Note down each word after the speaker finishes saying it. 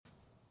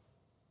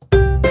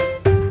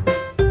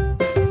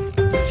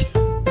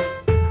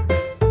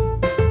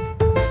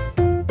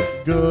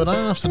good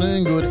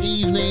afternoon, good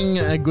evening,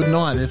 good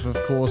night, if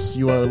of course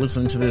you are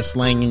listening to this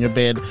laying in your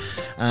bed,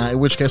 in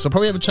which case I'll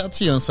probably have a chat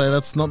to you and say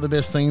that's not the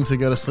best thing to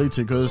go to sleep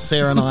to, because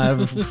Sarah and I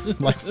have,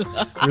 we're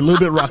a little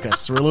bit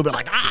ruckus, we're a little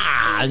bit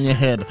in your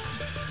head.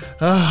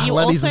 You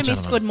also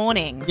missed Good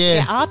Morning.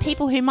 Yeah. There are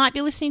people who might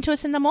be listening to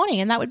us in the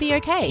morning, and that would be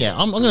okay. Yeah,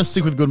 I'm going to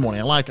stick with Good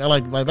Morning. I like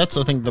that's,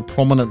 I think, the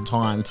prominent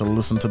time to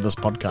listen to this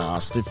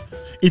podcast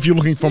if you're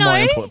looking for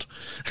my input.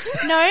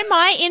 No,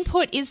 my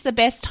input is the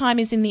best time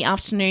is in the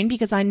afternoon,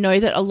 because I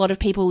know that a lot of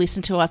people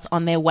listen to us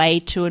on their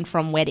way to and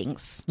from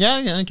weddings.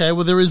 Yeah, okay.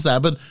 Well, there is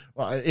that. But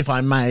if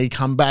I may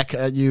come back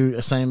at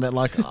you saying that,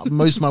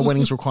 most of my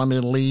weddings require me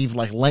to leave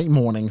late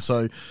morning,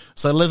 so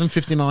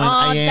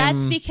 11:59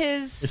 a.m.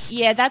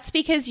 That's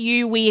because you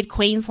weird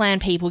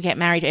Queensland people get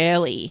married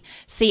early.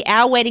 See,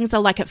 our weddings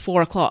are at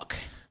 4 o'clock.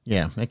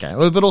 Yeah, okay.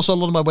 Well, but also a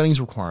lot of my weddings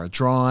require a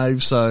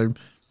drive, so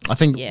I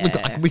think look,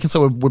 we can say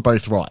we're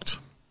both right.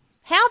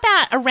 How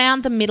about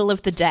around the middle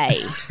of the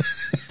day?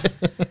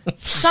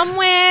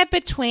 Somewhere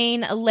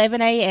between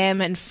 11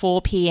 a.m. and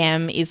 4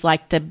 p.m. is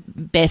the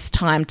best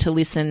time to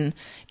listen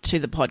to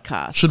the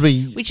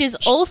podcast. Which is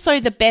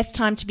also the best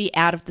time to be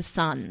out of the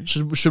sun.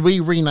 Should we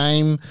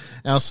rename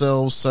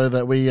ourselves so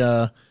that we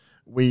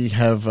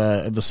have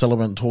the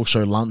Celebrant Talk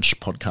Show Lunch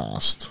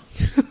podcast?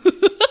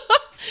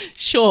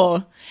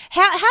 Sure.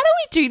 How do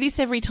we do this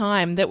every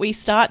time that we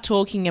start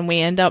talking and we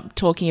end up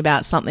talking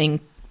about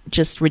something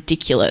just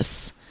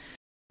ridiculous?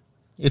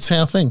 It's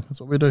our thing.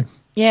 That's what we do.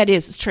 Yeah, it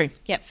is. It's true.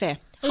 Yep, fair.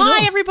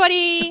 Hi,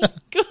 everybody.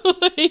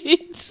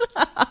 Good.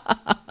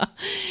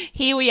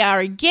 Here we are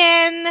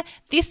again.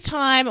 This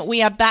time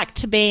we are back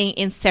to being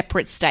in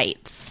separate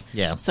states.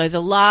 Yeah. So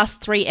the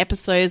last 3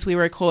 episodes we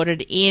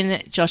recorded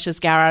in Josh's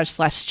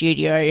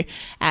garage/studio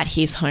at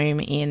his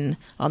home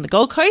on the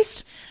Gold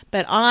Coast.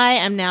 But I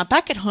am now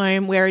back at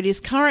home where it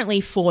is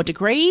currently 4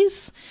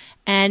 degrees.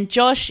 And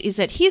Josh is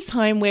at his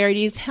home where it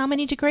is how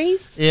many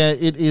degrees? Yeah,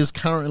 it is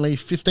currently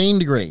 15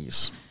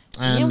 degrees.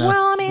 And,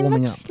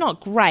 that's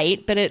not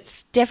great, but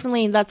it's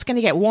definitely, that's going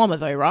to get warmer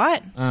though,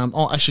 right?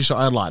 Actually,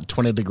 sorry, I lied.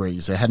 20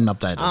 degrees. They hadn't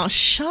updated. Oh,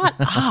 shut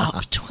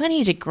up.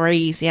 20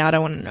 degrees. Yeah, I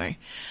don't want to know.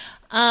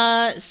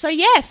 So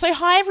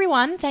hi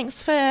everyone.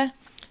 Thanks for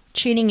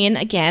tuning in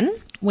again.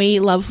 We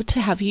love to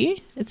have you.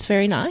 It's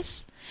very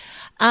nice.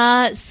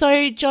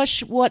 So,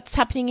 Josh, what's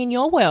happening in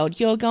your world?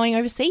 You're going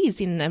overseas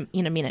in a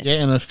minute.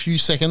 Yeah, in a few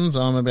seconds,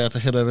 I'm about to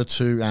head over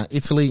to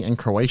Italy and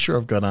Croatia.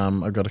 I've got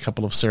a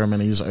couple of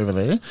ceremonies over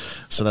there,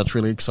 so that's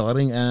really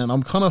exciting. And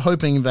I'm kind of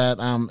hoping that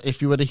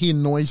if you were to hear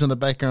noise in the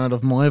background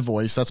of my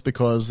voice, that's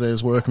because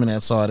there's workmen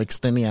outside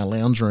extending our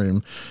lounge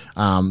room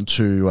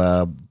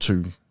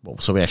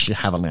so we actually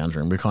have a lounge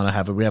room. We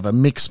have a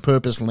mixed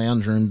purpose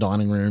lounge room,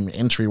 dining room,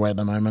 entryway at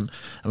the moment,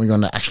 and we're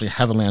going to actually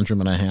have a lounge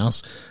room in our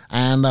house.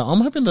 And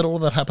I'm hoping that all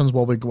of that happens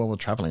while we're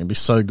traveling. It'd be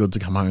so good to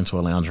come home to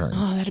a lounge room.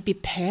 Oh, that'd be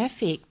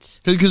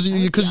perfect. Because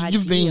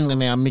you've been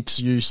in our mixed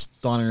use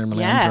dining room and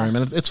lounge room,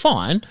 and it's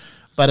fine,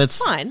 but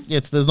it's fine.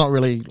 There's not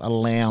really a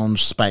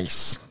lounge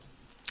space.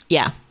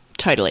 Yeah,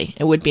 totally.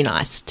 It would be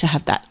nice to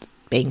have that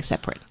being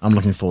separate. I'm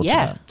looking forward to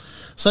that.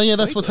 So,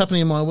 that's what's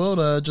happening in my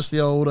world, just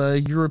the old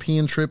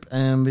European trip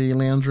and the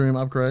lounge room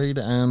upgrade,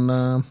 and,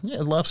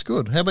 life's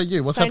good. How about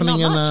you? What's happening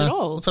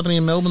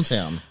in Melbourne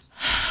town?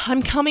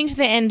 I'm coming to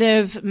the end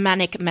of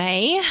Manic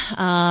May,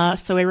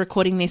 so we're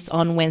recording this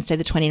on Wednesday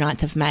the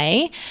 29th of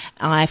May.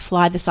 I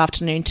fly this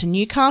afternoon to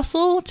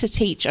Newcastle to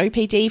teach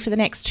OPD for the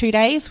next 2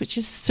 days, which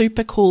is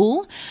super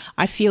cool.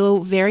 I feel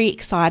very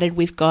excited.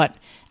 We've got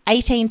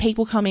 18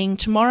 people coming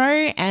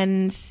tomorrow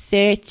and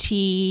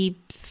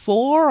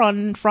 34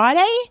 on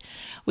Friday,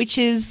 which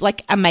is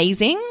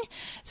amazing.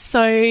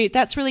 So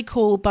that's really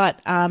cool. But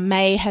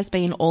May has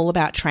been all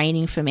about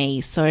training for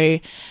me. So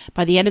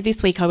by the end of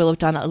this week, I will have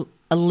done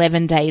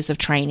 11 days of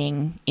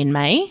training in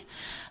May,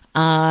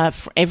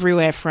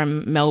 everywhere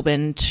from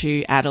Melbourne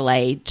to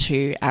Adelaide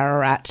to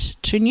Ararat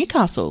to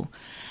Newcastle.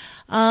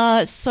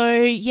 It's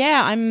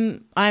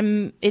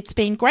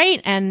been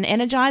great and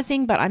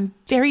energizing, but I'm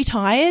very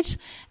tired,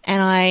 and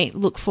I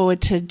look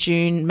forward to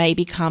June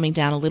maybe calming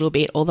down a little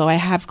bit, although I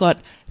have got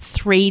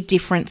 3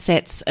 different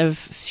sets of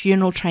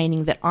funeral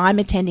training that I'm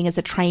attending as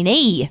a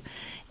trainee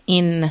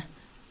in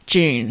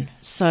June.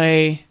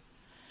 So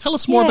tell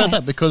us more about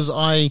that, because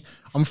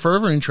I'm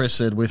forever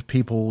interested with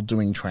people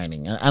doing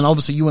training. And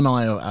obviously you and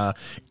I are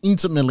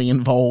intimately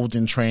involved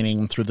in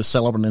training through the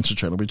Celebrant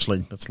Institute, which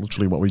that's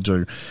literally what we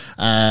do.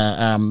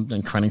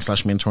 And training /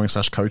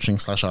 mentoring / coaching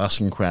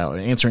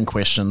 / answering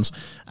questions.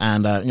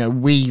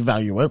 And, we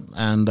value it.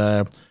 And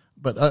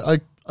but I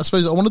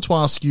suppose I wanted to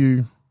ask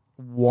you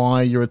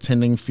why you're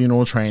attending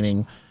funeral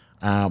training.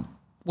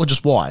 Well,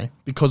 just why?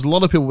 Because a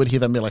lot of people would hear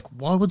that and be like,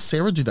 why would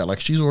Sarah do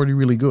that? She's already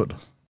really good.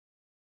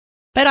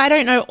 But I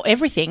don't know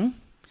everything.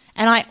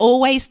 And I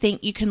always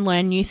think you can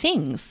learn new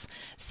things.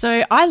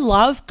 So I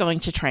love going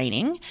to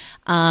training.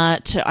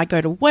 I go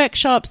to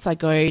workshops. I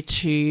go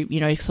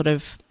to, sort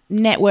of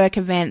network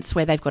events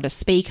where they've got a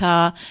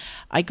speaker.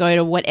 I go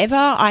to whatever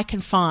I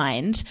can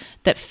find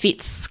that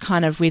fits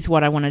kind of with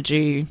what I want to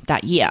do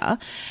that year.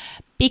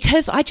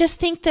 because I just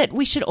think that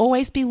we should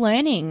always be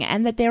learning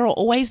and that there are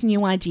always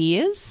new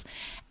ideas.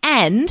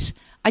 And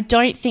I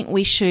don't think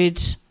we should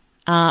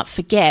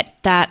forget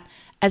that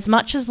as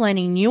much as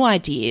learning new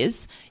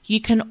ideas, you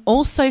can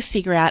also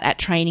figure out at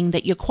training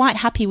that you're quite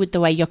happy with the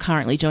way you're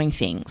currently doing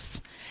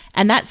things.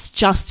 And that's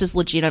just as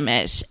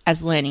legitimate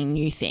as learning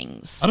new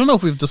things. I don't know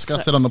if we've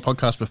discussed it on the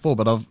podcast before,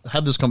 but I've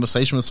had this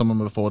conversation with someone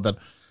before that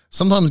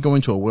sometimes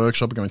going to a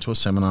workshop, going to a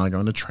seminar,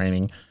 going to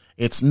training,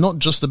 it's not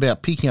just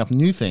about picking up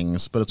new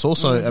things, but it's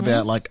also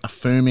about like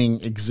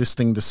affirming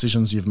existing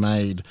decisions you've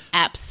made.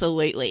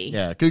 Absolutely.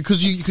 Yeah,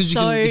 because you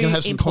can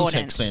have some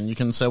context then. You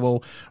can say,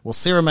 well,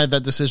 Sarah made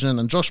that decision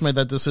and Josh made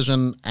that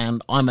decision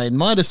and I made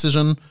my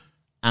decision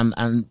and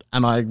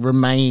I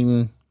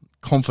remain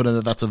confident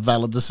that that's a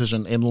valid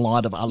decision in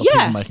light of other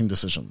people making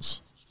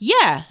decisions.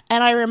 Yeah,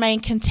 and I remain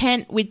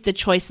content with the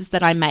choices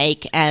that I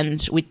make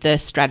and with the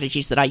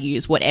strategies that I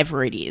use,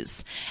 whatever it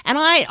is. And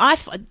I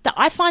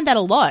find that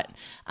a lot.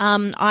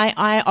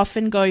 I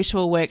often go to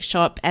a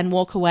workshop and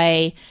walk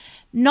away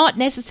not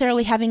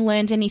necessarily having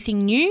learned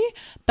anything new,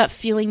 but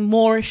feeling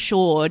more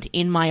assured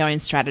in my own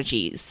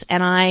strategies.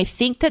 And I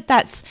think that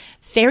that's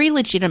very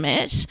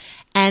legitimate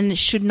and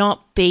should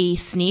not be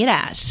sneered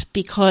at,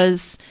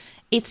 because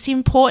it's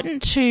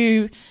important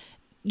to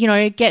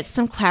get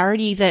some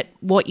clarity that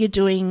what you're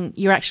doing,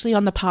 you're actually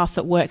on the path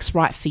that works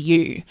right for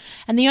you.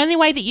 And the only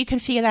way that you can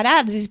figure that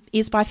out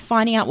is by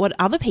finding out what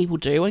other people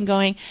do and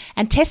going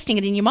and testing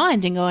it in your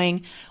mind and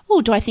going,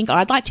 oh, do I think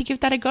I'd like to give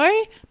that a go?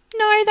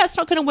 No, that's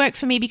not going to work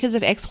for me because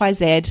of X, Y,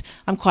 Z.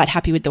 I'm quite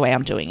happy with the way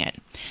I'm doing it.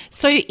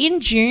 So in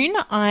June,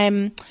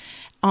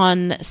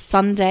 on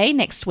Sunday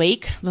next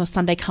week, or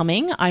Sunday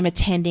coming, I'm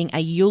attending a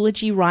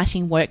eulogy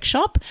writing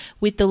workshop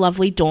with the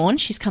lovely Dawn.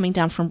 She's coming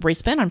down from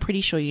Brisbane. I'm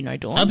pretty sure you know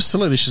Dawn.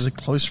 Absolutely. She's a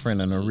close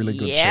friend and a really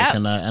good chick.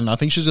 And I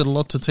think she's got a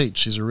lot to teach.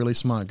 She's a really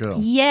smart girl.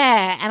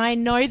 Yeah. And I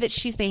know that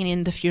she's been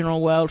in the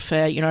funeral world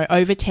for,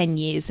 over 10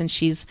 years and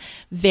she's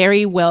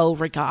very well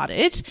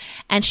regarded.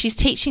 And she's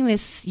teaching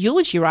this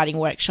eulogy writing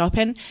workshop.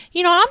 And,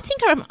 I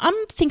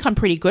think I'm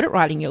pretty good at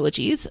writing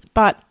eulogies,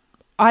 but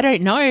I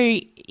don't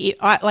know.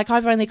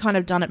 I've only kind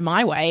of done it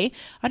my way.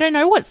 I don't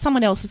know what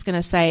someone else is going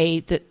to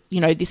say that,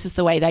 this is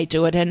the way they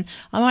do it. And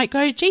I might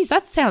go, geez,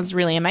 that sounds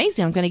really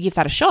amazing. I'm going to give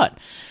that a shot.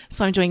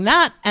 So I'm doing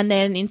that. And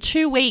then in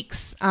 2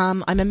 weeks,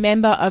 I'm a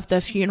member of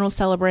the Funeral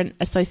Celebrant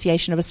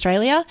Association of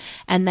Australia,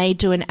 and they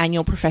do an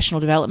annual professional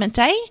development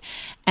day.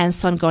 And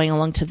so I'm going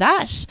along to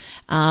that.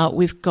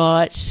 We've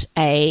got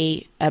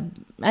an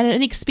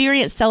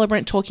experienced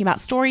celebrant talking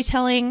about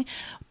storytelling.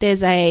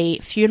 There's a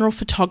funeral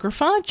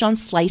photographer, John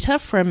Slater,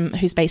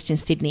 who's based in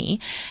Sydney,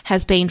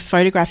 has been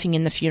photographing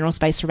in the funeral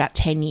space for about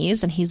 10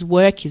 years, and his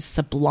work is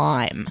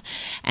sublime.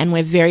 And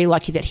we're very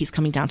lucky that he's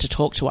coming down to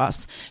talk to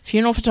us.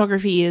 Funeral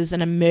photography is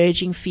an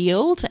emerging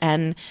field,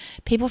 and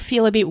people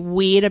feel a bit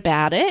weird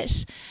about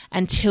it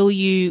until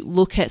you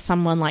look at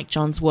someone like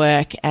John's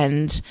work.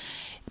 And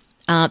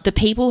the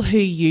people who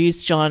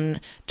use John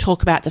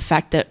talk about the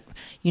fact that,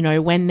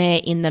 when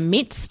they're in the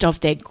midst of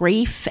their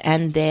grief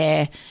and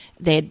they're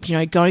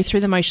going through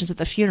the motions at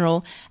the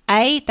funeral,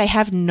 A, they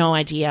have no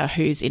idea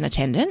who's in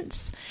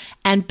attendance,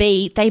 and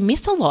B, they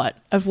miss a lot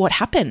of what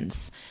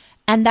happens.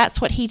 And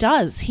that's what he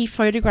does. He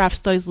photographs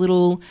those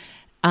little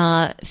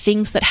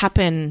things that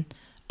happen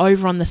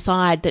over on the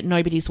side that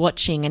nobody's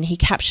watching, and he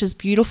captures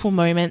beautiful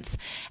moments,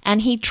 and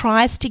he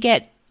tries to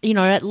get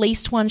at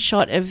least one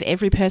shot of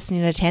every person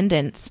in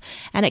attendance,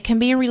 and it can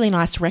be a really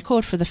nice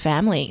record for the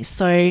family.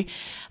 So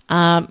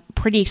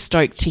pretty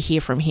stoked to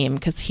hear from him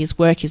because his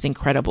work is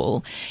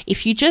incredible.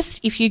 If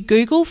you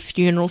Google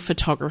funeral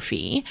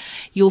photography,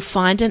 you'll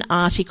find an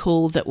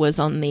article that was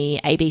on the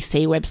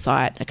ABC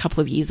website a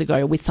couple of years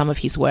ago with some of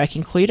his work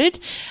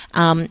included.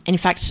 In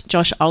fact,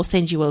 Josh, I'll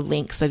send you a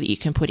link so that you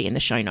can put it in the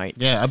show notes.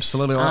 Yeah,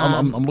 absolutely.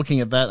 I'm looking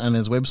at that and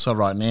his website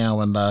right now,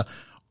 and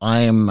I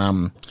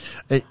am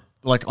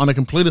like on a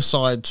complete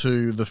aside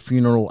to the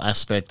funeral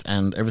aspect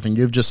and everything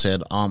you've just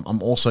said.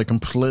 I'm also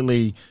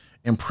completely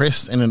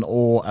impressed and in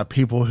awe at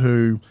people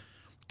who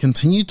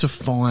continue to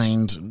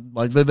find,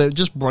 like, they're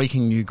just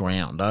breaking new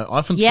ground. I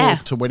often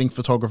talk to wedding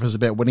photographers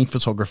about wedding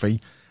photography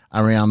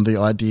around the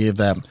idea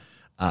that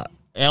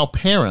our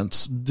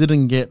parents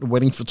didn't get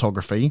wedding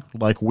photography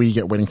like we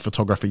get wedding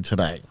photography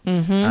today.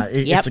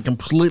 It's a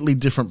completely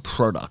different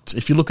product.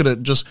 If you look at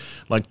it just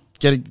like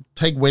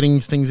take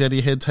wedding things out of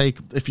your head,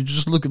 if you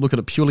just look at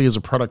it purely as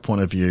a product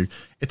point of view,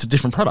 it's a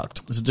different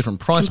product. It's a different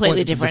price point.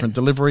 It's a different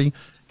delivery,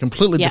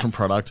 completely different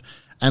product.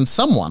 And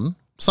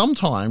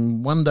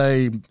sometime, one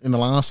day in the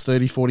last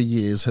 30, 40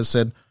 years has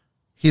said,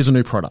 here's a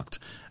new product.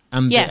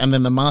 And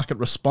then the market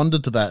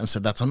responded to that and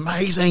said, that's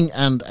amazing.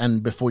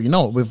 And before you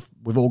know it,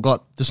 we've all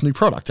got this new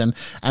product. And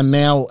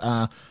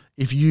now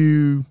if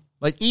you,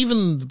 like,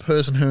 even the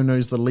person who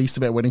knows the least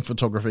about wedding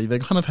photography, they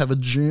kind of have a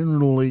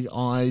general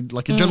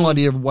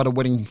idea of what a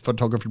wedding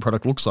photography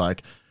product looks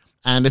like.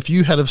 And if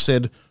you had have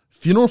said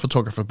funeral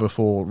photographer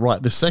before right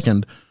this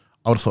second,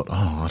 I would have thought,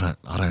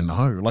 I don't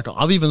know. Like,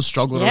 I've even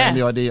struggled around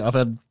the idea. I've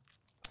had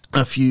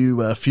a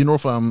few funeral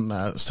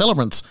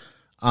celebrants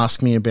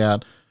ask me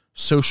about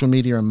social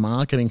media and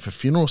marketing for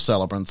funeral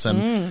celebrants,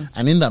 and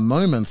in that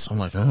moment I'm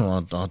like,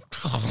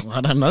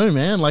 I don't know,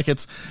 man. Like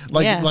it's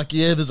like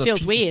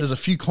there's a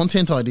few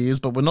content ideas,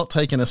 but we're not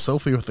taking a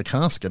selfie with the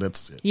casket.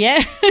 It's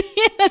yeah,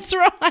 that's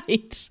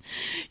right.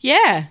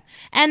 Yeah,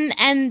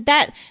 and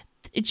that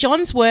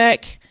John's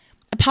work,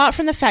 apart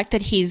from the fact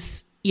that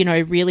he's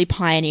really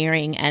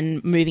pioneering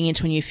and moving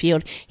into a new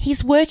field,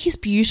 his work is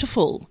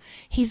beautiful.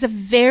 He's a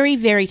very,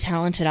 very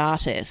talented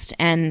artist,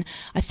 and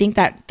I think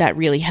that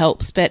really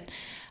helps. But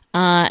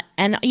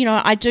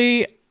I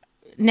do,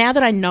 now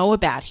that I know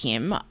about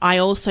him, I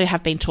also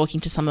have been talking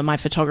to some of my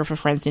photographer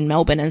friends in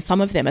Melbourne, and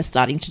some of them are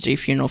starting to do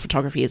funeral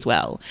photography as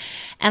well.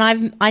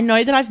 And I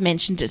know that I've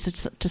mentioned it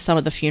to some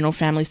of the funeral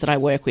families that I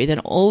work with,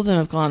 and all of them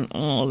have gone,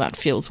 oh, that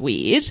feels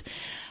weird.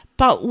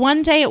 But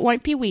one day it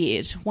won't be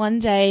weird. One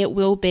day it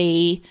will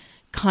be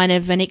kind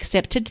of an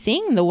accepted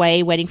thing, the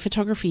way wedding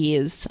photography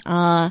is.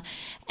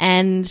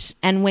 And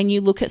when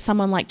you look at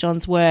someone like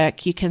John's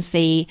work, you can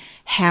see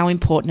how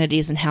important it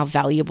is and how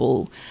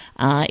valuable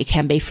it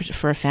can be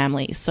for a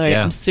family. So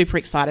I'm super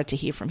excited to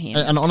hear from him.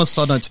 And on a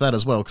side note to that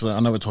as well, because I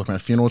know we're talking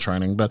about funeral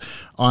training, but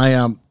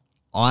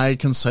I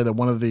can say that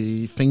one of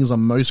the things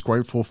I'm most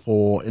grateful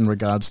for in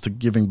regards to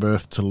giving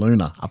birth to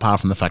Luna,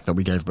 apart from the fact that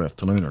we gave birth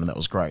to Luna and that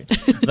was great,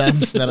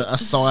 that a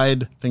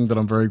side thing that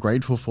I'm very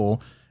grateful for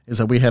is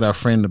that we had our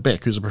friend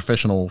Beck, who's a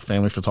professional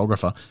family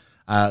photographer.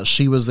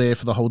 She was there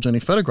for the whole journey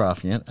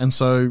photographing it. And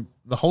so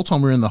the whole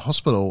time we were in the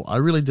hospital, I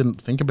really didn't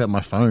think about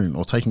my phone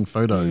or taking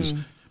photos.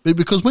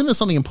 Because when there's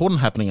something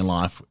important happening in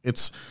life,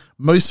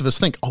 most of us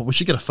think, oh, we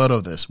should get a photo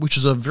of this, which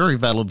is a very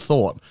valid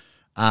thought.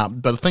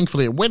 But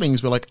thankfully at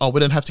weddings, we're like, oh,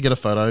 we don't have to get a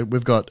photo.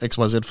 We've got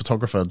XYZ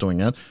photographer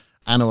doing it.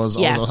 And I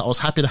was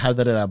happy to have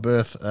that at our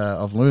birth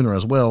of Luna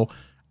as well.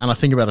 And I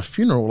think about a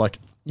funeral, like,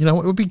 it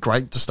would be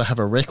great just to have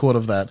a record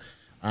of that.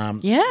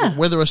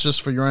 Whether it's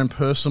just for your own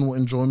personal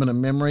enjoyment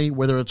and memory,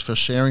 whether it's for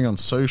sharing on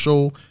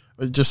social,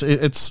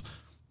 it's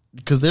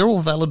because they're all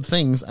valid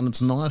things, and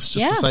it's nice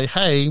just to say,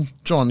 hey,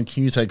 John,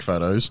 can you take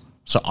photos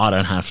so I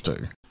don't have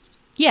to?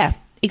 Yeah,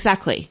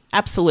 exactly.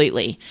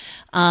 Absolutely.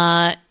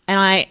 And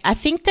I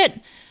think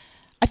that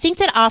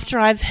after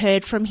I've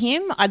heard from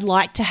him, I'd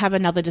like to have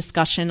another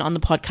discussion on the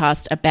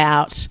podcast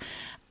about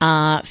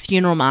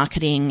funeral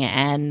marketing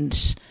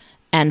and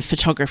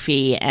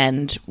photography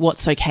and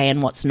what's okay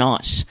and what's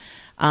not.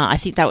 I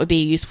think that would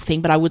be a useful thing,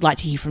 but I would like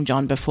to hear from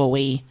John before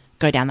we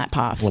go down that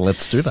path. Well,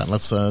 let's do that.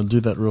 Let's do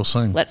that real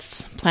soon.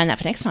 Let's plan that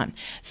for next time.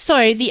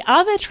 So the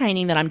other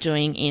training that I'm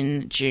doing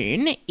in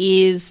June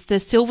is the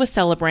Silver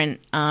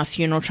Celebrant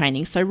funeral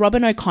training. So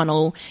Robin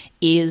O'Connell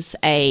is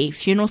a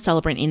funeral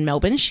celebrant in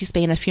Melbourne. She's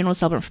been a funeral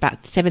celebrant for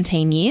about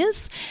 17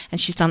 years, and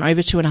she's done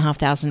over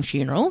 2,500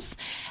 funerals.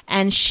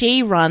 And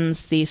she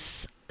runs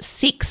this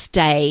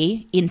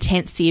 6-day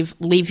intensive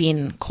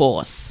live-in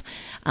course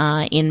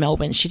in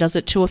Melbourne. She does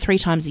it 2 or 3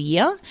 times a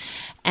year,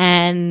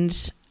 and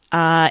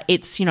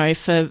it's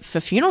for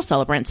funeral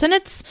celebrants, and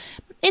it's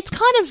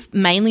kind of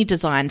mainly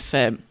designed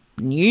for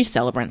new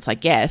celebrants, I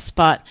guess.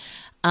 But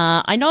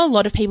I know a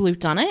lot of people who've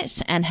done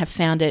it and have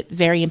found it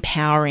very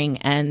empowering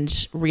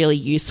and really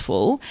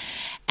useful.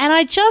 And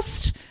I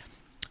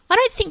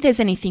don't think there's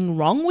anything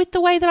wrong with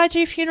the way that I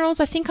do funerals.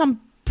 I think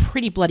I'm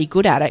pretty bloody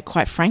good at it,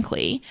 quite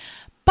frankly.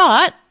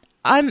 But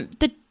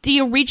the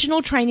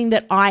original training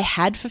that I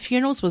had for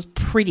funerals was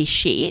pretty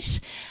shit.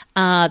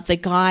 The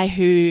guy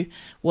who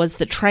was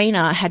the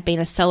trainer had been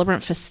a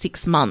celebrant for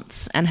 6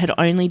 months and had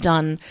only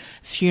done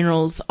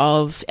funerals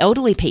of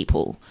elderly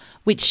people,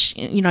 which,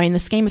 in the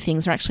scheme of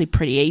things are actually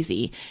pretty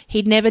easy.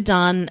 He'd never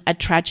done a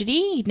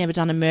tragedy. He'd never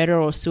done a murder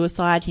or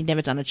suicide. He'd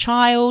never done a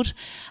child.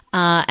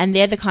 And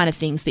they're the kind of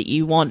things that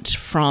you want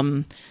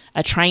from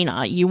a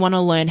trainer. You want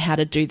to learn how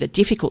to do the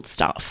difficult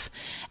stuff.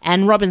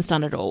 And Robin's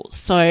done it all.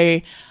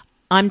 So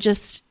I'm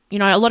just,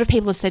 a lot of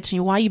people have said to me,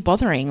 why are you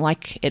bothering?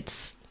 Like,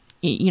 it's,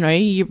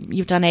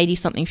 you've done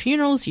 80-something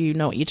funerals. You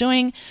know what you're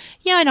doing.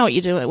 Yeah, I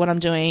know what I'm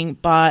doing,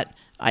 but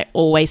I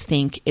always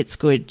think it's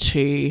good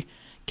to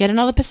get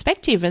another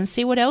perspective and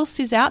see what else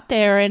is out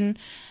there.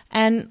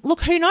 And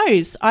look, who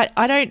knows?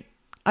 I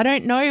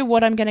don't know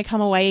what I'm going to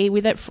come away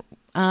with it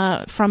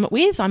from it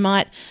with. I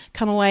might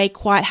come away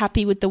quite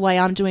happy with the way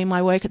I'm doing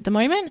my work at the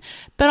moment,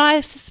 but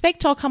I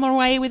suspect I'll come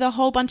away with a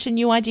whole bunch of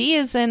new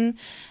ideas and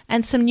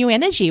some new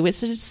energy,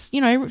 which is,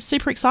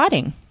 super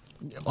exciting.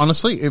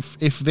 Honestly,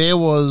 if there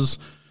was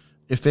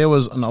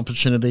an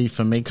opportunity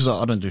for me, because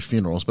I don't do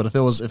funerals, but if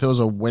there was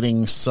a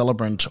wedding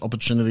celebrant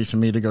opportunity for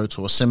me to go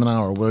to a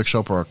seminar or a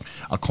workshop or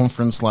a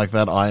conference like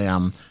that,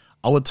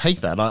 I would take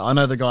that. I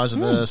know the guys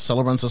at the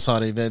Celebrant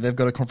Society, they've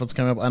got a conference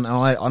coming up, and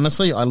I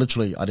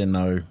didn't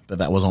know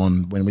that was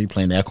on when we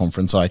planned our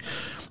conference.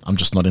 I'm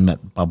just not in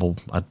that bubble.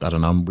 I don't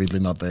know. I'm weirdly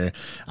not there.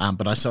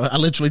 But I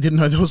literally didn't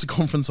know there was a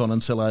conference on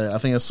until I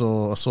think I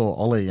saw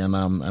Ollie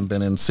and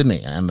Ben in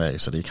Sydney, and they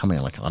said, "Are you coming?"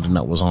 Like, I didn't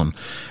know it was on.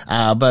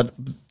 But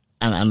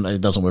it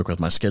doesn't work with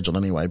my schedule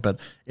anyway. But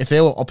if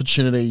there were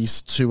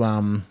opportunities to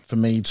for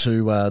me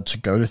to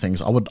go to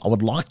things, I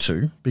would like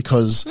to,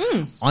 because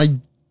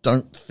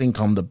don't think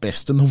I'm the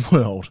best in the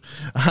world.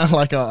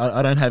 Like,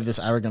 I don't have this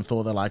arrogant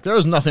thought that, like, there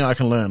is nothing I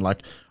can learn.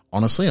 Like,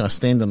 honestly, I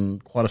stand in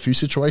quite a few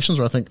situations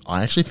where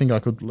I actually think I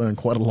could learn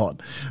quite a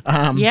lot.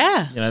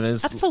 Yeah, you know,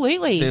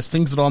 absolutely. There's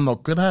things that I'm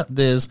not good at.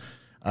 There's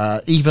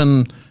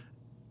even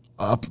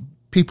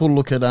people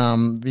look at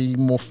the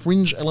more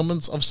fringe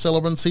elements of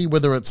celebrancy,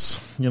 whether it's,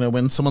 you know,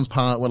 when someone's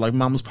like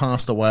mum's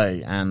passed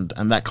away and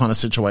that kind of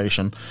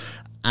situation.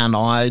 And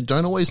I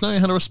don't always know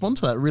how to respond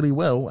to that really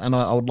well. And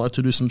I would like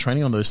to do some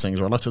training on those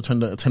things, or I'd like to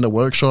attend a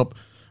workshop.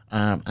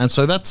 And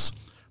so that's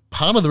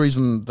part of the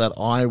reason that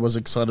I was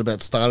excited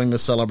about starting the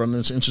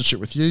Celebrant Institute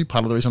with you.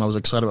 Part of the reason I was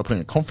excited about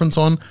putting a conference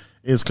on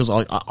is because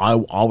I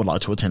would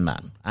like to attend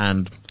that.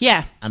 And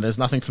there's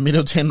nothing for me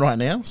to attend right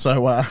now.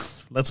 So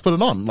let's put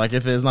it on. Like,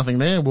 if there's nothing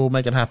there, we'll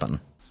make it happen.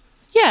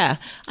 Yeah.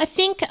 I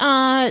think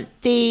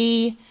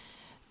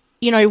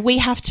you know, we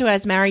have to,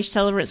 as marriage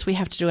celebrants, we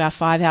have to do our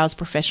 5 hours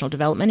professional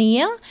development a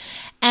year.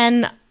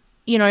 And,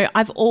 you know,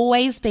 I've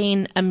always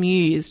been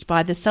amused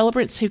by the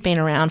celebrants who've been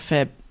around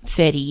for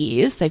 30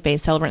 years. They've been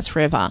celebrants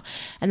forever.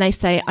 And they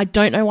say, I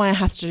don't know why I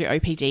have to do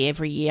OPD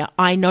every year.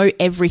 I know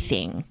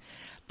everything.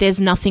 There's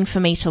nothing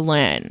for me to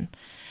learn.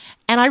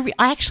 And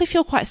I actually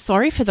feel quite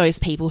sorry for those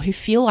people who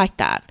feel like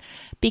that,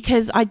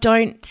 because I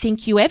don't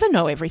think you ever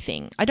know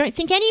everything. I don't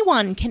think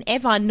anyone can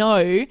ever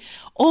know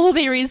all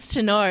there is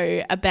to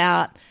know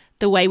about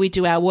the way we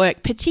do our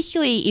work,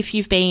 particularly if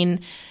you've been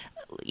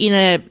in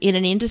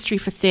an industry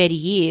for 30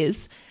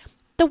 years.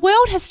 The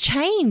world has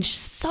changed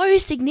so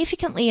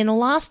significantly in the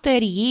last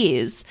 30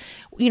 years,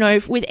 you know,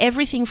 with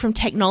everything from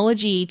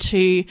technology to,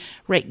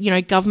 you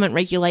know, government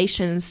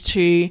regulations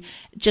to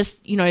just,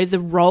 you know, the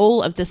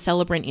role of the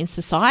celebrant in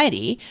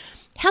society.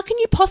 How can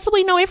you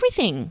possibly know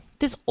everything?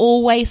 There's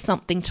always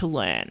something to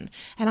learn.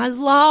 And I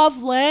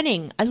love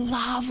learning.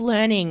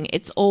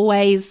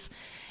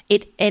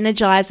 It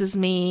energizes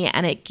me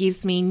and it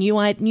gives me new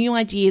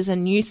ideas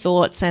and new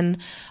thoughts, and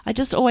I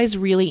just always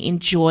really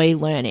enjoy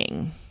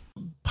learning.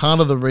 Part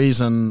of the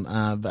reason,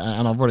 and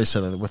I've already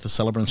said it with the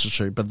Celebrant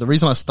Institute, but the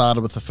reason I started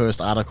with the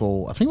first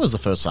article, I think it was the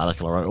first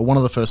article I wrote, or one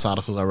of the first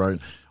articles I wrote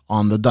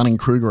on the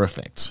Dunning-Kruger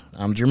effect.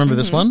 Do you remember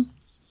this one?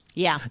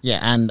 Yeah. Yeah,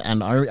 and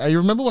I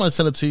remember when I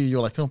sent it to you,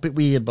 you're like, oh, a bit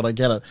weird, but I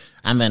get it.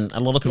 And then a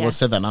lot of people have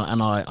said that,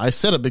 and I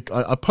said it,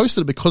 I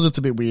posted it because it's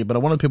a bit weird, but I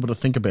wanted people to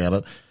think about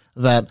it,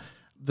 that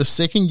the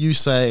second you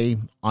say,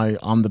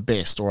 I'm the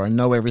best, or I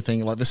know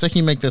everything, like the second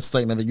you make that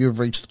statement that you've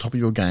reached the top of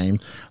your game,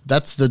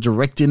 that's the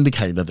direct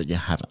indicator that you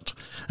haven't.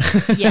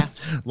 Yeah.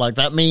 Like,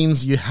 that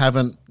means you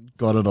haven't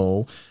got it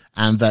all,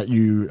 and that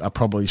you are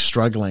probably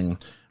struggling,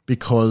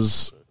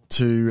 because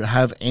to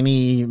have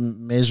any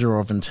measure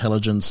of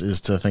intelligence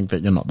is to think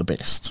that you're not the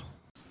best.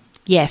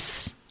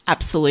 Yes,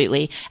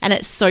 absolutely. And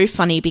it's so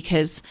funny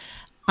because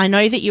I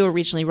know that you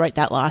originally wrote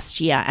that last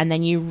year and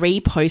then you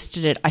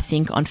reposted it, I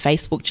think, on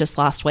Facebook just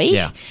last week.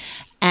 Yeah.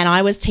 And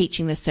I was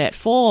teaching the Cert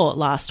 4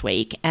 last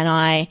week, and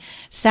I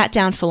sat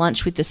down for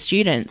lunch with the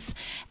students,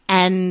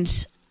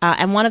 and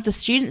one of the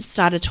students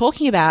started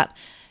talking about,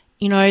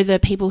 you know, the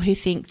people who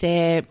think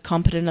they're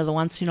competent are the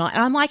ones who not.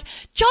 And I'm like,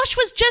 Josh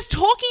was just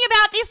talking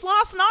about this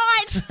last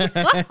night.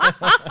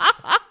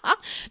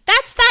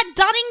 That's that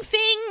Dunning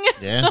thing.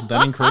 Yeah,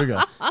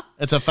 Dunning-Kruger.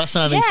 It's a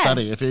fascinating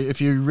study. If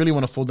you really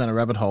want to fall down a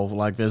rabbit hole,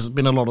 like, there's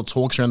been a lot of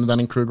talks around the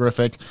Dunning-Kruger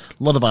effect,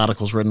 a lot of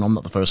articles written. I'm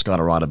not the first guy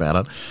to write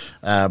about it.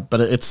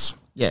 But it's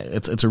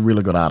a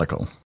really good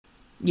article.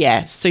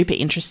 Yeah, super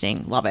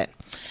interesting. Love it.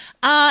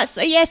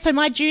 So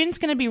my June's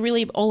going to be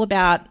really all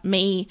about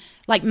me.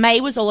 Like,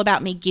 May was all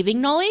about me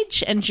giving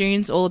knowledge, and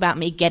June's all about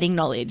me getting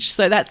knowledge.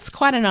 So that's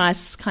quite a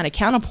nice kind of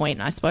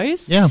counterpoint, I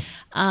suppose. Yeah.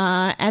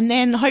 And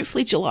then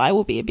hopefully July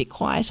will be a bit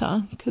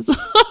quieter because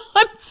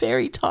I'm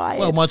very tired.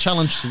 Well, my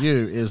challenge to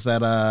you is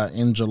that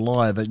in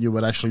July that you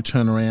would actually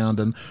turn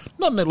around and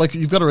not like,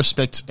 you've got to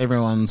respect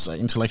everyone's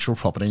intellectual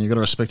property, and you've got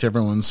to respect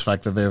everyone's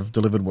fact that they've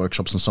delivered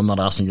workshops, and so I'm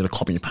not asking you to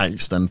copy and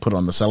paste and put it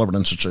on the Celebrant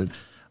Institute,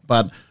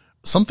 but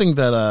something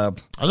that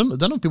I don't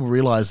know if people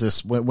realize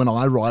this, when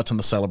I write on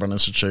the Celebrant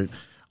Institute,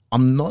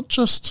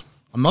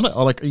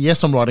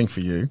 yes, I'm writing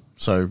for you,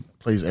 so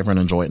please everyone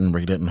enjoy it and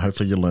read it, and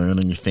hopefully you learn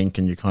and you think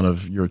and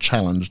you're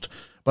challenged,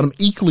 but I'm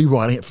equally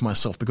writing it for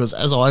myself, because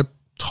as I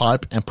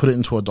type and put it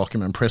into a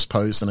document and press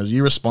post, and as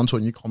you respond to it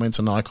and you comment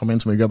and I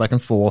comment and we go back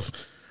and forth,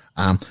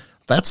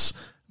 that's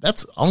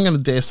I'm going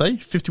to dare say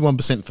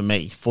 51% for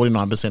me,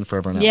 49% for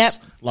everyone else.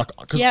 Yep. Like,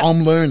 because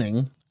I'm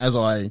learning as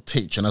I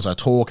teach and as I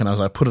talk and as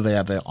I put it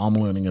out there, I'm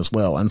learning as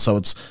well. And so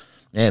it's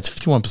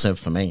 51%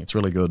 for me. It's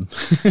really good.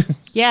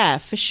 Yeah,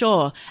 for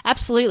sure.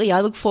 Absolutely.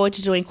 I look forward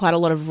to doing quite a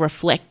lot of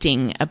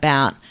reflecting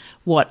about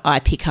what I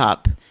pick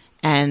up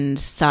and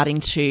starting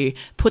to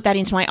put that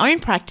into my own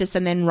practice,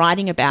 and then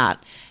writing about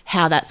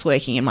how that's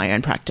working in my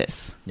own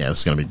practice. Yeah,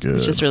 it's going to be good.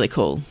 Which is really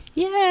cool.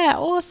 Yeah,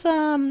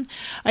 awesome.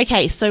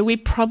 Okay, so we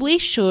probably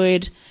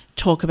should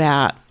talk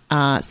about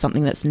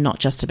something that's not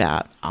just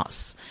about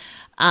us.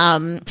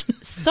 That's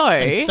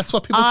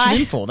what people tune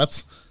in for.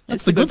 That's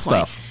the good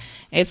stuff.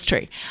 It's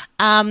true.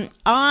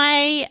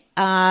 I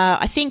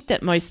I think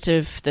that most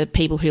of the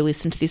people who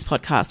listen to this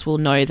podcast will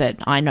know that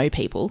I know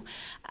people.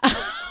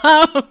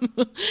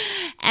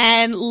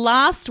 And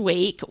last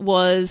week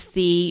was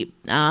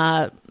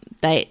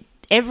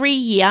every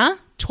year,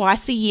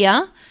 twice a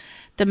year,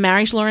 the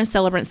Marriage Law and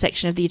Celebrant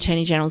section of the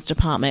Attorney General's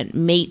Department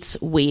meets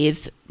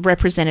with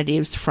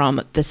representatives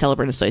from the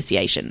celebrant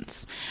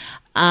associations.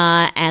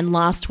 And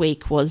last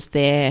week was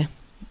their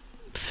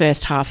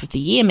first half of the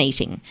year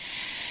meeting.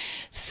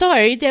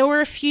 So there were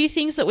a few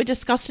things that were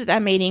discussed at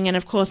that meeting, and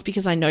of course,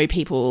 because I know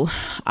people,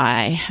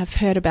 I have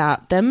heard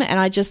about them, and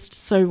I just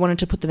so wanted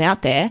to put them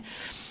out there.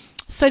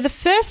 So the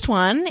first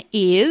one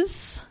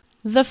is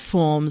the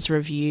forms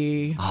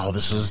review. Oh,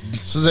 this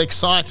is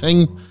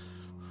exciting.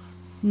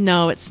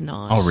 No, it's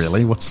not. Oh,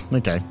 really?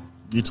 Okay?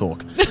 You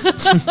talk.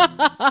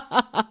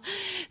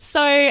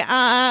 So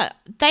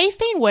they've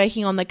been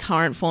working on the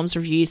current forms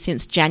review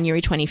since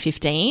January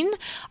 2015.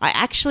 I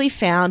actually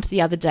found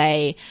the other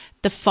day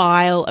the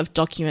file of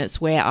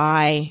documents where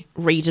I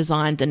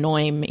redesigned the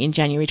NOIM in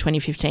January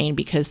 2015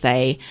 because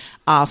they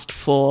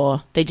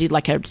did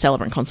like a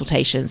celebrant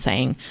consultation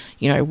saying,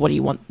 what do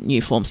you want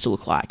new forms to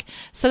look like?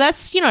 So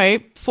that's,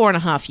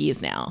 4.5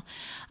 years now.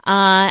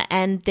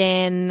 And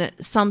then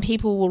some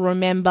people will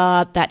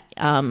remember that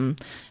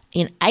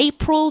in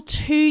April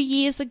 2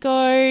 years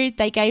ago,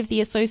 they gave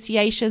the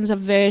associations a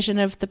version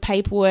of the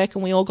paperwork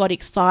and we all got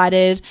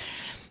excited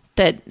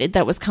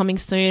that was coming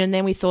soon. And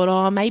then we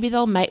thought, maybe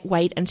they'll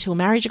wait until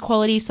marriage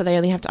equality, so they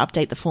only have to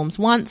update the forms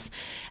once.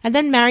 And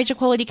then marriage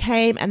equality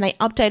came and they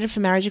updated for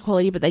marriage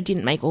equality, but they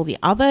didn't make all the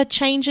other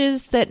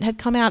changes that had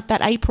come out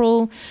that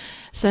April.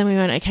 So then we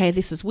went, okay,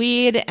 this is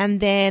weird. And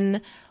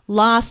then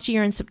last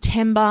year in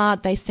September,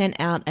 they sent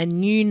out a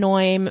new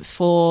NOIM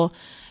for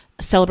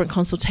celebrant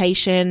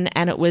consultation,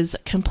 and it was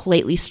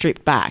completely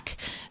stripped back.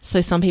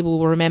 So some people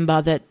will remember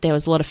that there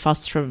was a lot of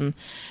fuss from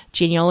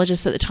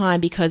genealogists at the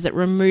time because it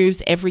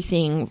removes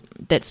everything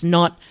that's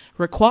not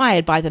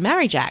required by the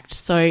Marriage Act.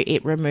 So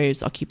it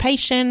removes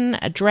occupation,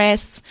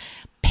 address,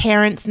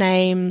 parents'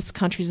 names,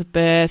 countries of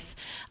birth,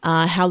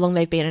 how long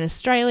they've been in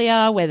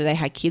Australia, whether they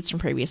had kids from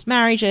previous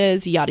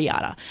marriages, yada,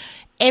 yada.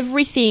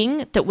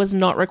 Everything that was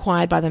not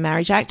required by the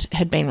Marriage Act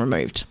had been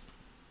removed.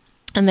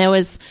 And there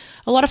was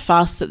a lot of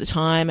fuss at the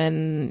time,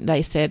 and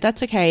they said,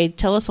 that's okay,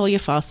 tell us all your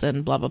fuss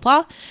and blah, blah,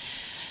 blah.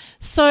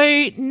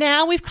 So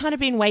now we've kind of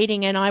been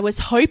waiting, and I was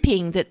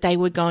hoping that they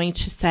were going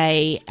to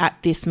say at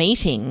this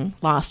meeting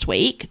last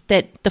week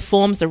that the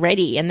forms are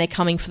ready and they're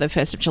coming for the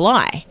 1st of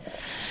July.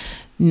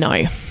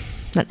 No,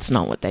 that's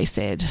not what they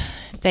said.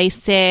 They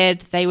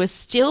said they were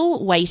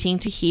still waiting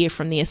to hear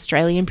from the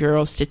Australian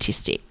Bureau of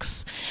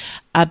Statistics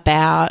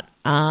about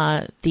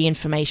the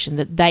information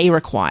that they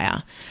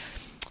require.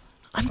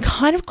 I'm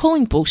kind of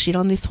calling bullshit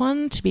on this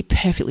one, to be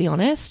perfectly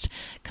honest,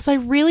 because I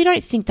really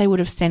don't think they would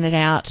have sent it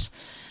out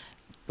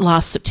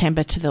last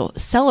September to the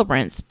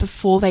celebrants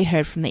before they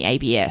heard from the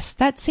ABS.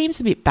 That seems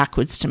a bit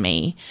backwards to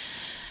me.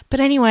 But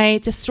anyway,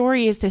 the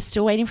story is they're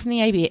still waiting from the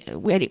ABS,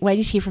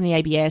 waiting to hear from the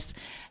ABS.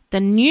 The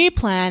new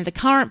plan, the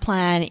current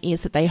plan,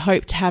 is that they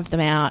hope to have them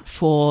out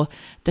for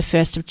the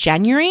 1st of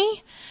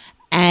January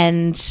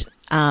and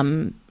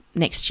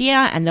next year,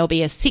 and there'll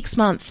be a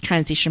 6-month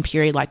transition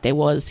period like there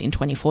was in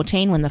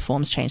 2014 when the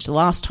forms changed the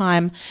last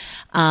time,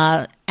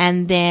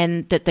 and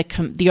then that the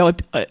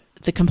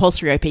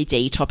compulsory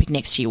OPD topic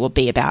next year will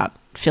be about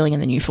filling in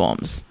the new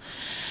forms.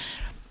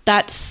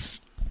 That's,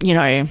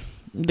 the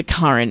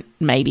current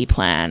maybe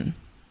plan.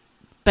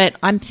 But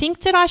I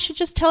think that I should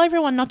just tell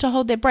everyone not to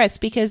hold their breaths,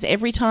 because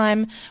every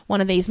time one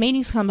of these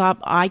meetings comes up,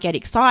 I get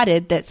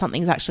excited that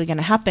something's actually going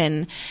to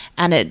happen,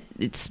 and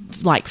it's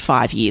like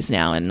 5 years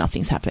now and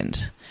nothing's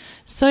happened.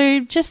 So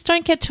just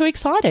don't get too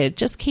excited.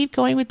 Just keep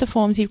going with the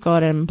forms you've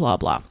got and blah,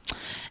 blah.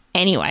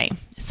 Anyway,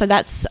 so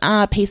that's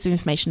piece of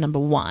information number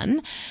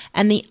one.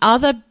 And the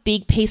other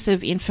big piece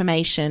of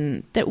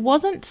information that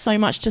wasn't so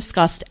much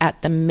discussed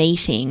at the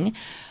meeting,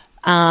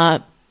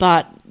 but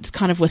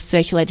kind of was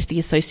circulated to the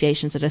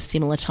associations at a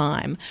similar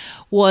time,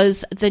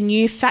 was the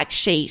new fact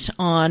sheet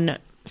on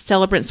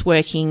celebrants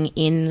working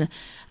in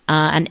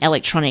an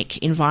electronic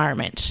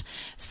environment.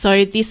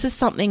 So this is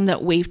something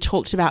that we've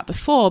talked about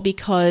before,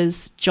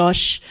 because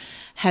Josh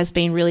has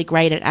been really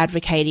great at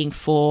advocating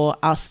for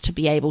us to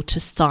be able to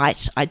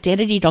cite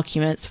identity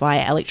documents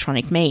via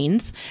electronic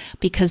means,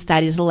 because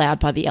that is allowed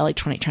by the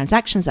Electronic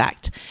Transactions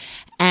Act.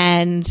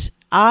 And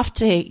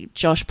after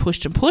Josh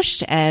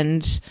pushed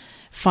and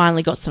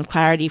finally got some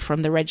clarity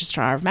from the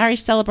Registrar of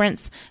Marriage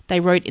Celebrants, they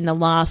wrote in the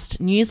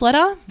last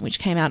newsletter, which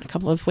came out a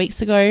couple of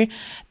weeks ago,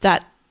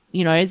 that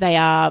they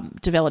are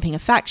developing a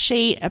fact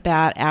sheet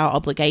about our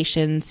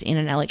obligations in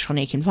an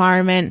electronic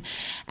environment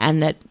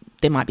and that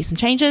there might be some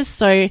changes.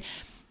 So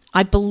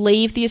I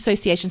believe the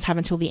associations have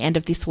until the end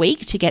of this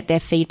week to get their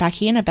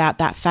feedback in about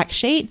that fact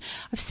sheet.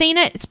 I've seen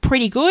it. It's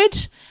pretty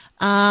good.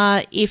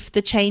 If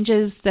the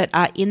changes that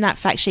are in that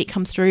fact sheet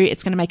come through,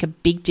 it's going to make a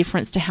big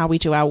difference to how we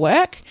do our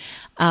work,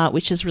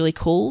 which is really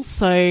cool.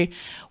 So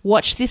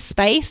watch this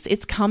space.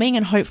 It's coming,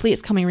 and hopefully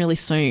it's coming really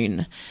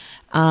soon.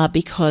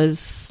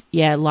 Because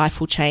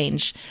life will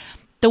change.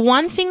 The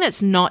one thing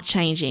that's not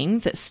changing,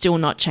 that's still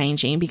not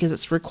changing because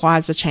it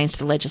requires a change to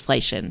the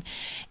legislation,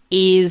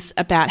 is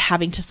about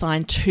having to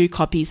sign 2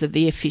 copies of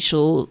the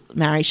official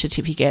marriage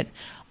certificate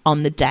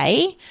on the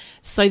day.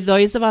 So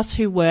those of us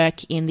who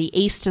work in the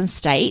eastern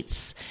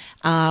states,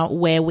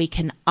 where we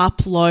can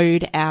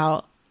upload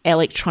our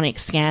electronic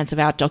scans of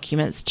our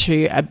documents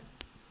to a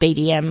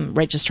BDM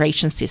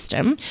registration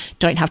system,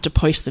 don't have to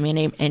post them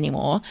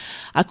anymore,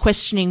 are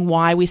questioning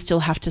why we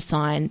still have to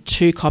sign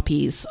 2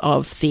 copies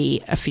of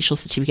the official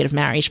certificate of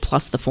marriage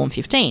plus the Form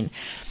 15.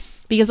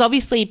 Because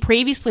obviously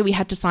previously we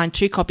had to sign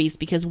 2 copies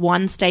because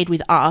one stayed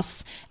with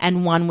us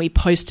and one we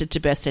posted to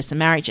Birth, Deaths and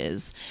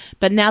Marriages.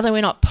 But now that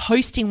we're not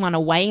posting one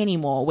away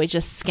anymore, we're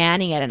just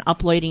scanning it and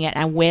uploading it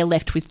and we're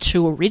left with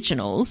 2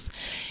 originals,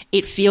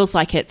 it feels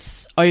like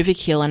it's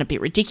overkill and a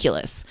bit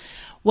ridiculous.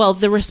 Well,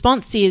 the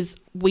response is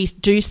we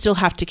do still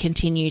have to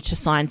continue to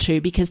sign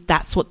 2 because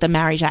that's what the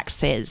Marriage Act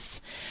says.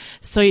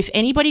 So if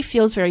anybody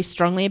feels very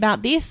strongly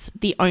about this,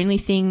 the only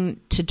thing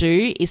to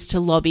do is to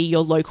lobby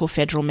your local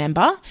federal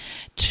member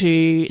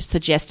to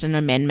suggest an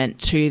amendment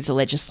to the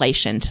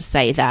legislation to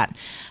say that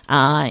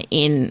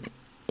in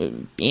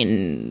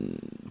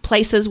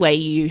places where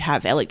you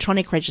have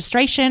electronic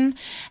registration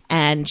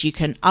and you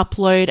can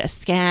upload a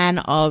scan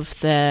of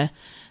the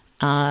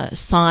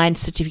signed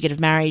certificate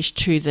of marriage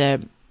to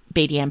the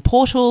BDM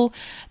portal,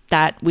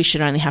 that we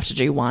should only have to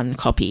do 1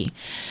 copy.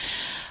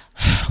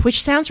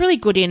 Which sounds really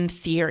good in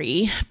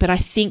theory, but I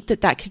think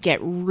that could get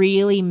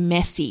really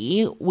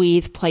messy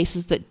with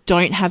places that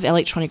don't have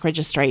electronic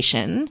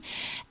registration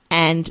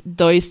and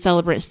those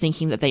celebrants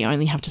thinking that they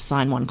only have to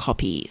sign 1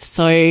 copy.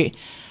 So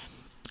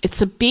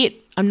it's a bit,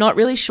 I'm not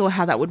really sure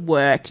how that would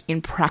work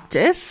in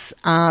practice,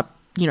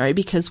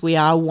 because we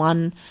are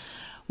one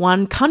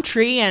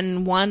country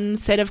and one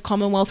set of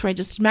Commonwealth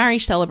registered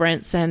marriage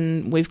celebrants,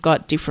 and we've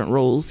got different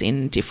rules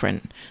in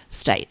different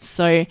states.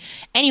 So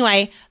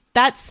anyway,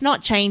 that's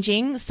not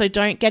changing, so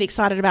don't get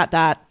excited about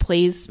that.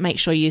 Please make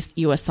sure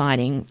you are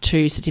signing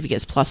 2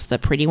 certificates plus the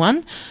pretty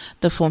one,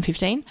 the Form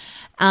 15.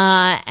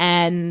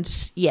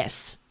 And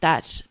yes,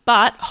 that.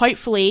 But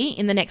hopefully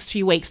in the next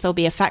few weeks there'll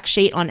be a fact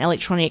sheet on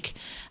electronic,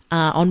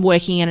 on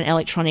working in an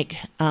electronic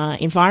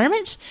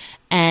environment,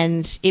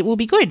 and it will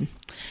be good.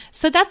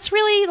 So that's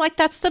really,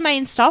 that's the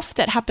main stuff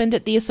that happened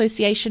at the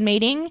association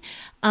meeting.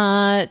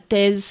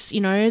 There's,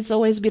 it's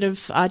always a bit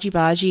of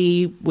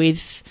argy-bargy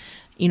with,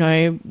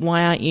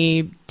 why aren't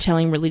you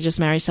telling religious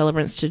marriage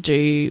celebrants to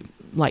do,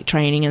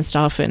 training and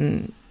stuff?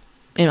 And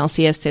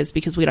MLCS says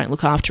because we don't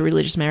look after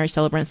religious marriage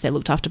celebrants, they're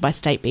looked after by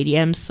state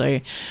BDMs,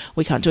 so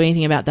we can't do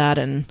anything about that.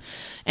 And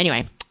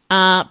anyway,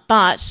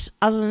 but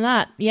other than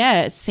that,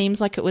 yeah, it seems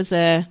like it was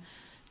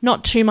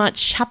not too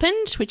much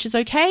happened, which is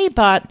okay,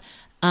 but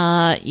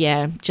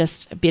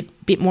just a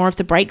bit more of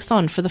the brakes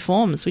on for the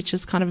forms, which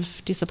is kind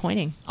of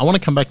disappointing. I want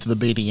to come back to the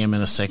BDM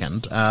in a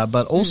second,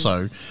 but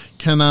also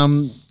can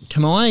I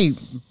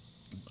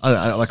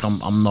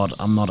I'm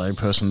not a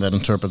person that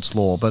interprets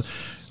law, but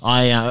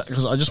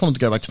because I just wanted to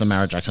go back to the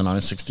Marriage Act of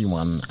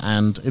 1961,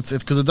 and it's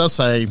because it does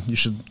say you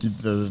should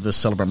the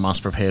celebrant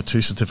must prepare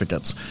 2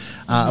 certificates,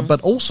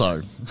 but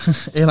also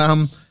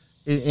in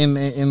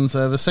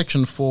the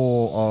section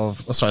 4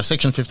 of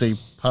section 50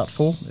 part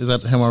 4, is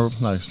that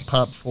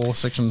part 4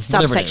 section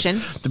subsection, whatever it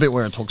is, the bit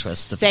where it talks about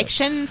certificates.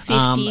 Section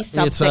 50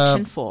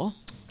 subsection 4.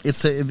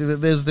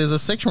 There's a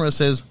section where it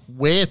says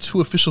where 2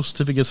 official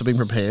certificates have been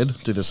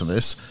prepared, do this and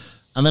this.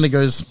 And then it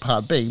goes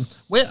part B,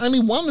 where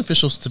only 1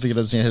 official certificate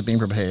has been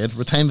prepared,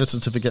 retain the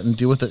certificate and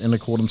deal with it in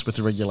accordance with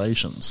the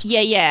regulations.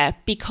 Yeah,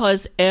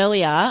 because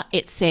earlier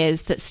it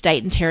says that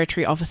state and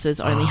territory officers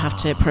only have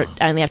to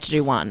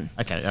do 1.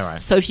 Okay, all right.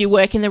 So if you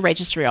work in the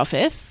registry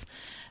office,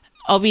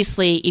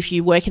 obviously if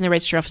you work in the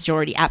registry office, you're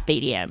already at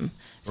BDM.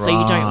 So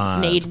you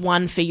don't need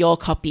 1 for your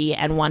copy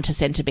and 1 to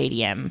send to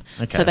BDM.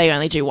 Okay. So they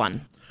only do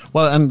 1.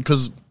 Well, and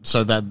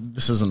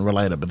this isn't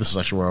related, but this is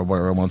actually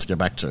where I want to get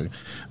back to.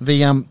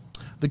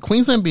 The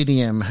Queensland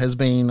BDM has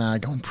been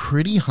going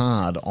pretty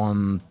hard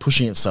on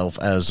pushing itself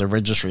as a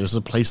registry, as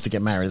a place to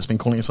get married. It's been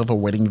calling itself a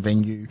wedding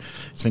venue.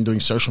 It's been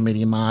doing social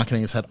media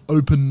marketing. It's had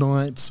open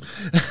nights.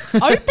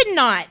 Open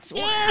nights?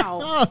 Wow.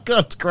 Oh,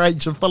 God, it's great.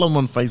 You should follow them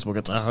on Facebook.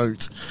 It's a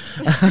hoot.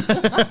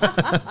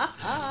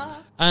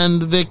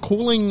 And they're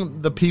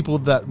calling the people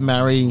that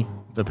marry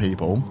the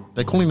people,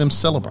 they're calling them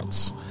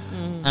celebrants.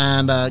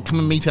 And come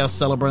and meet our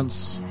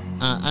celebrants.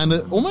 And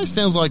it almost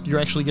sounds like you're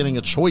actually getting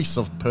a choice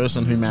of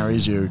person who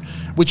marries you,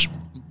 which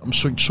I'm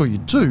sure you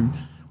do,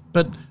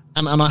 but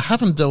and I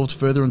haven't delved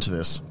further into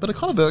this, but it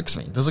kind of irks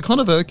me. Does it kind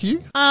of irk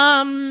you?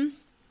 Only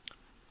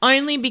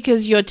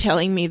because you're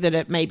telling me that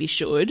it maybe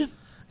should,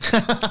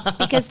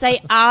 because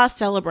they are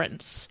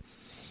celebrants.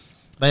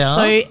 They are?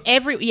 So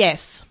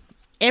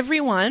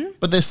everyone.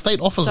 But they're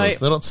state officers.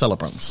 They're not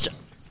celebrants.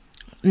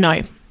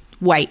 No,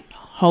 wait,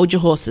 hold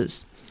your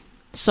horses.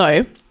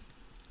 So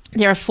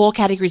there are 4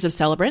 categories of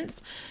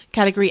celebrants.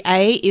 Category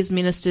A is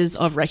ministers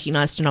of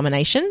recognised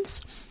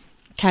denominations.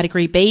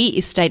 Category B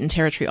is state and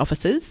territory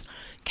officers.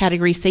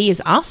 Category C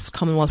is us,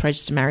 Commonwealth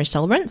Registered Marriage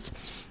Celebrants.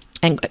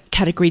 And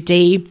Category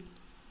D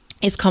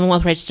is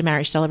Commonwealth registered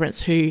marriage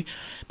celebrants who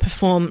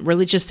perform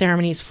religious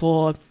ceremonies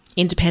for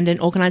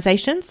independent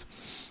organisations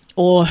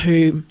or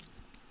who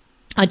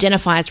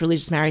identify as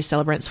religious marriage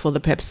celebrants for the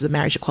purposes of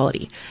marriage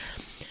equality.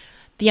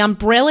 The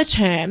umbrella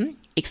term,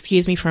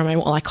 excuse me for a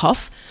moment while I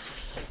cough.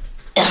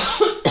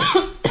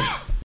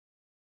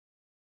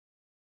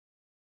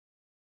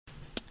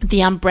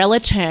 The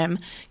umbrella term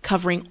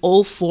covering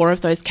all four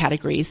of those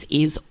categories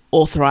is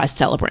authorised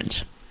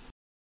celebrant.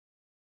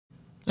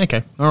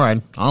 Okay, all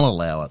right, I'll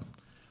allow it.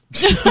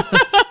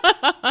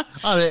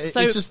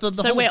 It's just the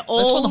whole, we're all,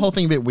 I just find the whole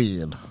thing a bit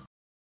weird.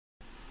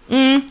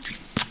 And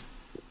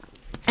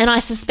I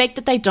suspect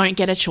that they don't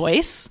get a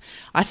choice.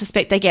 I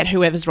suspect they get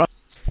whoever's right.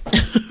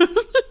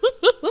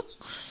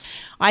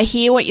 I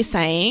hear what you're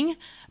saying,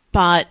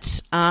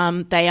 but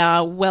they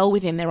are well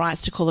within their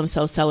rights to call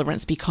themselves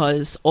celebrants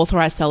because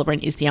authorised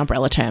celebrant is the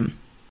umbrella term.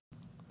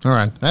 All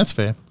right, that's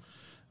fair.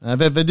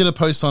 They did a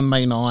post on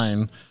May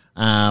 9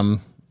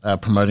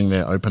 promoting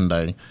their open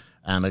day,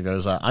 and it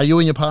goes, are you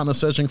and your partner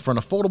searching for an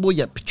affordable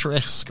yet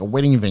picturesque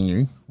wedding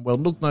venue? Well,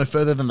 look no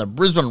further than the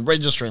Brisbane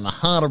Registry in the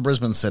heart of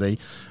Brisbane City.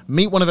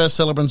 Meet one of our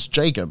celebrants,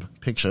 Jacob,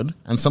 pictured,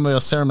 and some of our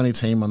ceremony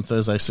team on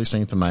Thursday,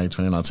 16th of May,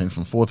 2019,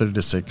 from 4:30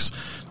 to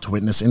 6 to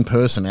witness in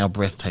person our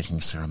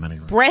breathtaking ceremony.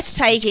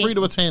 Breathtaking. It's free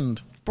to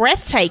attend.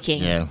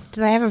 Breathtaking. Yeah.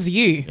 Do they have a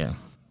view? Yeah.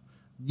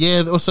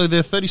 Yeah, also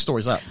they're 30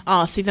 stories up.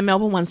 Oh, see, the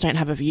Melbourne ones don't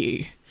have a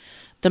view.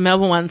 The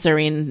Melbourne ones are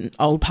in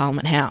Old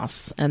Parliament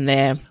House, and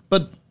they're...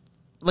 But,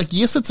 like,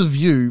 yes, it's a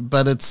view,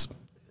 but it's...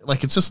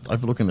 Like, it's just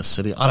overlooking the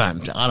city. I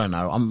don't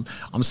know.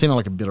 I'm seeming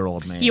like a bitter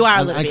old man. You are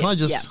a little bit, Can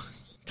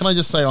I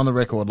just say on the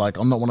record, like,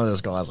 I'm not one of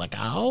those guys like,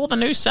 oh, the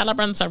new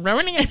celebrants are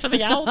ruining it for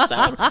the old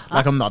celebrants.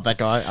 Like, I'm not that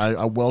guy.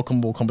 I welcome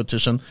more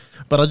competition.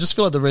 But I just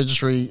feel like the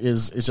registry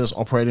is just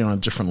operating on a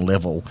different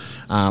level.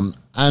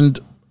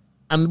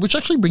 And which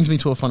actually brings me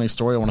to a funny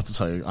story I wanted to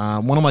tell you.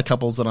 One of my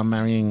couples that I'm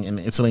marrying in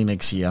Italy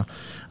next year,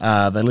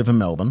 they live in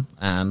Melbourne.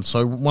 And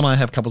so when I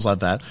have couples like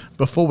that,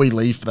 before we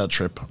leave for that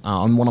trip,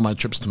 on one of my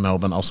trips to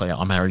Melbourne, I'll say,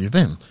 I'll marry you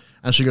then.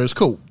 And she goes,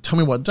 cool, tell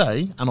me what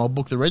day, and I'll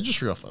book the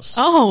registry office.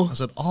 Oh. I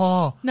said,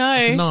 oh. No. I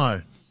said,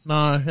 no.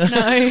 No.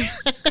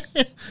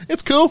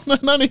 It's cool.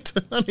 No need to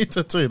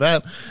do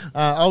that.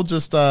 I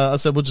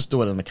said, we'll just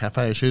do it in the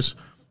cafe.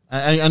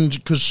 And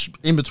because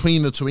in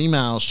between the two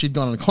emails, she'd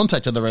gone and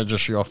contacted the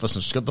registry office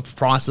and she's got the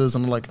prices.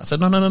 And I said,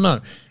 no.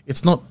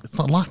 It's not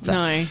like that.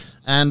 No.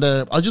 And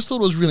I just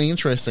thought it was really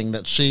interesting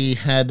that she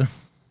had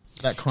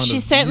that kind of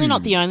She's certainly view.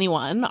 not the only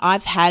one.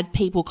 I've had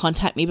people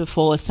contact me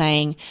before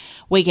saying,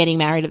 we're getting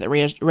married at the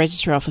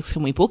registry office.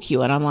 Can we book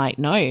you? And I'm like,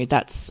 no,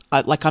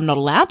 I'm not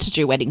allowed to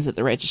do weddings at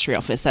the registry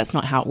office. That's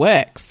not how it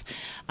works.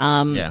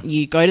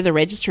 You go to the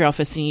registry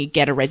office and you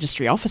get a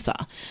registry officer.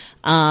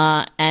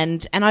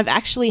 And I've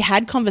actually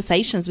had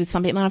conversations with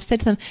some people and I've said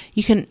to them,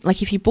 you can,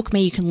 like, if you book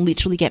me, you can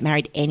literally get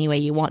married anywhere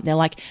you want. They're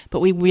like,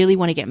 but we really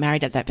want to get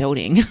married at that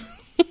building.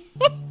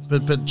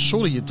 But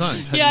surely you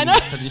don't. I know.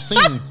 Have you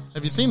seen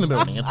the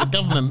building? It's a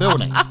government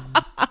building.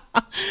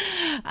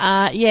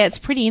 Yeah, it's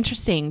pretty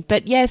interesting.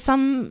 But yeah,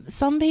 some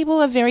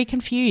people are very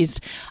confused.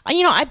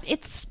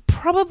 It's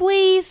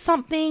probably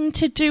something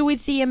to do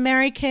with the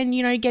American,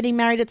 getting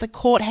married at the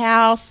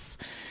courthouse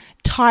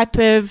type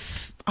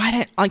of,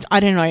 I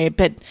don't know,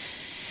 but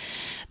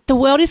the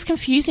world is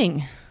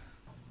confusing.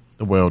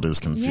 The world is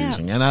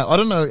confusing. Yeah. And I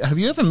don't know, have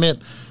you ever met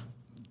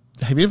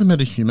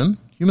a human?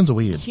 Humans are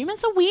weird.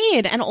 Humans are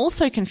weird and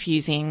also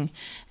confusing.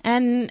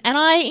 And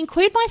I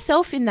include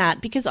myself in that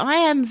because I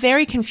am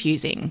very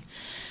confusing.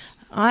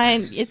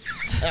 And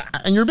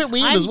you're a bit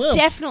weird as well. I'm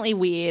definitely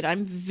weird.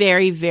 I'm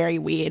very, very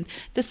weird.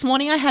 This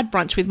morning I had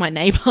brunch with my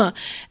neighbour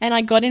and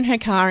I got in her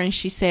car and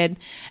she said,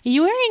 are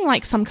you wearing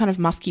like some kind of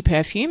musky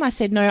perfume? I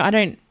said, no, I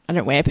don't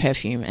wear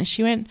perfume. And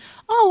she went,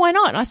 oh, why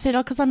not? And I said,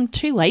 oh, because I'm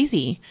too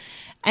lazy.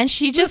 And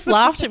she just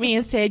laughed at me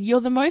and said,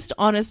 you're the most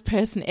honest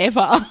person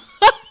ever.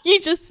 You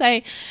just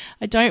say,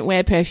 I don't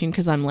wear perfume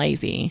because I'm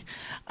lazy.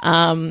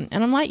 And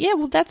I'm like, yeah,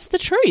 well, that's the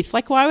truth.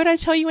 Like, why would I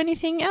tell you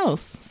anything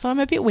else? So I'm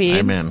a bit weird.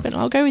 Amen. But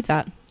I'll go with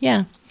that.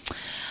 Yeah.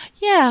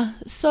 Yeah.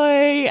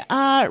 So,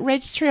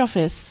 registry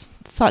office,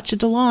 such a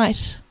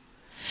delight.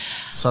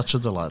 Such a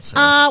delight,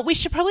 Sarah. We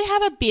should probably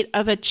have a bit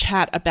of a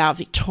chat about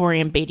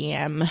Victorian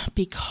BDM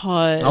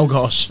because... Oh,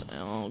 gosh.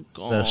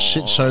 The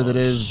shit show that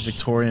is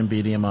Victorian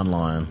BDM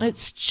Online.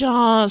 It's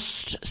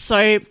just...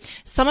 So,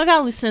 some of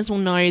our listeners will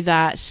know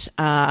that...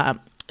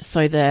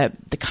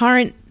 the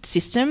current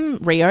system,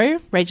 RIO,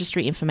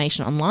 Registry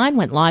Information Online,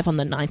 went live on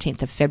the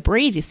 19th of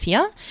February this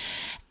year.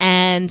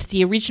 And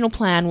the original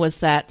plan was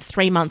that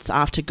 3 months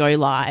after go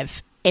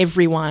live,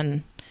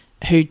 everyone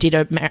who did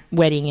a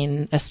wedding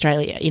in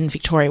Australia, in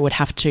Victoria, would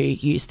have to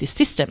use this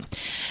system.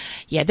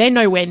 Yeah, they're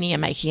nowhere near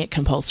making it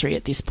compulsory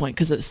at this point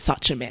because it's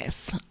such a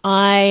mess.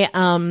 I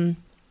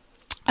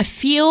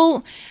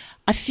feel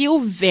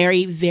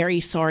very,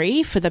 very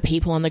sorry for the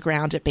people on the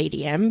ground at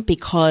BDM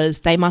because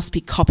they must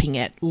be copying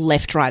it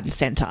left, right and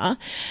centre.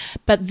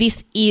 But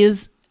this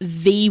is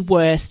the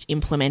worst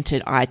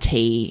implemented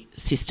IT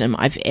system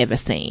I've ever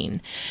seen.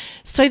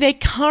 So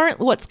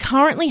what's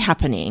currently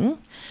happening...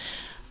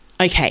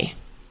 Okay,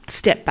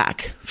 step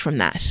back from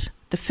that.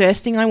 The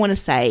first thing I want to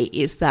say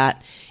is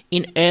that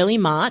in early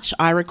March,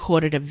 I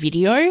recorded a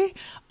video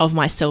of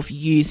myself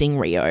using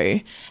Rio,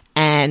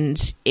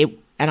 and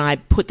I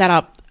put that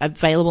up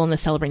available in the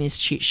Celebrant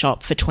Institute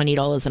shop for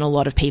 $20, and a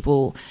lot of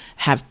people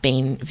have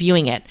been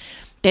viewing it.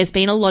 There's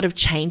been a lot of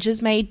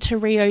changes made to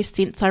Rio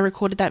since I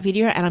recorded that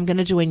video, and I'm going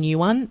to do a new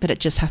one, but it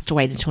just has to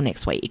wait until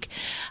next week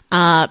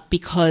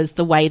because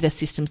the way the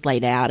system's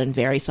laid out and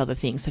various other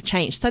things have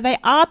changed. So they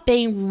are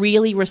being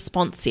really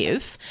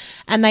responsive,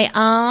 and they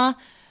are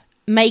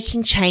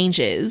making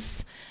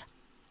changes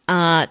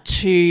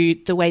to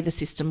the way the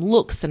system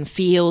looks and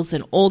feels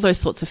and all those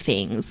sorts of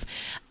things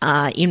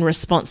in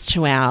response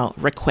to our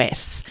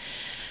requests.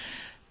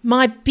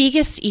 My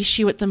biggest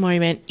issue at the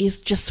moment is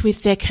just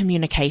with their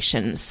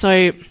communication.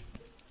 So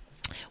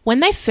when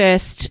they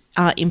first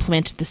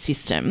implemented the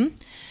system,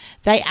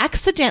 they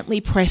accidentally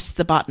pressed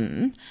the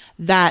button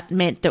that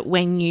meant that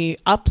when you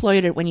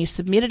uploaded, when you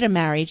submitted a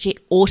marriage, it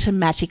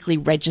automatically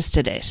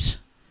registered it.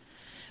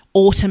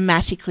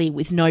 Automatically,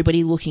 with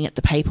nobody looking at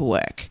the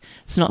paperwork.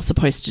 It's not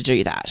supposed to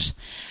do that.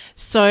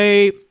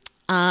 So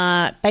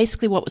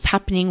basically what was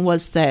happening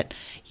was that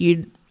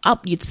you'd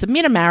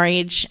submit a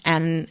marriage,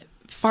 and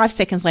 5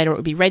 seconds later it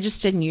would be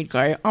registered, and you'd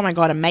go, oh my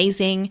God,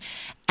 amazing.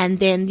 And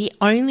then the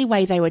only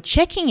way they were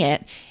checking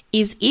it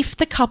is if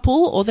the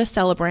couple or the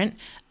celebrant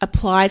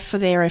applied for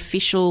their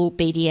official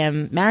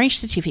BDM marriage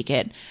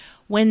certificate.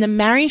 When the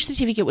marriage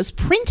certificate was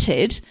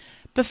printed,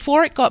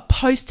 before it got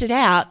posted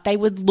out, they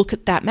would look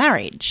at that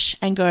marriage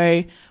and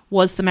go,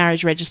 was the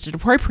marriage registered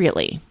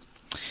appropriately?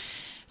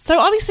 So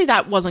obviously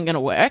that wasn't going to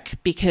work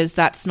because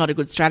that's not a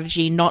good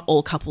strategy. Not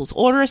all couples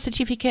order a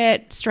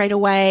certificate straight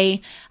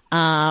away.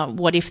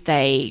 What if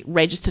they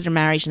registered a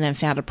marriage and then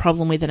found a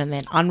problem with it and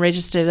then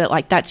unregistered it?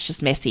 Like, that's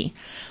just messy.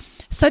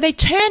 So they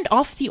turned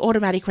off the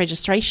automatic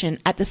registration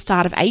at the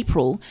start of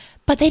April,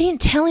 but they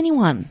didn't tell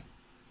anyone.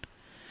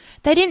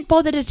 They didn't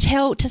bother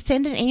to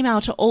send an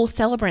email to all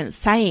celebrants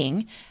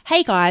saying,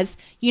 hey guys,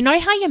 you know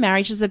how your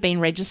marriages have been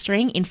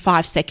registering in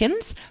 5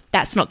 seconds?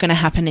 That's not going to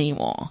happen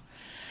anymore.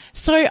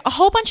 So a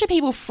whole bunch of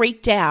people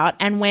freaked out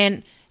and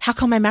went, how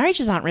come my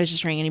marriages aren't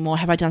registering anymore?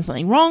 Have I done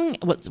something wrong?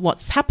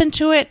 What's happened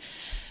to it?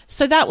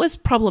 So that was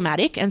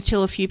problematic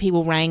until a few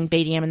people rang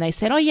BDM and they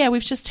said, oh yeah,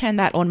 we've just turned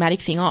that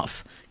automatic thing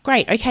off.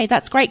 Great. Okay,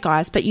 that's great,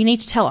 guys, but you need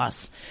to tell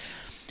us.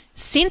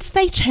 Since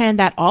they turned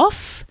that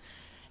off,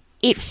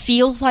 it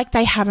feels like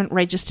they haven't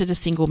registered a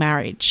single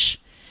marriage.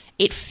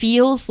 It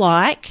feels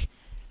like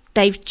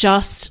they've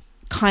just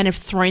kind of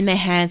thrown their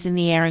hands in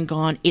the air and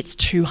gone, it's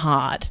too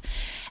hard.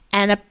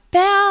 And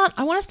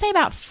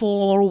about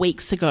 4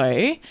 weeks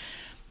ago,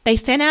 they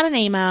sent out an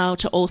email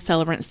to all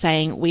celebrants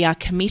saying, we are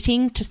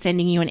committing to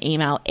sending you an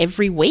email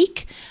every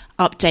week,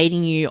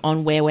 updating you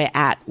on where we're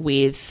at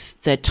with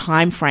the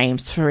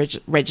timeframes for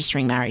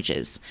registering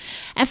marriages.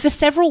 And for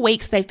several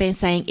weeks, they've been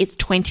saying it's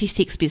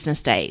 26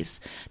 business days.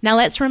 Now,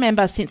 let's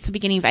remember, since the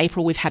beginning of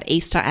April, we've had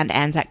Easter and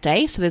Anzac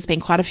Day, so there's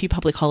been quite a few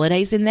public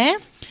holidays in there.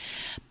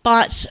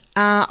 But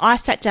I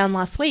sat down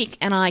last week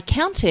and I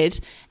counted,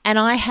 and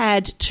I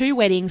had 2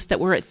 weddings that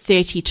were at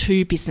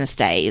 32 business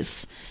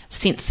days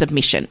since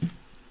submission.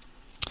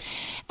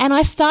 And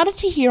I started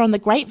to hear on the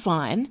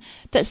grapevine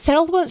that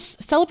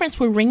celebrants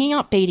were ringing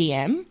up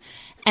BDM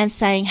and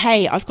saying,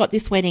 hey, I've got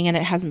this wedding and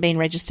it hasn't been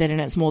registered and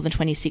it's more than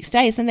 26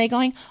 days. And they're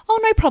going, oh,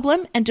 no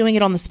problem, and doing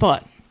it on the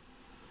spot.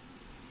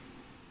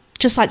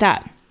 Just like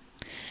that.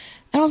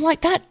 And I was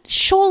like,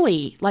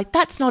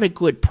 that's not a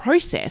good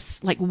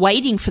process, like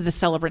waiting for the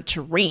celebrant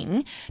to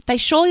ring. They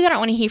don't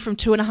want to hear from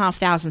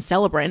 2,500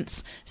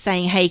 celebrants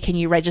saying, hey, can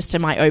you register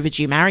my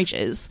overdue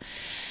marriages?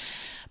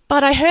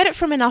 But I heard it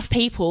from enough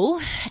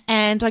people,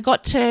 and I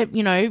got to,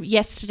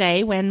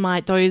 yesterday when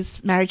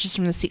those marriages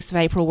from the 6th of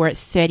April were at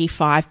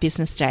 35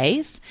 business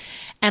days,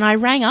 and I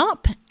rang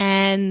up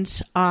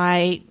and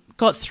I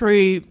got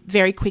through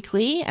very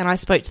quickly, and I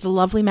spoke to the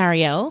lovely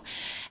Marielle,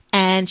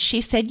 and she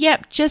said,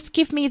 yep, just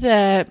give me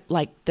the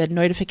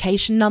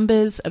notification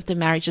numbers of the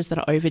marriages that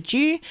are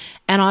overdue,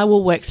 and I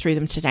will work through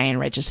them today and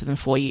register them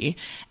for you.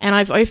 And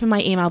I've opened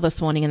my email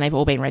this morning and they've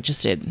all been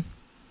registered.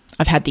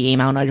 I've had the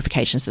email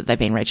notifications that they've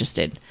been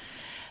registered.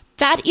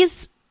 That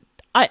is,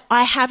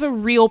 I have a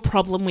real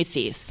problem with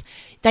this.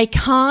 They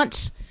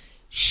can't,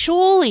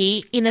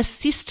 surely in a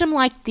system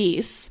like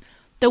this,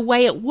 the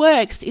way it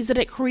works is that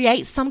it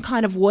creates some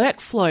kind of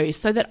workflow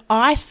so that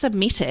I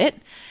submit it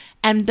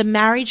and the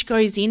marriage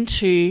goes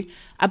into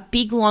a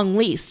big long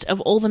list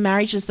of all the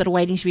marriages that are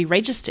waiting to be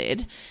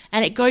registered,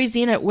 and it goes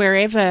in at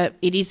wherever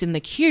it is in the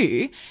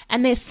queue,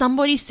 and there's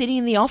somebody sitting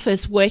in the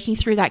office working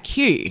through that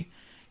queue.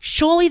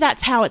 Surely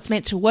that's how it's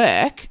meant to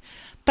work,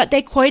 but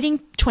they're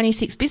quoting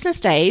 26 business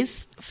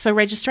days for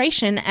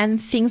registration and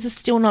things are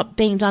still not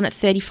being done at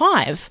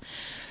 35.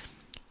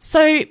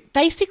 So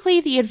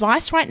basically the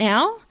advice right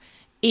now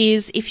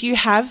is if you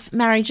have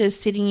marriages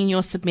sitting in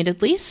your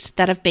submitted list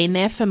that have been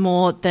there for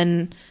more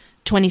than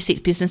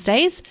 26 business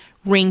days,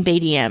 ring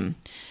BDM.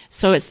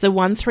 So it's the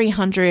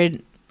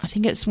 1300 I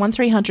think it's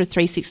 1300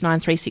 369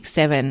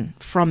 367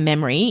 from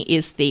memory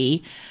is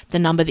the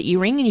number that you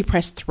ring, and you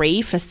press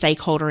 3 for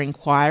stakeholder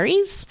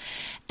inquiries.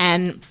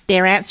 And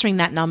they're answering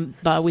that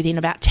number within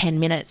about 10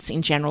 minutes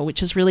in general,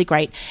 which is really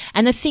great.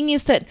 And the thing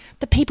is that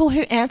the people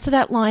who answer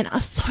that line are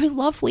so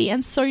lovely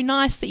and so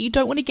nice that you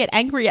don't want to get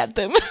angry at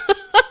them.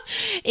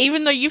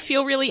 Even though you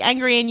feel really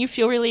angry and you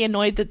feel really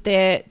annoyed that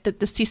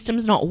the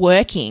system's not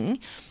working.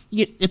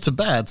 It's a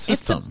bad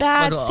system. It's a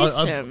bad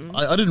system.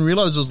 I didn't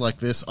realize it was like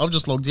this. I've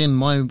just logged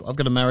in. I've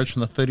got a marriage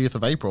from the 30th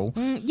of April.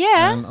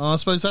 Yeah. And I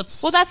suppose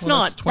that's... Well, that's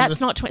not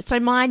 20. So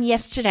mine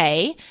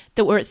yesterday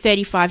that were at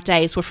 35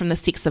 days were from the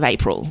 6th of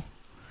April.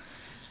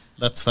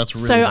 That's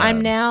really so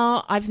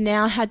bad. I've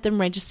now had them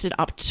registered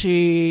up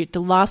to... The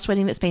last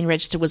wedding that's been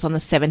registered was on the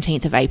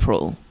 17th of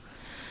April.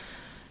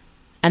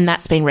 And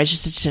that's been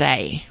registered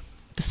today,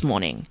 this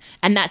morning.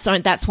 And that's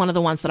one of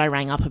the ones that I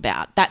rang up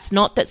about. That's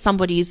not that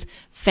somebody's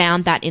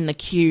found that in the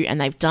queue and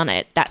they've done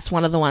it. That's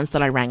one of the ones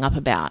that I rang up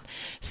about.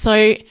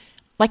 So,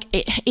 like,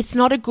 it's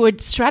not a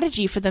good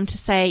strategy for them to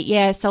say,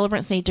 yeah,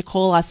 celebrants need to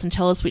call us and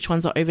tell us which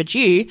ones are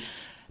overdue.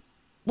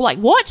 Like,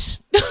 what?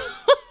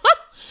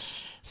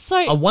 So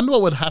I wonder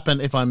what would happen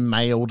if I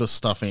mailed the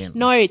stuff in.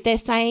 No, they're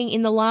saying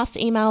in the last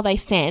email they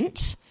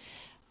sent,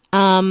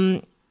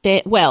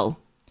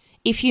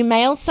 if you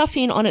mailed stuff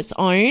in on its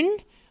own,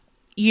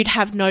 you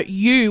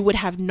would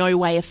have no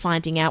way of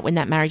finding out when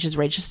that marriage is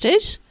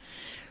registered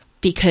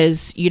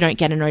because you don't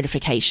get a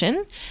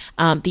notification.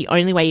 The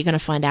only way you're going to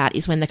find out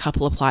is when the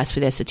couple applies for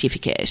their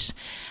certificate.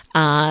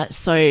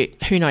 So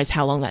who knows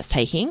how long that's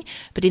taking.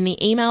 But in the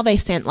email they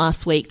sent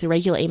last week, the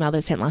regular email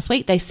they sent last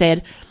week, they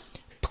said,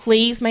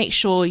 please make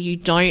sure you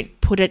don't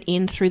put it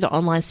in through the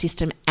online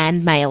system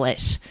and mail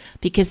it,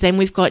 because then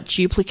we've got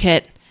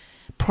duplicate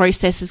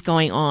processes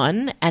going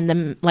on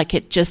and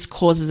it just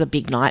causes a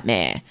big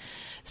nightmare.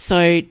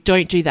 So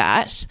don't do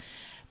that.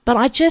 But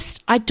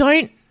I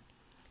don't,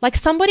 like,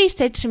 somebody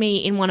said to me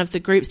in one of the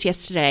groups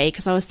yesterday,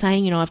 because I was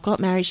saying, I've got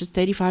marriages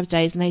 35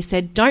 days, and they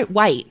said, don't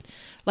wait.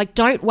 Like,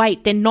 don't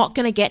wait. They're not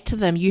going to get to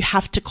them. You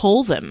have to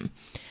call them.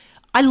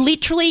 I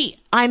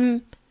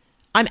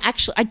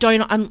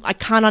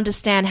can't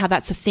understand how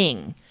that's a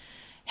thing.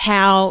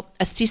 How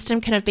a system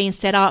can have been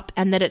set up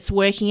and that it's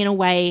working in a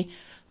way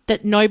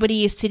that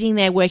nobody is sitting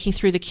there working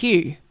through the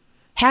queue.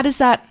 How does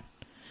that...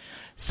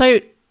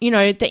 So,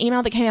 the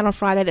email that came out on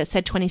Friday that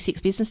said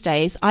 26 business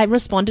days, I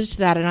responded to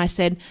that and I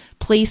said,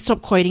 please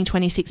stop quoting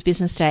 26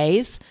 business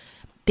days.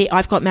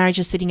 I've got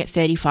marriages sitting at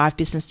 35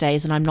 business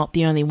days and I'm not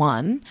the only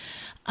one.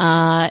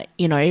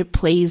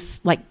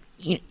 Please,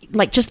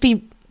 just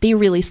be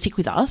realistic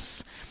with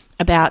us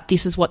about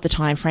this is what the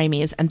time frame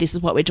is and this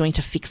is what we're doing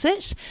to fix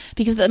it.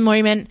 Because at the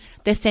moment,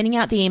 they're sending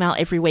out the email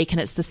every week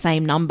and it's the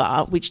same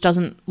number, which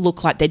doesn't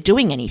look like they're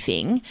doing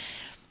anything.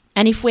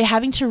 And if we're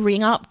having to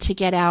ring up to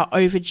get our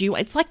overdue,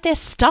 it's like they're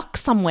stuck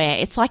somewhere.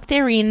 It's like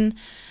they're in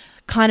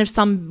kind of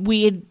some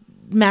weird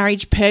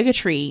marriage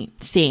purgatory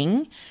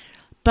thing.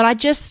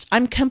 But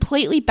I'm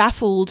completely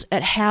baffled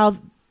at how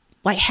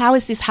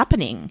is this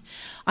happening?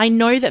 I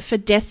know that for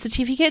death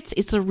certificates,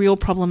 it's a real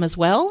problem as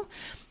well.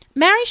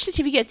 Marriage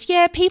certificates,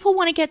 yeah, people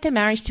want to get their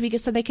marriage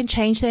certificate so they can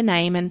change their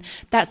name, and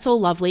that's all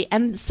lovely.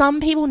 And some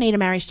people need a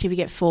marriage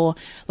certificate for,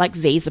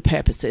 visa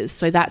purposes,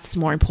 so that's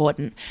more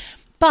important.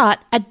 But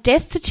a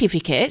death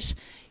certificate,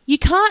 you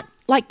can't,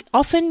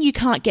 often you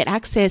can't get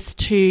access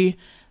to,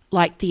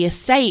 the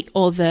estate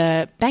or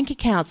the bank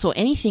accounts or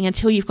anything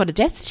until you've got a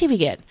death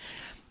certificate.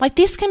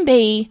 This can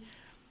be,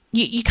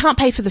 you can't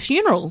pay for the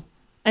funeral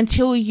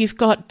until you've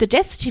got the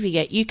death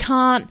certificate. You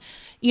can't,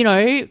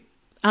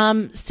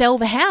 sell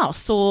the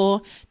house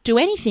or do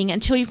anything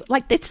until you've,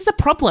 this is a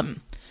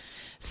problem.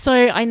 So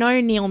I know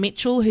Neil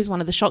Mitchell, who's one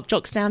of the shock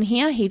jocks down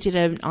here, he did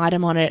an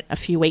item on it a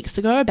few weeks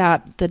ago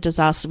about the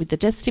disaster with the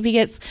death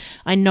certificates.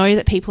 I know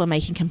that people are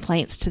making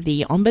complaints to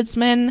the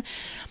ombudsman.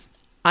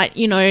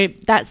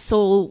 That's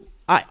all.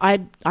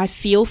 I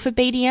feel for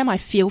BDM. I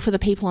feel for the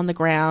people on the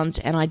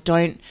ground, and I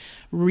don't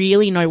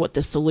really know what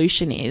the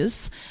solution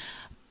is.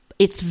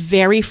 It's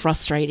very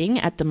frustrating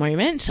at the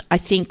moment. I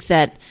think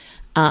that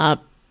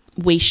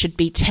we should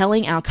be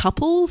telling our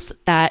couples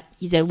that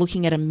they're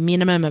looking at a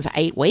minimum of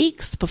 8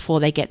 weeks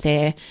before they get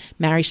their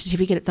marriage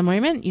certificate at the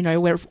moment.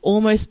 We're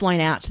almost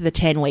blown out to the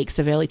 10 weeks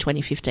of early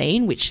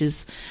 2015, which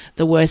is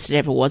the worst it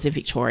ever was in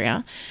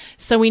Victoria.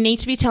 So we need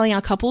to be telling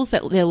our couples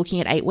that they're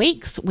looking at 8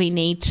 weeks. We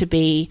need to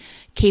be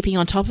keeping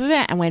on top of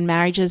it. And when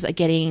marriages are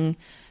getting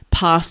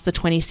past the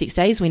 26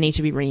 days, we need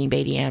to be ringing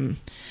BDM,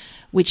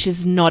 which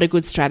is not a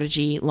good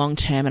strategy long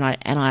term. And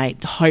I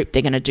hope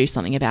they're going to do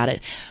something about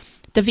it.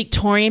 The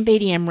Victorian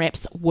BDM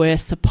reps were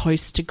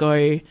supposed to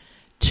go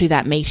to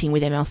that meeting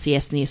with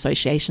MLCS and the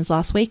associations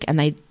last week, and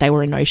they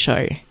were a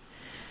no-show,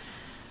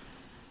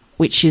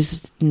 which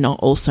is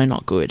also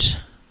not good.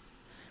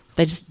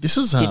 They just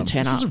didn't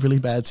turn up. This is a really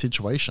bad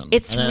situation.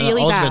 It's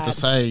really bad. I was about to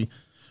say,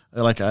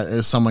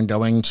 is someone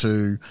going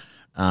to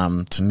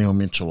Neil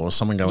Mitchell or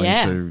someone going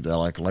to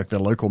their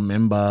local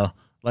member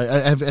Like,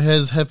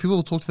 have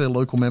people talked to their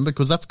local member?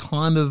 Because that's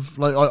kind of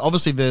like,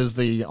 obviously there's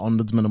the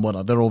ombudsman and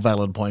whatnot. They're all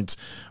valid points,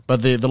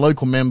 but the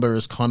local member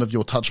is kind of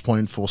your touch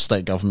point for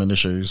state government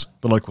issues.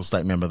 The local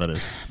state member, that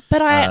is.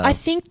 But I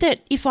think that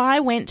if I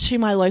went to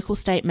my local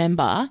state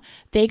member,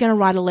 they're going to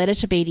write a letter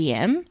to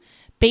BDM.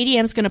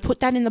 BDM's going to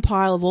put that in the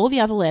pile of all the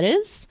other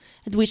letters,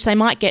 which they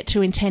might get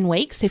to in 10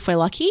 weeks if we're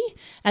lucky,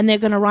 and they're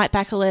going to write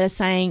back a letter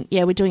saying,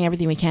 yeah, we're doing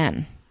everything we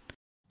can.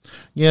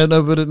 Yeah,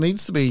 no, but it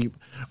needs to be,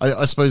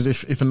 I suppose,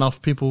 if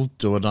enough people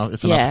do it,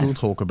 if enough people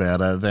talk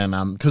about it, then,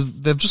 because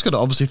they've just got to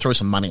obviously throw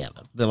some money at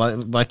it. They're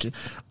like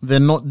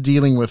they're not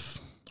dealing with,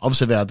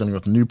 obviously they are dealing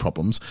with new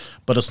problems,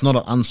 but it's not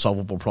an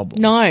unsolvable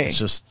problem. No. It's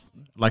just,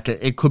 like,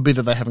 it could be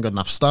that they haven't got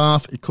enough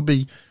staff. It could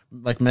be,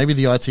 like, maybe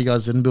the IT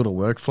guys didn't build a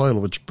workflow,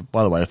 which,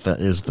 by the way, if that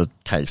is the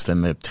case,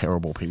 then they're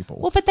terrible people.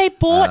 Well, but they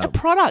bought a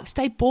product.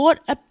 They bought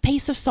a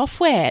piece of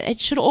software. That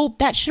should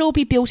all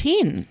be built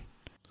in.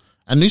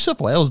 And New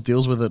South Wales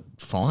deals with it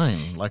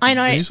fine. Like, I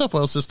know. The New South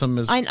Wales system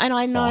is I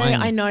know.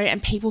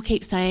 And people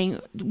keep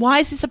saying, why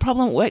is this a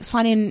problem? It works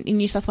fine in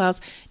New South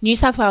Wales. New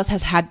South Wales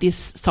has had this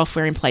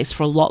software in place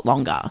for a lot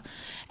longer.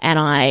 And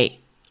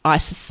I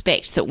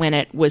suspect that when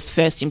it was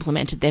first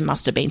implemented, there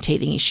must have been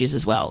teething issues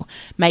as well.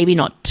 Maybe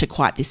not to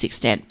quite this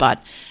extent,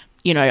 but,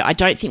 you know, I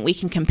don't think we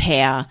can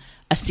compare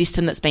a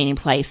system that's been in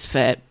place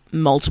for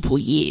multiple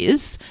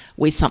years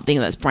with something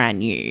that's brand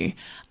new.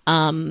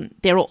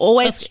 There are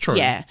always, that's true.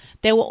 Yeah,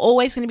 there were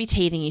always going to be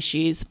teething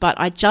issues, but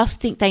I just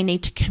think they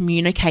need to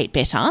communicate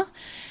better,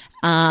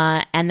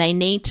 and they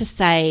need to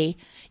say,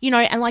 you know,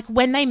 and like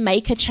when they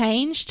make a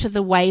change to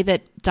the way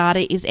that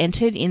data is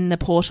entered in the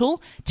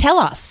portal, tell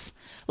us.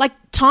 Like,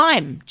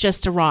 time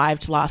just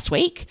arrived last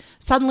week.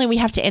 Suddenly we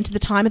have to enter the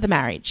time of the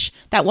marriage.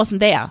 That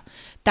wasn't there.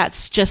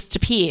 That's just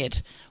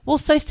appeared. Well,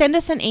 so send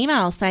us an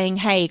email saying,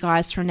 hey,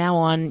 guys, from now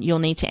on, you'll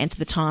need to enter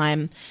the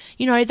time.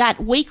 You know,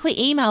 that weekly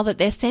email that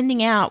they're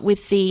sending out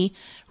with the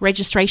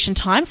registration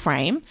time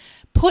frame,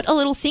 put a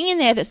little thing in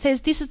there that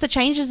says, this is the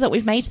changes that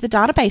we've made to the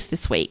database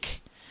this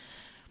week.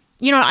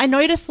 You know, I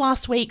noticed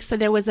last week, so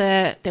there was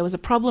a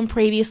problem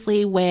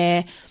previously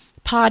where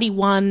Party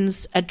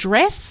 1's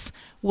address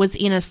was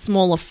in a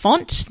smaller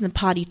font than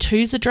Party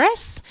 2's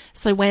address.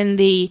 So when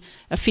the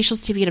official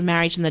certificate of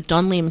marriage and the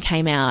Donlim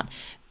came out,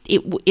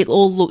 it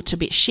all looked a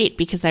bit shit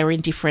because they were in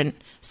different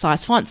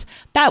size fonts.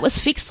 That was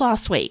fixed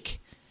last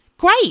week.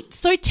 Great.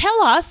 So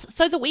tell us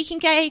so that we can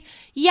go,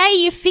 yay,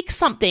 you fixed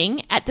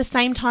something at the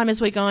same time as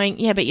we're going,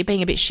 yeah, but you're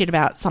being a bit shit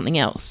about something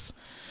else.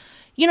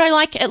 You know,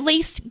 like, at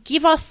least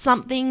give us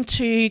something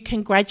to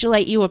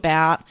congratulate you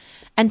about,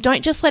 and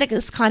don't just let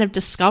us kind of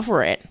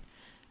discover it.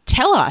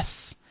 Tell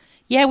us.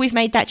 Yeah, we've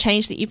made that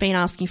change that you've been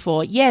asking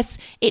for. Yes,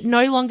 it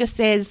no longer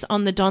says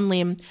on the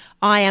Donlim,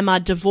 I am a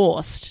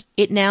divorced.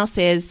 It now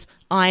says,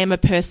 I am a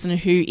person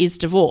who is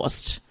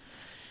divorced.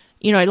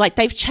 You know, like,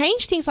 they've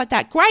changed things like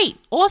that. Great.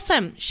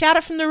 Awesome. Shout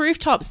it from the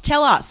rooftops.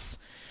 Tell us.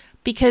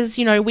 Because,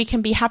 you know, we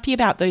can be happy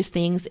about those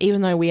things,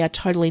 even though we are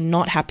totally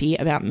not happy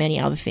about many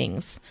other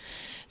things.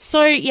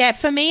 So, yeah,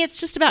 for me, it's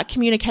just about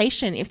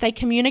communication. If they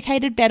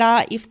communicated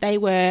better, if they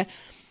were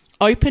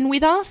open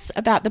with us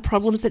about the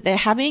problems that they're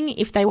having,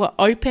 if they were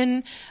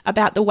open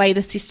about the way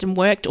the system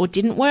worked or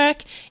didn't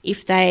work,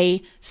 if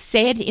they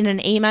said in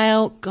an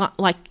email,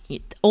 like,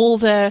 all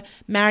the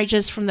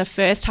marriages from the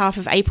first half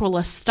of April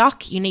are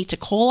stuck, you need to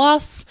call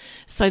us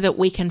so that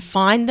we can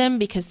find them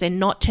because they're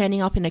not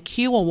turning up in a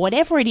queue or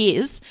whatever it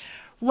is,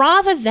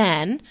 rather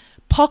than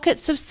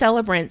pockets of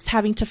celebrants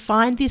having to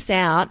find this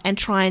out and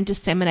try and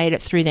disseminate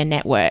it through their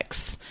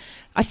networks.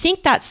 I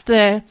think that's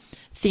the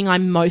thing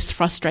I'm most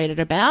frustrated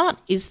about,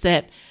 is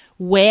that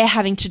we're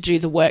having to do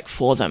the work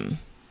for them,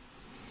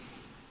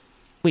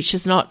 which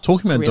is not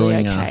talking about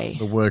really doing okay.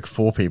 The work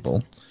for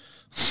people.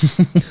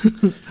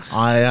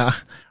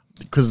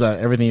 Because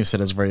everything you've said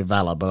is very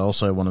valid, but I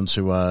also wanted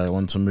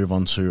to move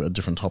on to a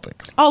different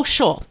topic. Oh,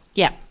 sure,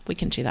 yeah, we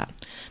can do that.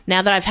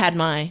 Now that I've had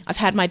my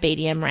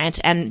BDM rant,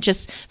 and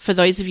just for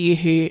those of you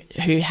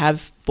who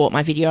have bought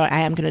my video, I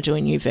am going to do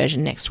a new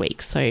version next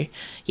week. So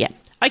yeah,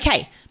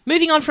 okay,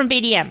 moving on from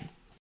BDM.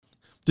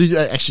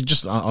 Actually,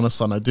 just on a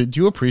side note, do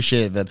you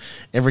appreciate that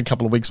every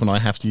couple of weeks when I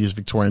have to use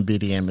Victorian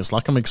BDM, it's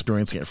like I'm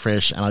experiencing it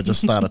fresh, and I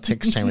just start a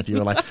text chain with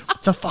you like,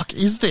 what the fuck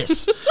is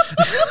this?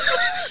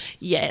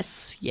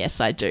 Yes,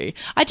 I do.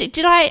 I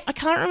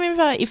can't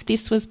remember if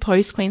this was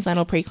post-Queensland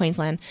or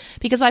pre-Queensland,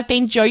 because I've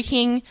been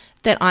joking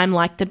that I'm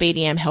like the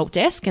BDM help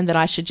desk and that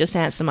I should just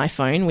answer my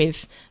phone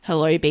with,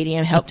 hello,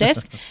 BDM help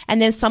desk.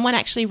 And then someone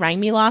actually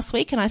rang me last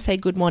week and I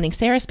said, good morning,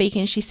 Sarah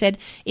speaking. And she said,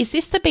 is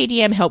this the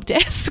BDM help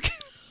desk?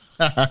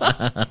 Love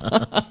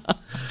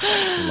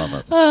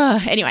it.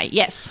 Anyway,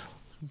 yes.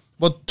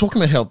 Well, talking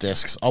about help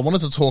desks, I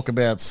wanted to talk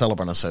about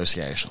celebrant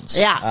associations.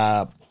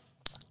 Yeah.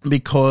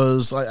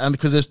 Because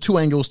there's two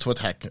angles to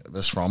attack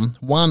this from.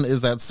 One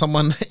is that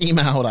someone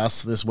emailed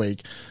us this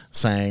week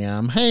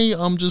saying, hey,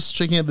 I'm just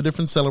checking out the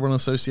different celebrant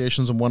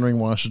associations and wondering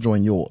why I should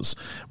join yours,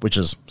 which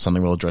is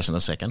something we'll address in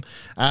a second.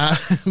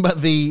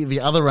 But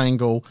the other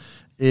angle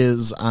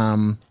is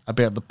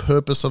about the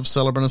purpose of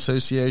celebrant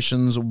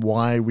associations,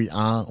 why we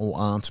are or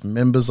aren't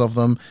members of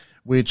them,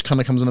 which kind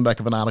of comes in the back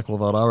of an article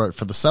that I wrote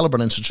for the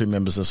Celebrant Institute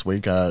members this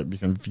week. You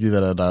can view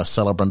that at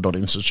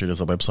celebrant.institute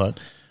as a website,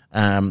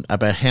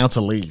 about how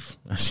to leave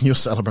your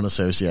celebrant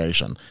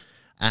association.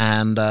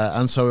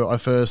 And so I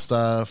first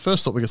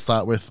thought we could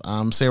start with,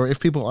 Sarah, if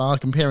people are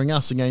comparing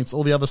us against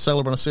all the other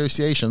celebrant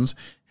associations,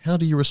 how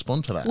do you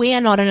respond to that? We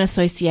are not an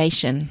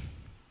association.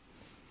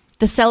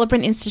 The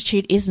Celebrant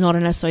Institute is not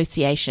an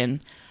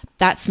association.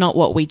 That's not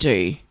what we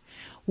do.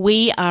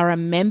 We are a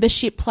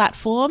membership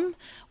platform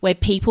where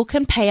people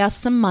can pay us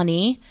some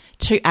money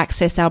to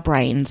access our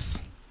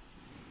brains.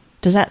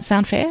 Does that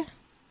sound fair?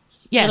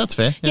 Yeah, that's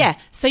fair. Yeah.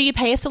 So you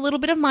pay us a little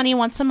bit of money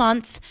once a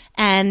month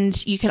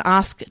and you can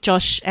ask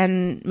Josh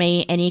and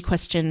me any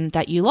question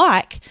that you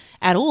like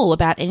at all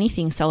about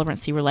anything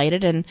celebrancy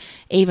related, and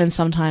even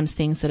sometimes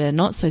things that are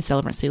not so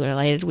celebrancy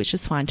related, which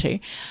is fine too.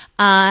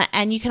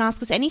 And you can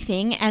ask us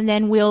anything, and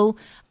then we'll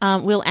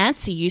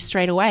answer you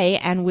straight away,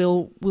 and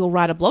we'll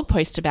write a blog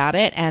post about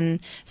it,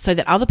 and so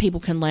that other people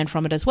can learn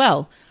from it as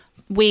well.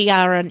 We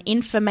are an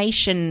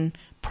information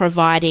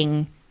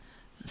providing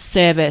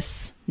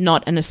service,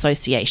 not an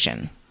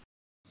association.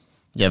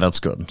 Yeah, that's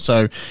good.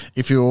 So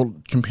if you're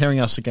comparing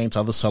us against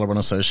other celebrant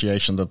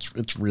associations,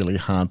 it's really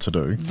hard to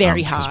do.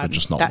 Very hard. We're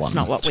just not That's one.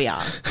 not what we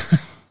are.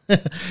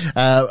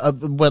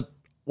 But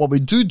what we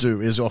do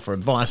is offer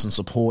advice and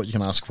support. You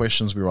can ask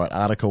questions. We write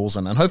articles,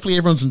 and hopefully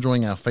everyone's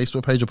enjoying our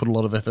Facebook page. I put a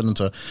lot of effort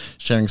into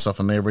sharing stuff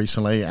in there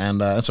recently,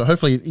 and so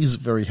hopefully it is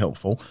very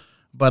helpful.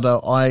 But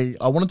I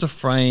wanted to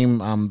frame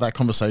that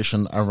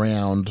conversation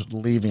around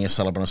leaving a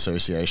celebrant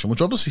association,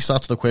 which obviously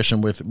starts the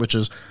question which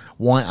is,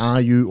 why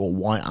are you or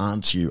why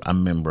aren't you a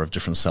member of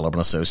different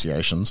celebrant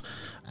associations?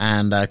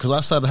 And because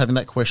I started having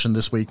that question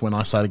this week when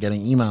I started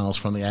getting emails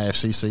from the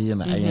AFCC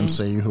and the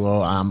AMC, who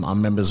are I'm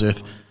members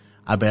with,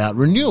 about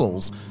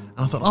renewals. And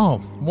I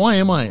thought, why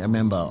am I a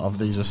member of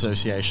these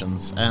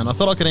associations? And I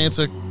thought I could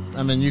answer,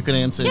 and then you could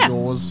answer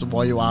yours,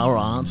 why you are or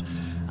aren't.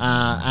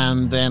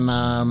 And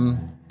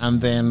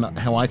then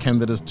how I came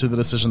to the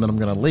decision that I'm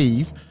going to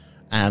leave,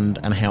 and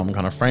how I'm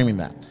kind of framing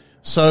that.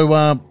 So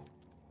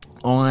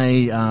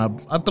I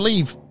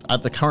believe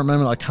at the current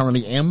moment I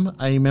currently am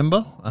a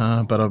member,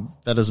 but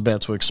that is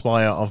about to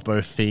expire, of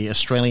both the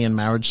Australian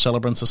Marriage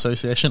Celebrants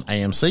Association,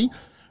 AMC,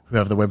 who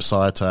have the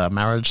website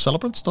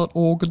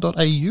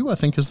marriagecelebrants.org.au, I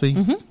think is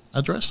the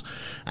address.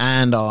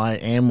 And I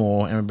am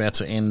about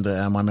to end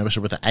my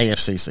membership with the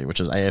AFCC, which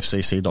is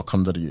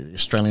afcc.com.au, the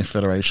Australian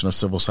Federation of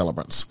Civil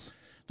Celebrants.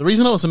 The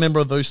reason I was a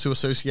member of those two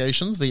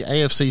associations, the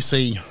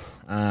AFCC,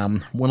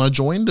 when I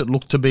joined, it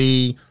looked to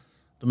be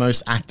the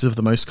most active,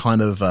 the most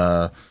kind of,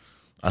 the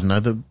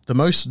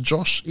most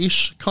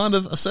Josh-ish kind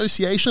of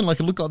association. Like,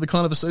 it looked like the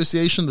kind of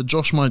association that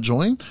Josh might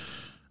join.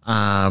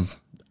 And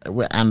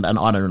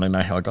I don't really know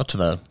how I got to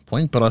that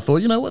point, but I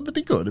thought, you know what, that'd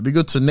be good. It'd be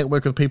good to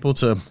network with people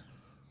to,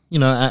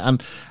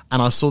 and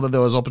I saw that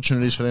there was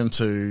opportunities for them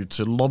to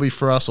lobby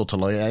for us or to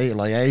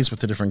liaise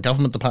with the different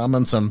government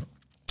departments, and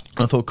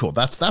I thought, cool,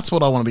 that's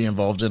what I want to be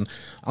involved in.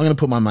 I'm going to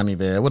put my money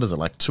there. What is it,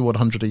 like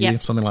 $200 a year,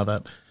 something like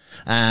that?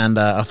 And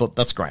I thought,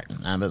 that's great.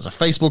 And there's a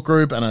Facebook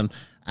group, and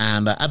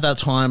at that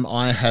time,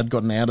 I had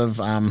gotten out of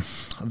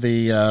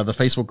the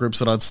Facebook groups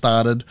that I'd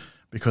started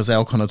because they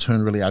all kind of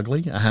turned really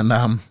ugly, and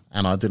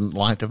I didn't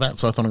like that.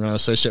 So I thought I'm going to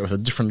associate with a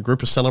different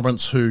group of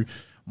celebrants who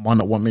might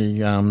not want me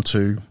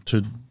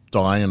to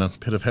die in a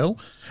pit of hell,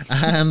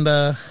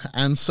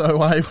 and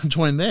so I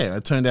joined there.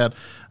 It turned out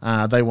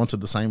they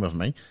wanted the same of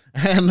me,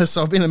 and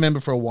so I've been a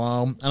member for a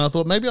while, and I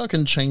thought maybe I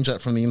can change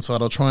that from the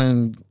inside. I'll try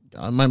and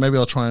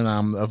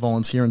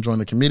volunteer and join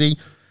the committee,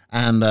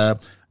 and the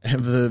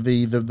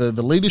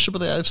leadership of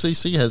the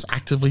AFCC has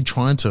actively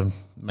tried to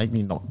make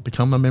me not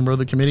become a member of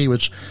the committee,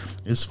 which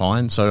is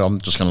fine. So I'm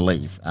just going to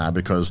leave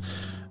because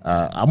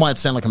I might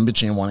sound like I'm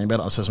bitching and whining about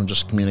it. I'm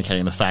just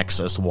communicating the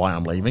facts as to why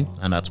I'm leaving,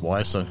 and that's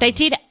why. So they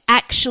did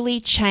actually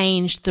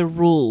change the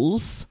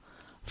rules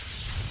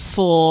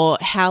for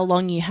how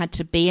long you had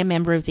to be a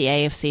member of the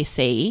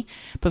AFCC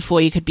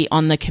before you could be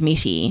on the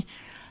committee,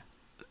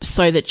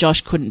 so that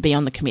Josh couldn't be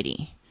on the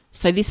committee.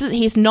 So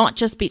he's not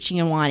just bitching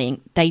and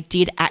whining. They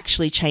did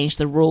actually change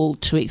the rule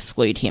to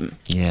exclude him.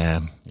 Yeah,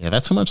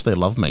 that's how much they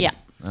love me. Yeah.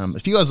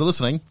 If you guys are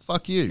listening,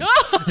 fuck you.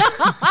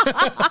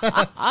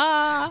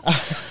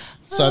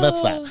 So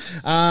that's that.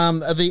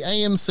 The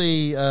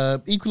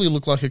AMC equally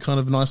looked like a kind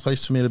of nice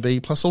place for me to be,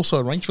 plus also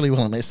it ranked really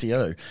well on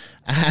SEO.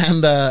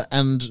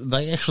 And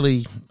they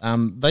actually,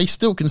 they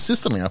still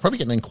consistently, I probably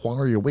get an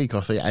inquiry a week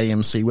off the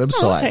AMC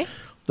website.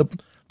 Oh, okay.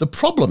 The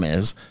problem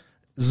is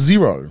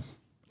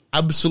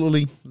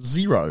absolutely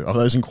zero of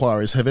those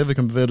inquiries have ever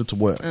converted to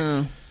work.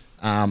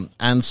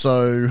 And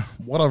so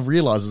what I've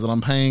realized is that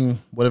I'm paying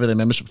whatever their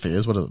membership fee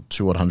is, what is it,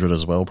 $200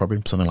 as well,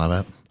 probably something like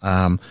that,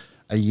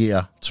 a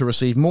year to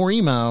receive more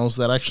emails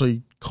that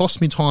actually cost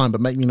me time but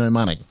make me no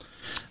money.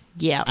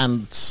 Yeah.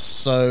 And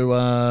so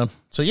I'm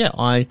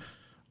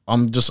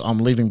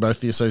leaving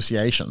both the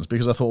associations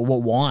because I thought,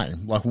 well, why?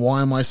 Like,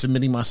 why am I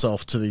submitting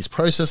myself to these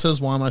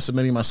processes? Why am I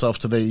submitting myself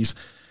to these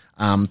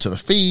to the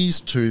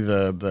fees,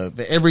 to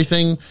the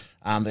everything,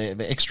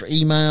 the extra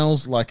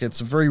emails. Like,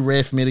 it's very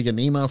rare for me to get an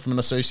email from an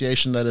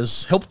association that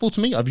is helpful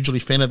to me. I've usually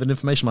found out that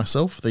information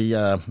myself.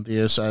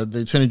 The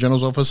Attorney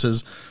General's office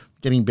is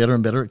getting better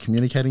and better at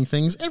communicating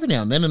things. Every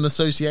now and then an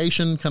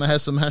association kind of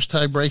has some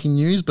hashtag breaking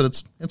news,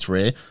 but it's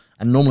rare.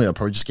 And normally I'll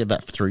probably just get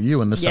that through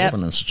you and the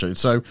Sullivan Institute.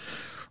 So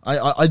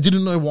I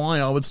didn't know why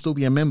I would still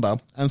be a member.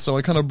 And so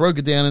I kind of broke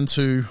it down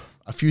into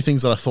a few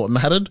things that I thought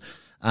mattered.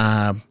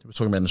 We're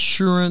talking about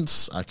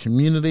insurance,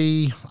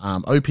 community,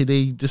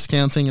 OPD,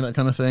 discounting, and that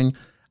kind of thing.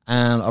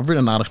 And I've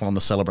written an article on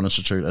the Celebrant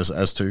Institute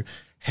as to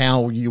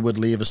how you would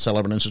leave a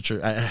Celebrant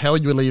Institute, how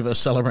you would leave a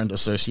Celebrant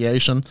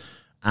Association,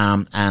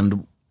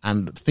 and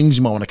things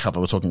you might want to cover.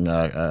 We're talking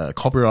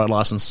copyright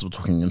licenses, we're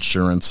talking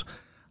insurance,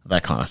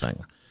 that kind of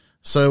thing.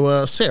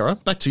 So, Sarah,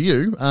 back to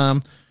you.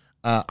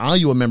 Are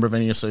you a member of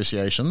any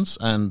associations?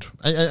 And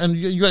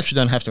you actually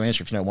don't have to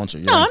answer if you don't want to.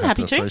 You don't I'm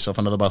happy to throw yourself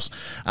under the bus.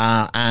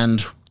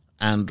 And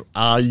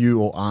are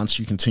you or aren't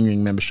you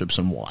continuing memberships,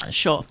 and why?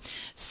 Sure.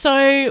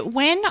 So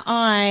when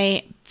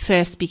I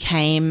first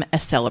became a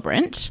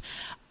celebrant,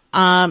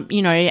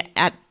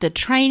 at the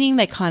training,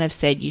 they kind of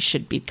said you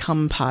should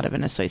become part of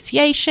an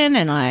association.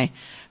 And I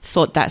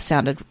thought that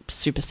sounded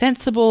super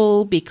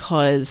sensible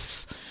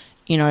because,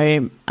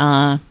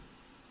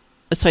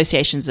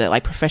 associations are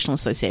like professional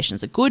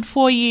associations are good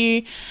for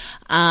you.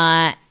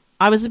 I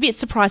was a bit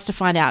surprised to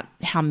find out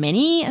how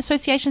many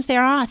associations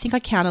there are. I think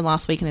I counted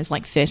last week and there's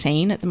like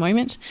 13 at the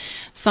moment.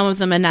 Some of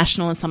them are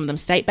national and some of them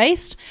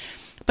state-based.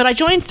 But I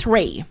joined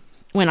 3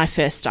 when I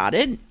first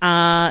started.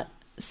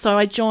 So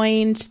I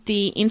joined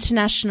the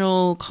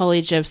International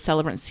College of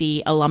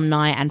Celebrancy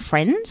Alumni and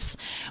Friends,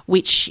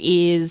 which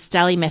is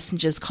Daly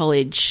Messenger's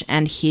college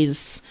and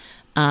his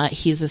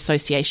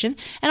association.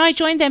 And I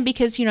joined them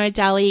because,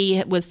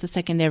 Daly was the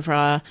second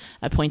ever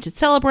appointed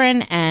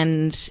celebrant,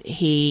 and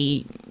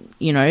he,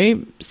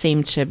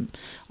 seemed to,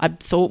 I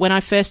thought when I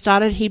first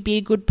started, he'd be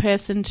a good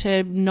person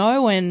to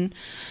know and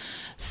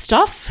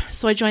stuff.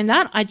 So I joined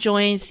that. I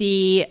joined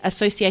the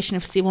Association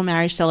of Civil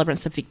Marriage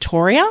Celebrants of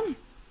Victoria,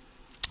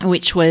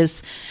 which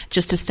was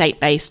just a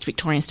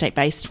Victorian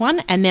state-based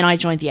one. And then I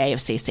joined the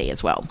AFCC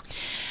as well.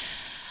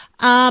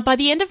 By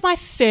the end of my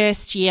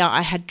first year,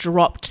 I had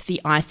dropped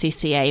the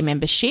ICCA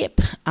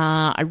membership.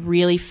 I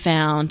really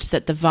found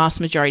that the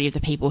vast majority of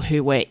the people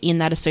who were in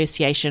that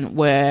association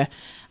were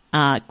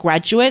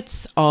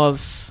graduates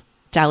of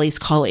Daly's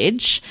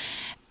college,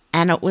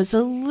 and it was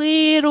a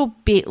little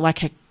bit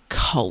like a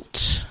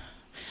cult.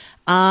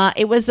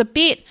 It was a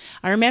bit,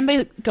 I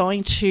remember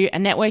going to a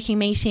networking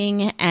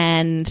meeting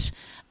and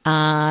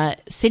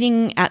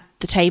sitting at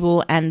the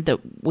table, and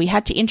we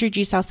had to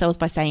introduce ourselves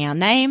by saying our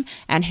name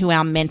and who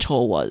our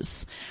mentor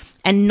was.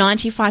 And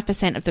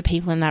 95% of the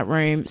people in that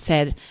room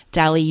said,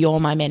 "Daly, you're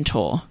my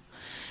mentor."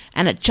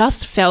 And it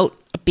just felt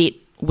a bit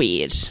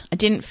weird. I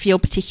didn't feel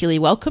particularly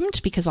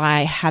welcomed because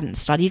I hadn't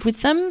studied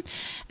with them,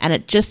 and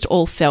it just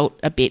all felt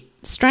a bit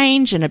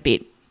strange and a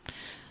bit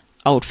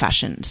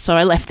old-fashioned. So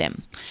I left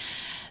them.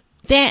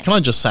 Can I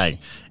just say,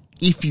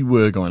 if you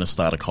were going to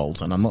start a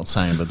cult, and I'm not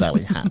saying that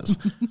Daly has,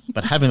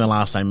 but having the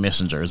last name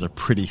Messenger is a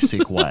pretty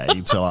sick way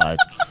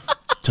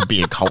to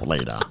be a cult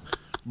leader.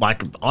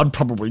 Like, I'd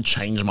probably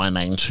change my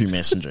name to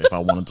Messenger if I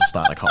wanted to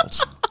start a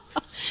cult.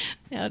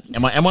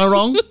 Am I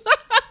wrong?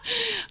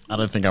 I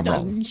don't think I'm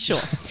wrong. Sure.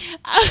 So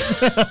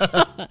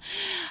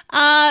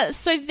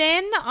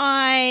then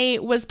I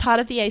was part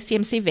of the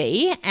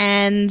ACMCV,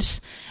 and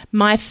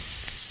my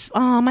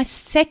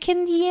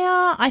second year,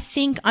 I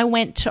think I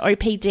went to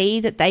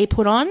OPD that they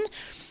put on.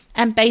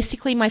 And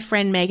basically my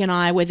friend Meg and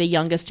I were the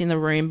youngest in the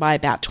room by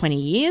about 20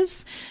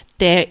 years.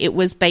 It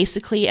was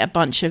basically a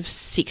bunch of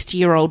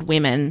 60-year-old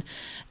women,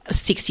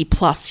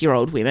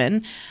 60-plus-year-old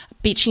women,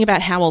 bitching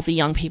about how all the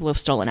young people have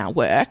stolen our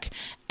work.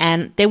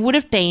 And there would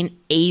have been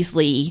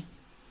easily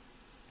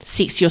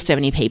 60 or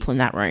 70 people in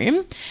that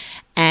room.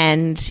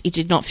 And it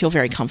did not feel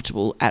very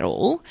comfortable at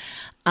all.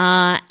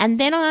 And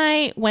then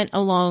I went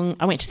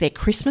to their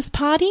Christmas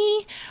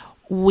party,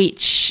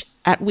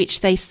 at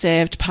which they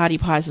served party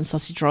pies and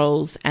sausage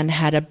rolls and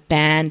had a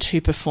band who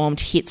performed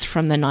hits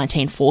from the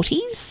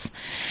 1940s.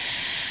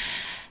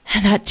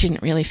 And that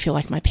didn't really feel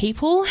like my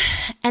people.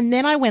 And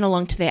then I went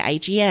along to their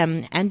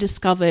AGM and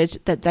discovered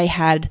that they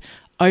had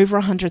over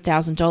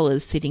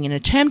 $100,000 sitting in a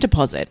term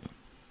deposit.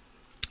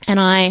 And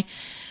I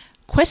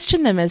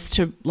questioned them as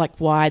to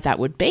why that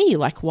would be.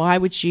 Why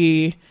would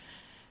you...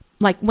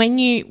 when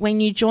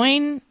you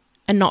join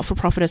a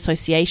not-for-profit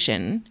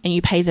association and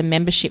you pay the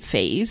membership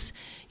fees,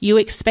 you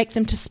expect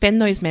them to spend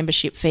those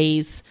membership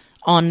fees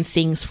on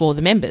things for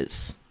the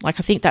members. I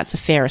think that's a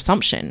fair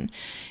assumption.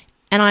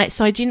 And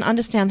I didn't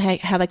understand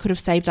how they could have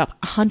saved up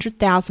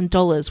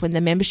 $100,000 when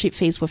the membership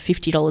fees were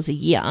 $50 a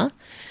year.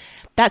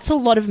 That's a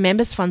lot of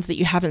members' funds that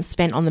you haven't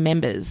spent on the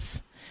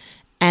members.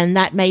 And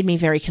that made me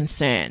very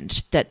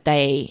concerned that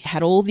they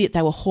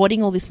were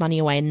hoarding all this money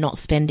away and not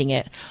spending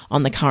it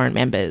on the current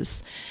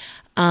members.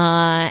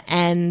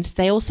 And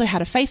they also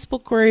had a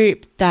Facebook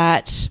group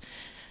that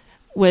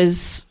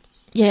was,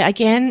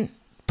 again,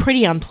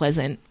 pretty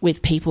unpleasant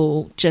with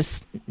people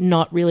just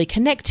not really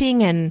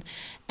connecting and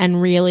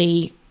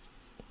really,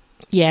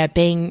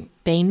 being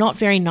not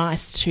very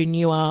nice to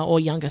newer or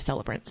younger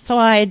celebrants. So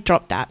I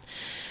dropped that.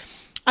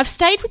 I've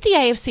stayed with the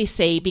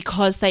AFCC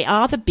because they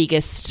are the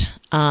biggest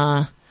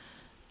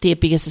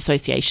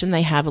association.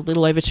 They have a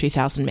little over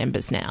 2,000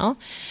 members now.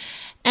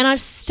 And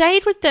I've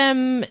stayed with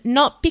them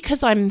not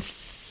because I'm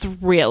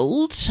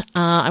thrilled.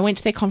 I went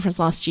to their conference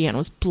last year and it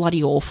was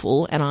bloody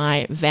awful, and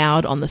I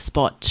vowed on the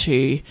spot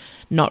to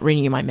not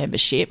renew my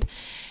membership.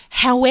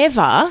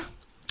 However,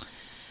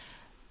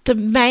 the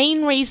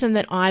main reason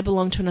that I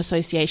belong to an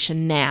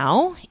association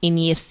now in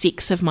year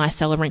 6 of my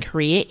celebrant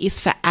career is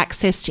for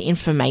access to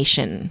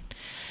information.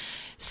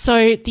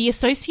 So the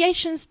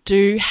associations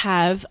do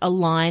have a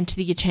line to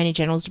the Attorney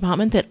General's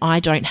Department that I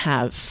don't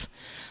have.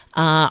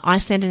 I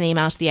send an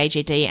email to the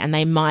AGD and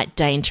they might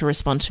deign to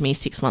respond to me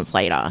 6 months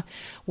later,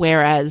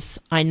 whereas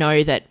I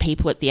know that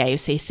people at the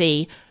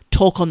AFCC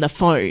talk on the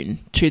phone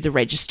to the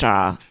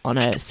registrar on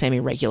a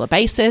semi-regular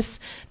basis.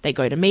 They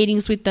go to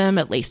meetings with them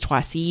at least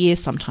twice a year,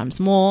 sometimes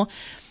more.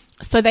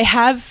 So they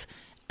have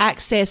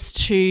access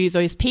to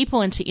those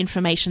people and to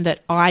information that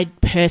I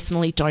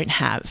personally don't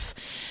have.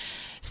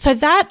 So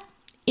that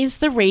is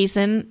the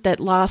reason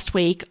that last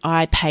week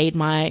I paid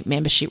my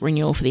membership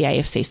renewal for the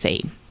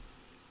AFCC.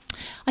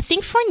 I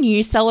think for a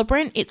new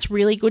celebrant, it's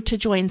really good to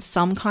join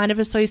some kind of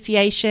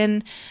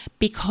association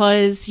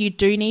because you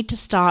do need to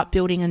start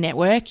building a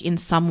network in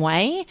some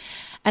way.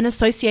 An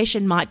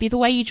association might be the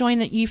way you join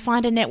it. You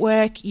find a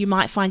network. You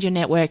might find your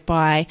network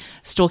by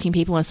stalking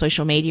people on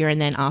social media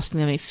and then asking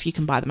them if you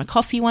can buy them a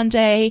coffee one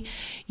day.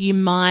 You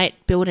might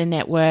build a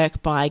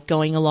network by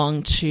going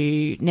along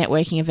to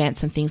networking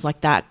events and things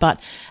like that.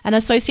 But an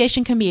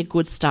association can be a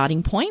good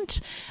starting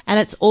point, and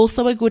it's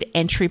also a good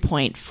entry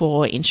point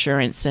for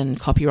insurance and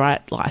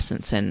copyright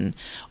license and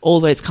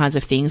all those kinds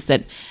of things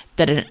that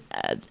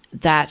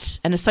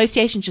an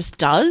association just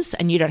does,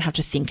 and you don't have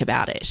to think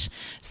about it.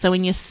 So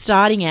when you're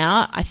starting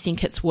out, I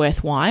think it's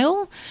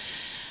worthwhile.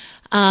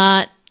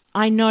 I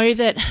know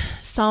that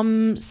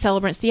some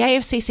celebrants, the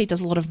AFCC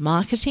does a lot of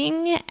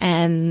marketing,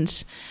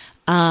 and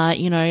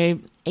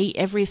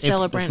every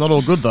celebrant. It's not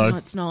all good though. No,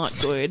 it's not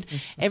good.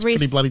 It's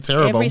pretty bloody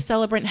terrible. Every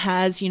celebrant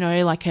has,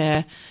 like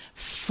a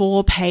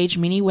 4-page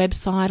mini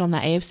website on the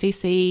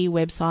AFCC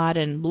website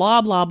and blah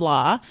blah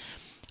blah.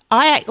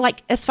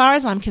 As far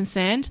as I'm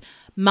concerned,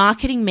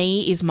 marketing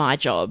me is my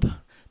job.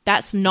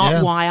 That's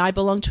not why I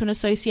belong to an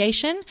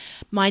association.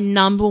 My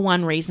number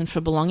one reason for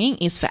belonging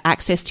is for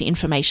access to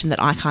information that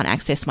I can't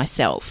access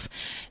myself.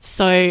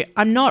 So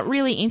I'm not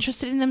really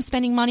interested in them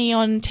spending money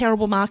on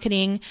terrible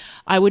marketing.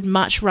 I would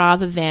much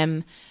rather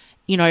them,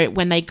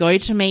 when they go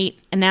to meet,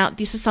 and now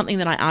this is something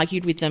that I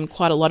argued with them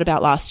quite a lot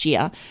about last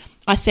year.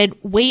 I said,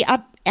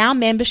 our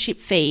membership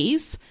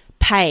fees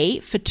pay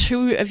for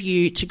 2 of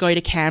you to go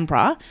to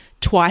Canberra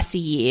twice a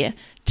year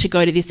to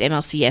go to this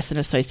MLCS and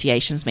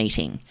associations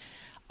meeting.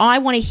 I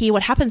want to hear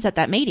what happens at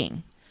that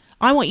meeting.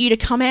 I want you to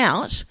come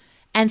out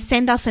and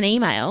send us an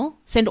email,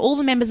 send all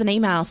the members an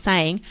email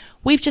saying,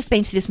 we've just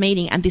been to this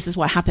meeting and this is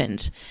what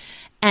happened.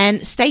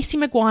 And Stacey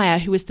Maguire,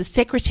 who is the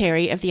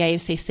secretary of the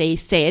AFCC,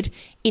 said,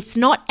 it's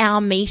not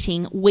our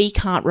meeting, we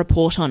can't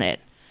report on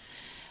it.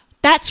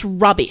 That's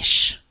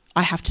rubbish,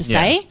 I have to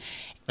say.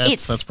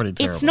 That's pretty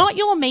terrible. It's not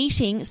your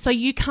meeting, so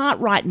you can't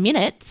write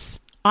minutes.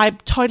 I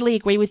totally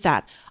agree with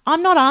that.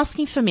 I'm not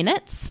asking for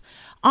minutes.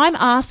 I'm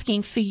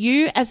asking for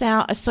you as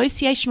our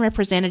association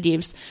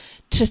representatives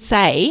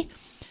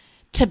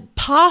to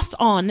pass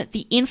on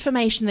the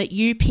information that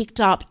you picked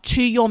up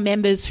to your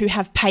members who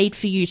have paid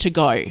for you to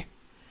go.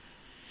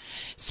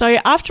 So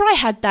after I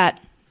had that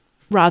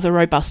rather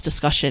robust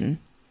discussion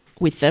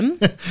with them,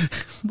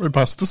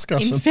 robust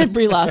discussion in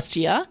February last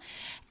year,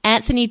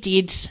 Anthony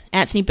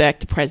Burke,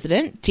 the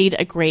president, did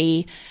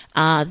agree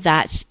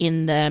that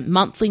in the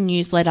monthly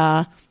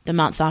newsletter, the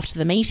month after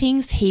the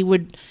meetings, he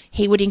would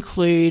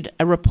include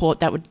a report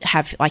that would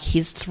have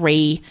his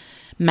 3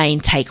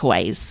 main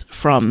takeaways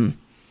from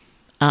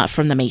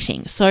the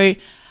meeting. So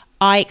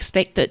I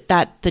expect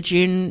that the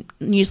June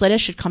newsletter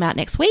should come out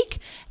next week,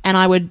 and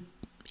I would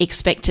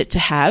expect it to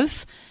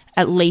have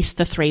at least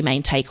the 3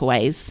 main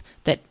takeaways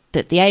that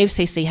the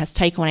AFCC has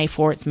taken away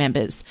for its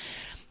members.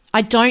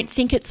 I don't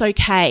think it's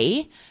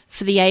okay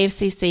for the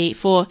AFCC,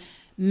 for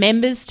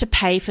members to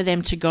pay for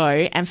them to go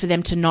and for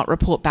them to not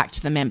report back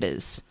to the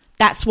members.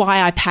 That's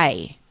why I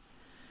pay.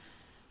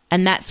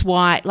 And that's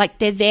why,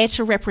 they're there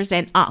to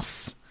represent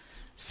us.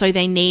 So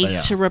they need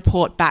to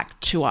report back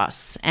to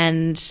us.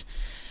 And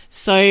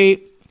so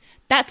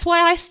that's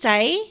why I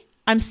stay.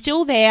 I'm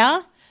still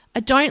there. I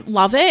don't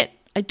love it.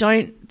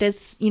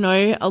 There's,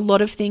 a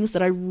lot of things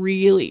that I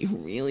really,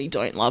 really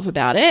don't love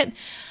about it.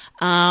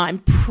 I'm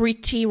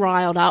pretty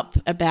riled up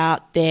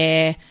about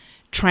their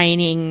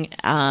training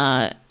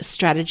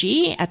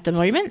strategy at the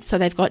moment. So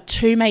they've got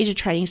 2 major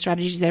training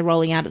strategies they're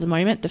rolling out at the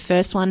moment. The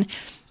first one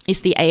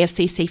is the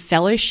AFCC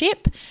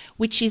Fellowship,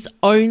 which is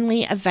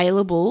only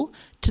available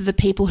to the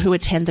people who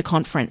attend the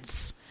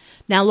conference.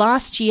 Now,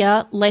 last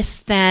year, less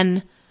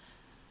than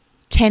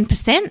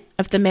 10%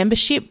 of the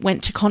membership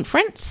went to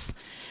conference.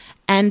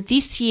 And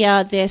this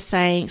year they're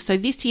saying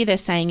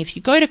if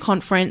you go to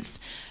conference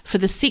for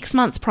the 6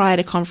 months prior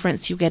to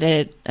conference, you'll get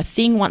a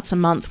thing once a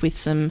month with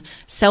some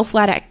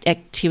self-led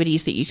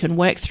activities that you can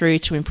work through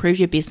to improve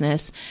your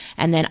business.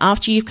 And then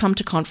after you've come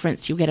to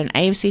conference, you'll get an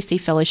AFCC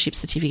fellowship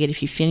certificate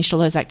if you've finished all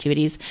those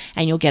activities,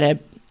 and you'll get a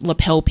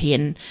lapel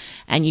pin,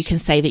 and you can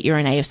say that you're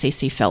an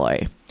AFCC fellow.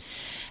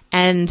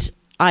 And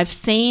I've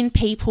seen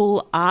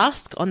people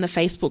ask on the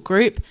Facebook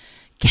group,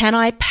 can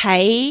I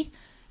pay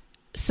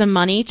some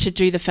money to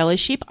do the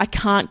fellowship? I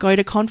can't go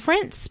to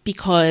conference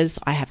because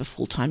I have a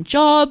full-time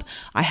job,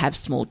 I have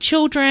small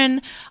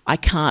children, I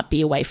can't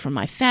be away from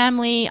my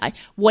family.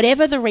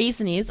 Whatever the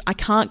reason is, I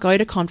can't go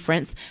to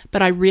conference,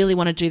 but I really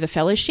want to do the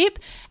fellowship.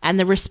 And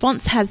the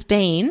response has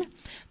been,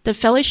 the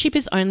fellowship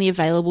is only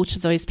available to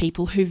those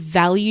people who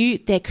value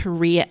their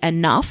career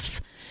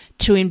enough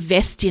to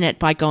invest in it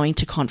by going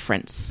to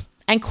conference.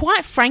 And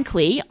quite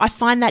frankly, I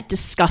find that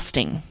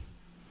disgusting,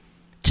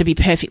 to be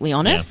perfectly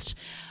honest.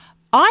 Yeah.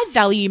 I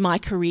value my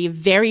career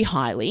very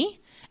highly,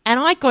 and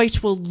I go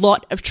to a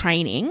lot of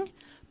training,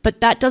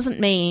 but that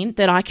doesn't mean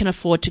that I can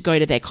afford to go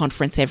to their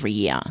conference every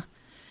year.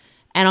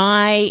 And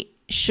I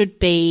should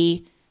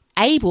be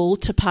able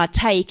to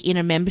partake in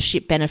a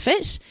membership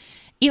benefit.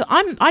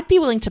 I'd be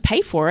willing to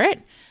pay for it,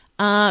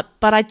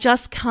 but I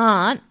just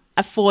can't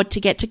afford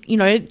to get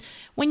to,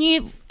 when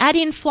you add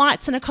in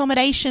flights and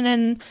accommodation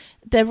and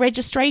the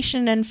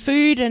registration and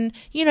food and,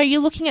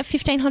 you're looking at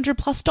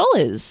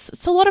 $1,500+.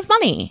 It's a lot of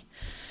money.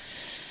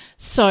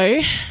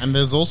 And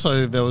there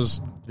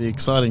was the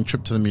exciting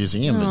trip to the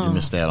museum that you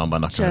missed out on by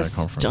not going to the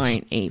conference.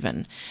 Don't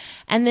even.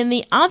 And then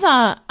the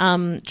other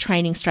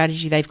training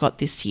strategy they've got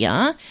this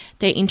year,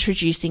 they're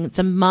introducing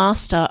the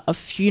Master of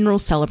Funeral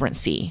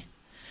Celebrancy.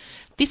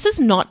 This is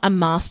not a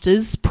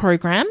master's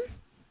program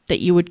that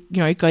you would,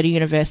 go to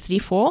university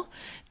for.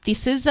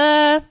 This is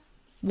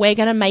we're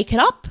going to make it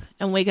up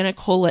and we're going to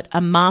call it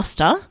a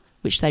master,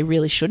 which they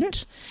really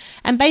shouldn't.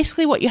 And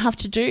basically what you have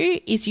to do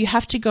is you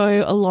have to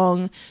go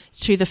along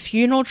to the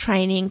funeral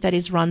training that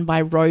is run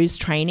by Rose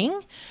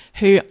Training,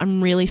 who,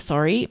 I'm really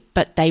sorry,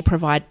 but they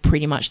provide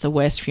pretty much the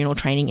worst funeral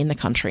training in the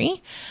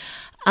country.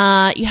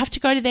 You have to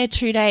go to their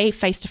 2-day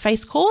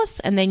face-to-face course,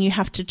 and then you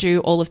have to do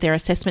all of their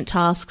assessment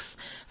tasks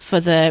for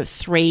the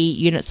 3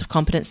 units of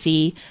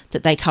competency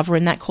that they cover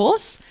in that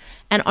course.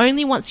 And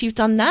only once you've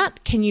done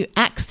that can you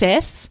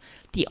access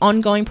the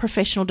ongoing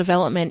professional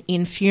development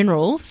in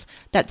funerals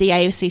that the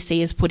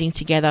AFCC is putting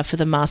together for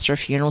the Master of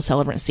Funeral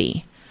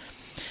Celebrancy.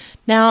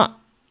 Now,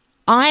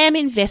 I am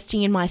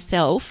investing in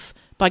myself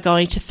by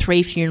going to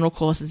 3 funeral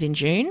courses in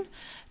June.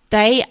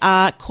 They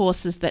are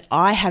courses that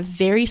I have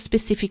very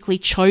specifically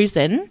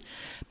chosen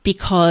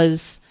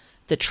because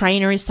the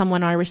trainer is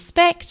someone I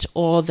respect,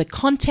 or the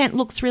content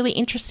looks really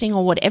interesting,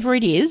 or whatever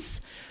it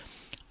is.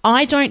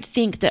 I don't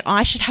think that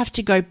I should have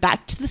to go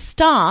back to the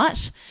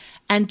start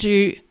and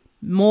do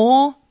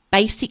more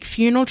basic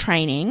funeral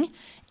training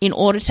in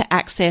order to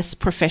access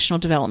professional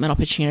development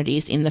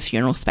opportunities in the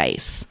funeral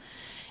space.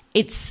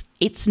 It's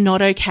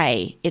not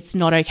okay. It's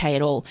not okay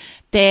at all.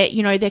 They're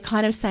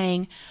kind of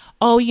saying,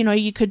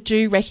 you could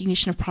do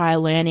recognition of prior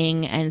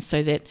learning, and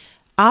so that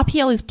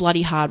RPL is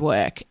bloody hard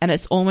work, and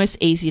it's almost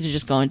easier to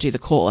just go and do the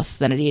course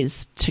than it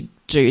is to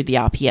do the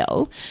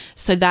RPL.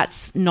 So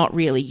that's not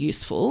really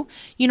useful.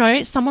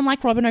 Someone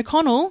like Robin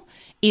O'Connell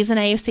is an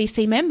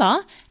AFCC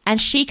member, and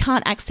she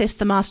can't access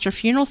the Master of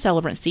Funeral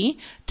Celebrancy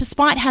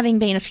despite having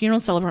been a funeral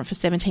celebrant for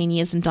 17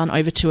 years and done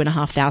over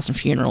 2,500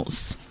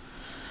 funerals.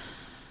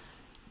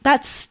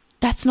 That's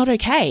not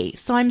okay.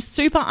 So I'm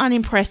super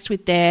unimpressed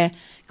with their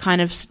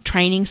kind of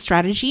training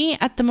strategy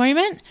at the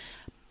moment,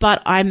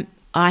 but I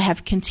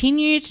have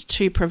continued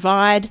to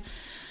provide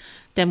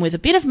them with a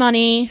bit of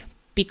money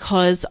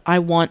because I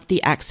want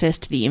the access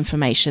to the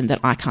information that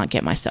I can't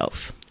get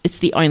myself. It's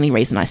the only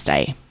reason I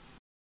stay.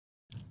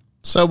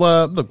 So,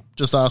 look,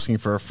 just asking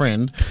for a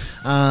friend,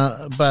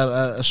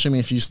 but assuming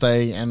if you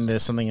stay and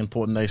there's something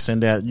important they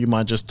send out, you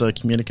might just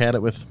communicate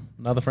it with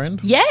another friend?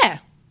 Yeah,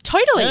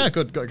 totally. Yeah,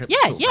 good. Yeah,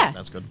 cool. yeah.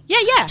 That's good.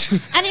 Yeah.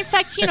 And in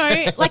fact,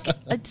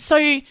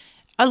 so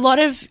a lot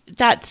of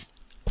that,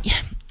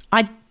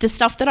 the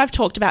stuff that I've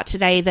talked about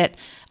today that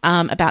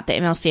about the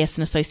MLCS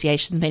and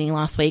associations meeting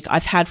last week,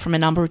 I've had from a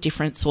number of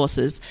different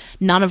sources,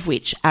 none of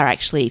which are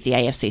actually the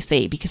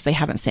AFCC because they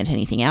haven't sent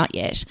anything out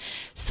yet.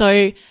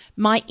 So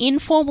my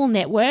informal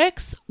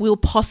networks will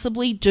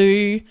possibly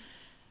do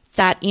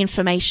that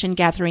information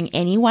gathering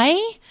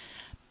anyway,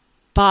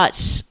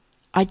 but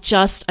I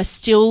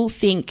still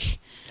think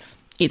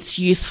it's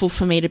useful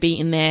for me to be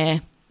in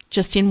there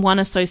just in one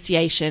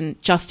association,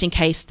 just in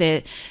case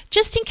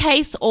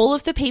all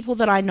of the people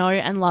that I know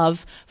and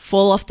love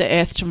fall off the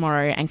earth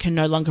tomorrow and can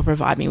no longer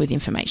provide me with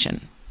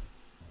information.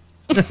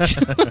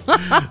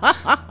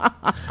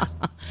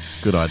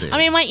 Good idea. I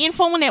mean, my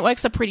informal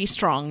networks are pretty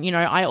strong.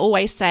 I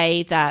always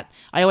say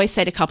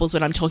to couples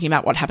when I'm talking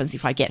about what happens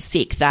if I get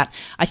sick, that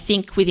I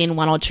think within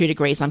 1 or 2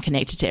 degrees I'm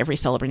connected to every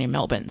celebrant in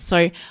Melbourne.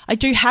 So I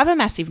do have a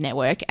massive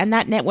network, and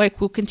that network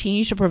will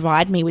continue to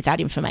provide me with that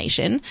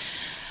information.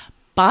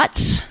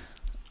 But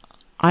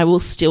I will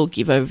still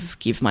give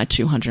my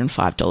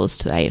 $205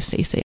 to the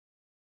AFCC.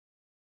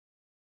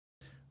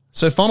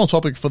 So final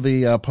topic for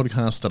the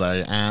podcast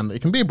today, and it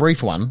can be a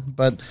brief one,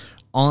 but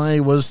I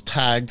was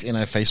tagged in a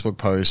Facebook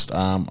post,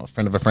 a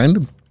friend of a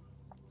friend.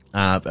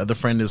 The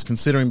friend is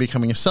considering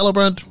becoming a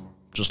celebrant,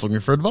 just looking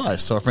for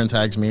advice. So a friend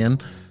tags me in,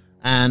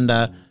 and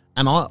I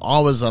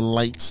was a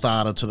late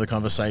starter to the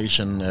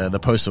conversation. The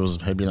poster was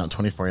maybe not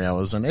 24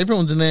 hours, and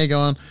everyone's in there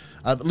going.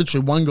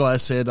 Literally, one guy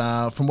said,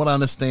 "From what I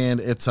understand,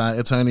 it's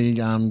only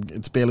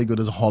it's barely good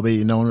as a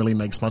hobby. No one really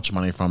makes much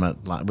money from it,"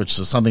 which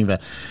is something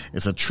that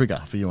is a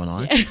trigger for you and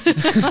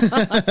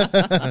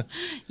I.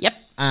 Yep.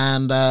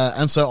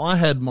 And so I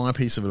had my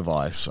piece of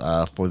advice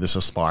for this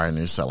aspiring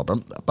new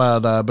celebrant.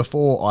 But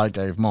before I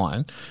gave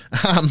mine,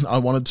 I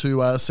wanted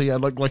to see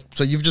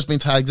so you've just been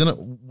tagged in it.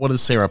 What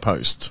does Sarah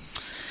post?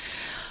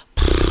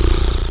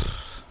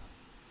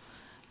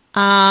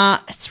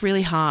 It's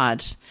really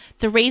hard.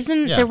 The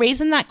reason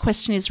that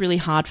question is really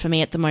hard for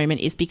me at the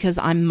moment is because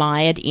I'm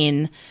mired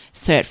in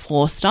Cert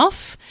 4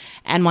 stuff,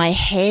 and my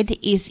head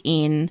is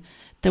in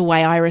the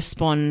way I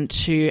respond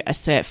to a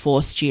Cert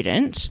 4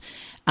 student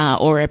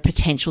or a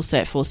potential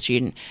Cert 4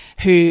 student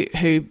who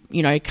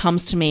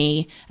comes to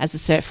me as a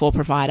Cert 4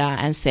 provider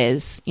and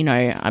says,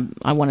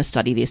 I want to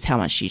study this. How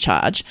much do you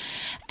charge?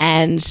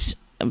 And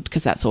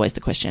because that's always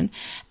the question,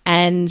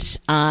 and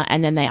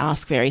then they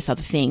ask various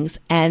other things,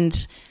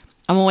 and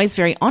I'm always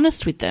very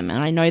honest with them,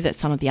 and I know that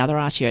some of the other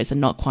RTOs are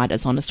not quite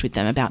as honest with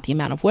them about the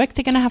amount of work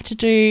they're going to have to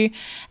do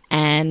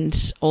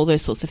and all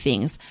those sorts of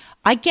things.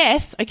 I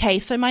guess, okay,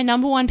 so my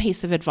number one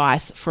piece of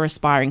advice for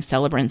aspiring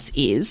celebrants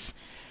is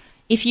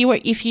if you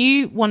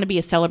want to be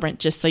a celebrant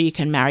just so you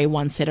can marry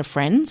one set of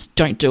friends,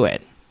 don't do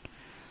it,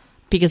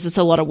 because it's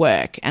a lot of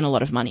work and a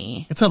lot of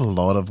money. It's a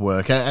lot of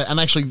work. And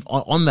actually,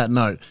 on that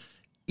note,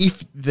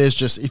 if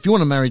you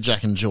want to marry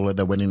Jack and Jill at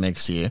their wedding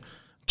next year,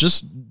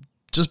 just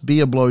be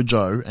a blow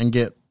Joe and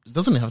get. It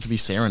doesn't have to be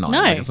Sarah and I.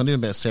 No, it's not even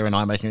about Sarah and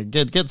I making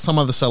it. Get some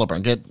other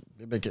celebrant.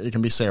 It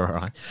can be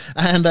Sarah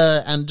and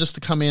I, and just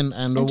to come in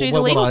and do the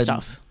legal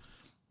stuff.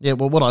 Yeah,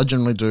 well, what I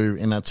generally do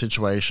in that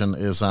situation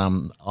is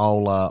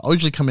I'll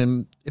usually come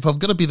in, if I've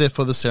got to be there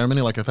for the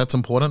ceremony, like if that's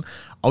important,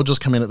 I'll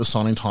just come in at the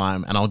signing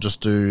time and I'll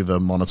just do the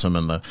monitum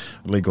and the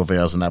legal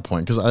vows in that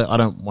point, because I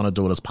don't want to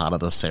do it as part of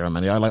the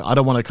ceremony. I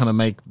don't want to kind of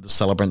make the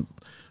celebrant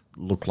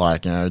look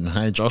like,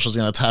 hey, Josh is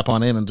going to tap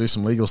on in and do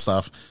some legal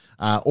stuff.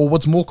 Or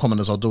what's more common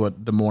is I'll do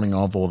it the morning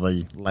of or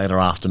the later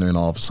afternoon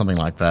of, something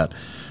like that.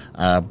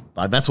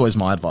 That's always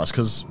my advice,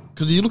 because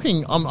you're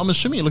looking, I'm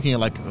assuming you're looking at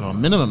like a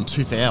minimum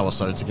 2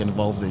 hours or so to get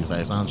involved these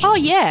days, aren't you? Oh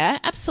yeah,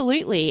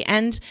 absolutely,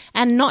 and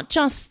not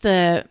just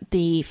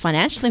the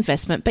financial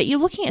investment, but you're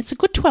looking, it's a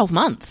good 12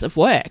 months of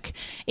work.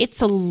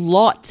 It's a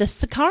lot.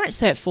 The current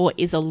Cert 4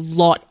 is a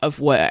lot of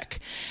work,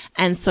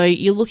 and so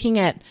you're looking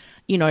at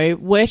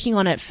working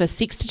on it for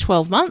 6 to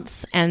 12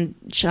 months and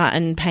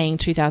paying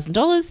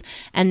 $2,000,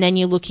 and then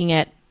you're looking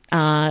at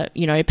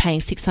paying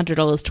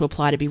 $600 to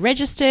apply to be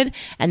registered,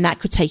 and that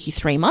could take you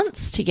 3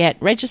 months to get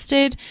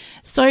registered.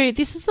 So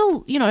this is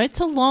it's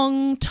a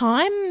long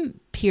time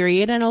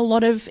period, and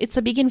it's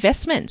a big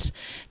investment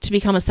to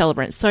become a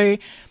celebrant. So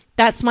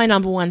that's my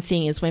number one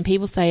thing, is when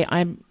people say,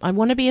 I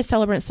want to be a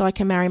celebrant so I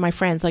can marry my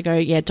friends, I go,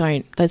 yeah,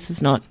 don't. This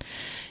is not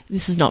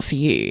for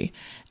you.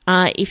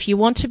 If you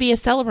want to be a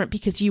celebrant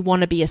because you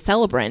want to be a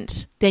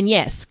celebrant, then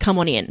yes, come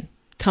on in,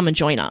 come and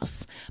join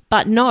us.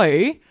 But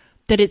know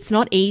that it's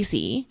not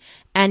easy,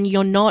 and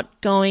you're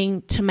not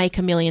going to make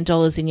 $1 million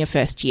in your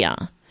first year.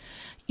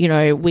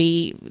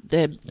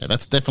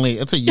 That's definitely,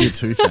 it's a year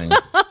 2 thing.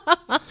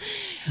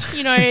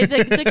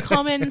 The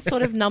common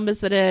sort of numbers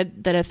that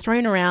are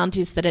thrown around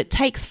is that it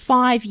takes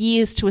 5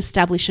 years to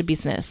establish a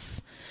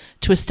business,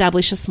 to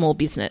establish a small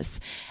business.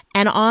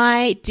 And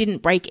I didn't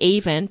break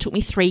even. It took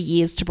me 3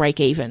 years to break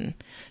even,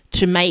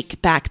 to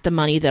make back the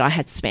money that I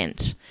had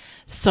spent.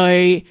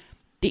 So,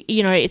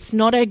 it's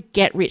not a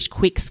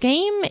get-rich-quick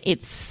scheme.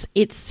 It's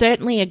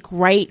certainly a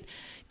great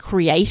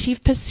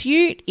creative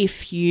pursuit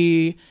if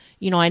I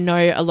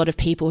know a lot of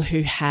people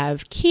who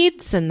have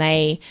kids and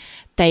they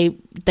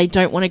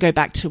don't want to go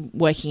back to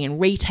working in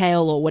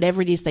retail or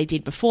whatever it is they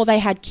did before they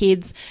had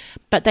kids,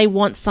 but they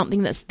want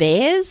something that's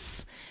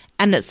theirs,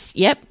 and it's,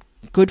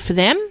 good for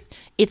them.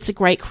 It's a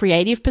great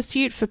creative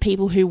pursuit for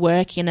people who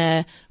work in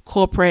a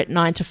corporate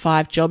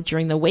 9-to-5 job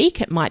during the week.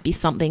 It might be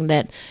something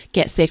that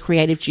gets their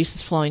creative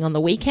juices flowing on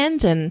the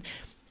weekend, and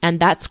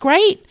that's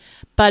great.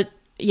 But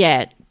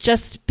yeah,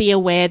 just be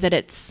aware that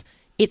it's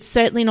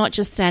certainly not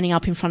just standing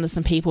up in front of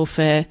some people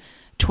for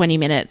 20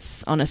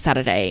 minutes on a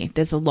Saturday.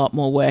 There's a lot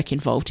more work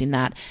involved in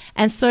that.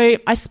 And so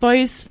I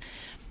suppose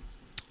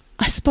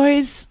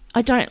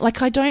I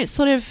don't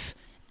sort of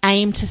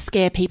aim to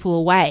scare people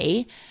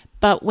away.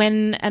 But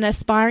when an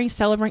aspiring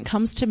celebrant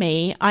comes to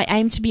me, I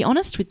aim to be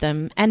honest with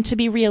them and to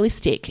be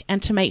realistic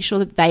and to make sure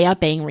that they are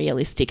being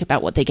realistic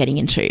about what they're getting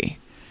into.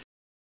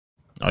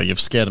 Oh,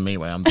 you've scared me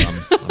away. I'm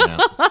done. I'm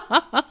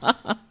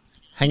out.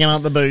 Hanging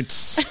out the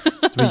boots.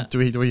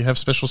 Do we have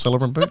special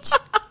celebrant boots?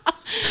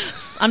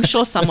 I'm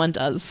sure someone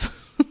does.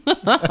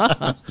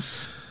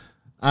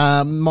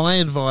 My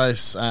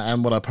advice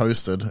and what I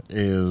posted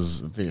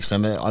is this,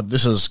 and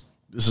this is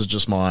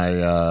just my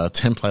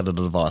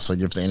templated advice I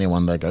give to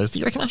anyone that goes, do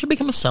you reckon I should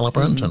become a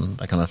celebrant and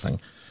that kind of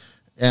thing.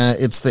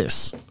 It's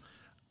this.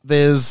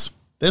 There's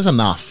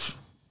enough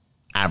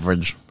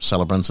average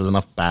celebrants, there's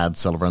enough bad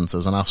celebrants,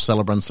 there's enough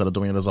celebrants that are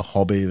doing it as a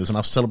hobby, there's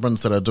enough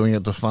celebrants that are doing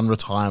it to fund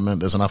retirement,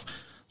 there's enough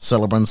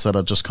celebrants that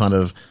are just kind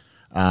of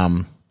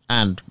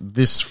and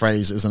this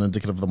phrase isn't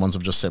indicative of the ones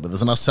I've just said, but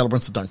there's enough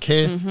celebrants that don't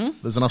care.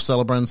 There's enough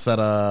celebrants that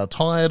are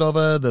tired of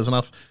it. There's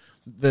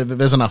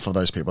enough of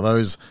those people.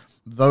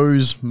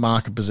 Those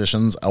market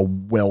positions are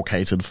well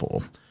catered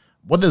for.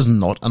 What there's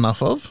not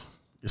enough of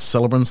is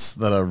celebrants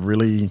that are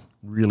really,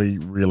 really,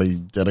 really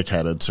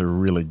dedicated to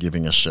really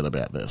giving a shit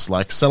about this.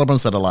 Like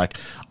celebrants that are like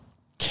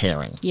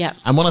caring. Yeah.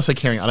 And when I say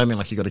caring, I don't mean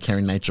like you got a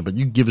caring nature, but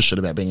you give a shit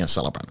about being a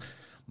celebrant.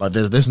 Like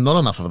there's not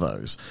enough of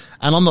those.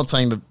 And I'm not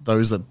saying that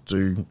those that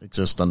do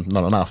exist are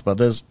not enough, but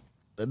there's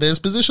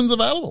positions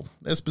available.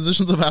 There's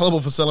positions available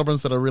for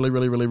celebrants that are really,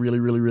 really, really, really,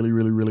 really, really,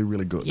 really, really,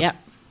 really good. Yep.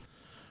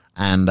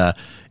 And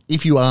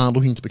if you are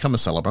looking to become a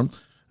celebrant,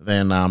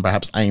 then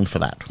perhaps aim for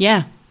that.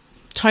 Yeah,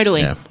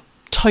 totally. Yeah.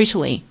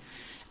 Totally.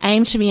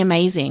 Aim to be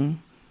amazing.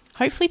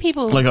 Hopefully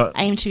people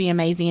aim to be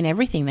amazing in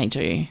everything they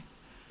do.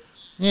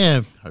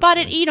 Yeah. Hopefully. But,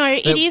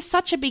 it is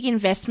such a big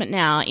investment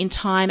now in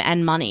time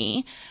and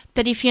money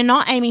that if you're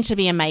not aiming to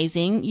be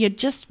amazing,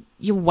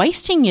 you're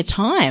wasting your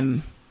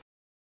time.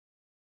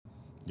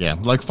 Yeah,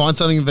 like find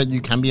something that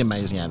you can be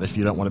amazing at if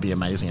you don't want to be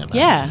amazing at that.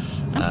 Yeah,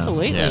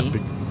 absolutely.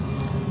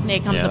 There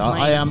comes the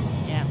plane.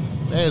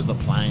 There's the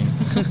plane.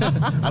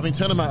 I've been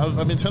turning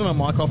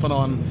my mic off and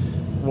on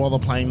while the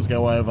planes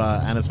go over,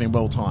 and it's been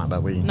well timed,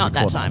 but not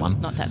that time.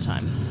 Not that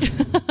time.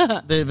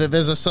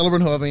 There's a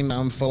celebrant who I've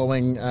been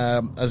following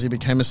as he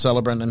became a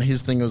celebrant, and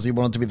his thing was he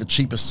wanted to be the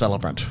cheapest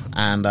celebrant,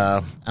 and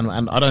I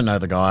don't know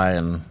the guy,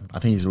 and I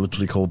think he's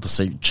literally called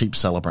the cheap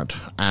celebrant,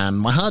 and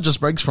my heart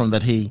just breaks from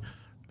that he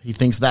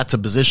thinks that's a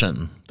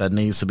position that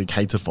needs to be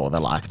catered for.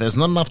 They're like, there's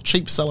not enough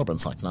cheap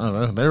celebrants. Like,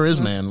 no, there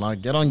is, man.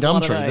 Like, get on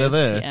Gumtree. They're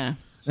there.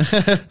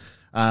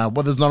 Yeah.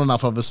 What there's not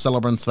enough of is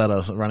celebrants that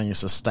are running a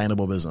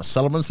sustainable business.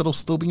 Celebrants that will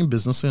still be in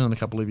business in a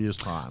couple of years'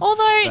 time.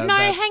 Although,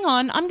 hang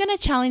on. I'm going to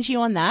challenge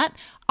you on that.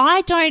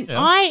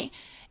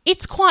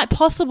 It's quite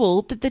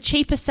possible that the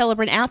cheapest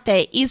celebrant out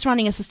there is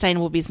running a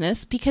sustainable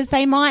business because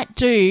they might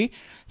do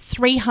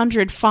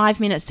 300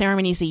 5-minute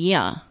ceremonies a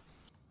year.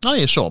 Oh,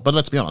 yeah, sure. But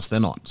let's be honest, they're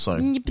not. So,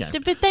 but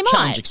they might.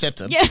 Challenge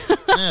accepted. Yeah.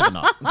 They're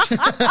not.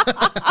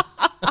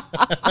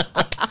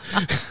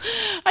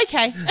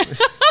 Okay.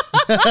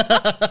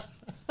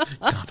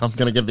 God, I'm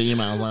going to get the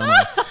emails, aren't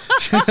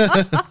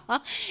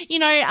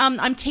I?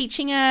 I'm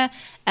teaching a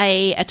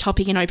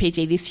topic in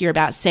OPG this year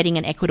about setting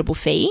an equitable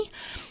fee.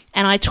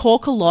 And I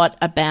talk a lot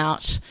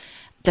about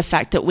the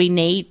fact that we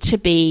need to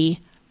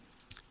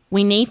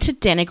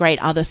denigrate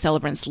other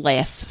celebrants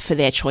less for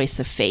their choice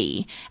of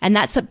fee. And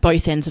that's at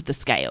both ends of the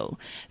scale.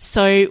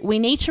 So we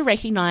need to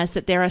recognise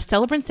that there are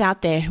celebrants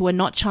out there who are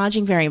not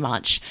charging very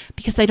much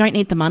because they don't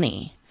need the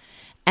money.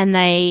 And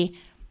they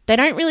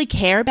don't really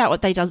care about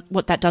what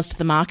that does to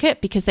the market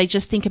because they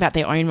just think about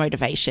their own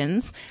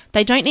motivations.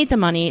 They don't need the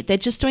money. They're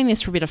just doing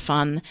this for a bit of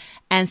fun.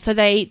 And so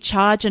they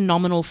charge a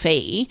nominal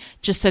fee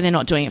just so they're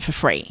not doing it for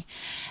free.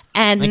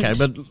 Okay,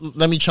 but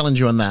let me challenge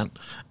you on that.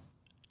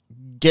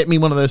 Get me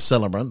one of those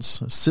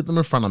celebrants, sit them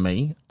in front of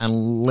me,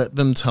 and let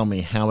them tell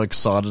me how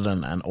excited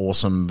and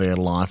awesome their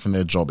life and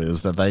their job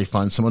is, that they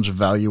find so much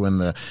value in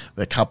the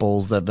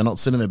couples, that they're not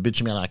sitting there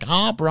bitching about like,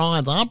 aren't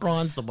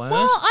brides the worst?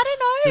 Well, I don't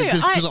know.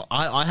 Because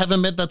I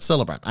haven't met that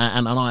celebrant,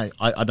 and I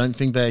don't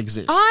think they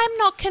exist. I'm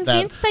not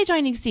convinced they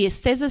don't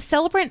exist. There's a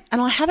celebrant,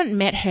 and I haven't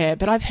met her,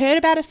 but I've heard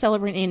about a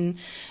celebrant in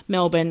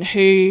Melbourne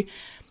who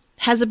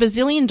has $1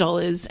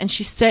 bazillion, and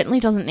she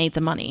certainly doesn't need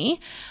the money.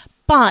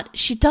 But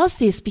she does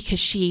this because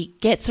she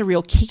gets a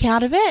real kick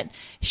out of it.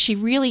 She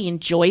really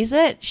enjoys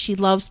it. She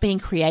loves being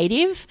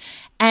creative.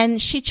 And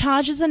she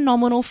charges a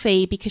nominal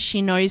fee because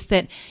she knows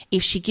that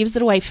if she gives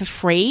it away for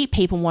free,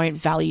 people won't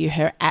value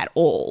her at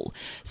all.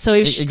 So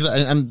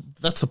exactly, and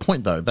that's the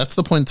point, though. That's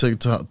the point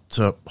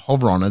to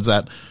hover on is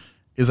that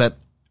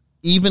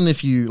even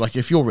if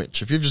you're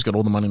rich, if you've just got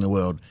all the money in the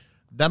world,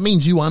 that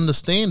means you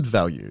understand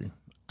value.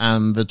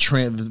 And the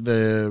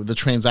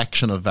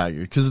transaction of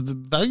value, because the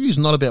value is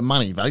not about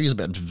money. Value is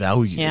about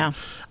value. Yeah.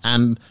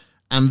 And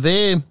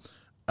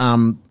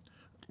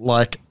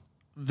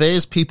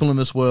there's people in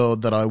this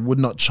world that I would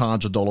not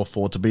charge $1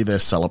 for to be their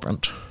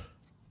celebrant,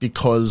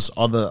 because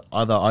either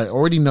I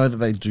already know that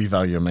they do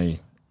value me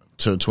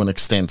to an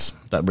extent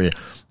that we're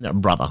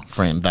brother,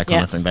 friend, that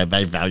kind of thing.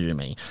 They value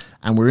me,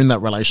 and we're in that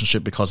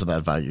relationship because of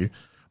that value.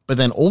 But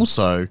then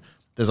also,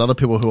 there's other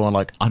people who are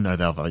like, I know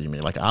they'll value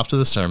me. Like after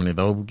the ceremony,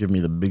 they'll give me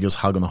the biggest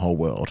hug in the whole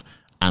world.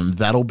 And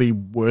that'll be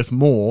worth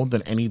more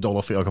than any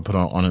dollar fee I could put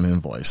on an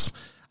invoice.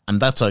 And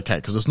that's okay,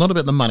 because it's not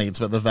about the money, it's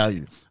about the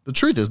value. The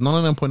truth is,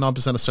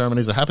 99.9% of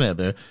ceremonies that happen out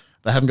there,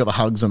 they haven't got the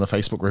hugs and the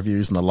Facebook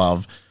reviews and the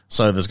love,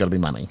 so there's got to be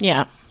money.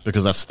 Yeah.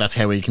 Because that's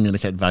how we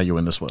communicate value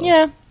in this world.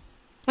 Yeah.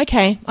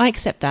 Okay, I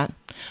accept that.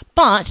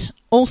 But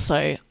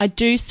also, I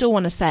do still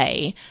want to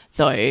say,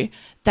 though,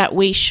 that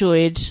we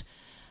should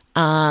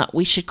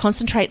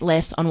concentrate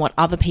less on what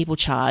other people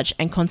charge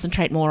and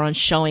concentrate more on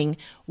showing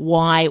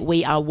why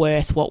we are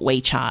worth what we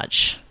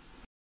charge.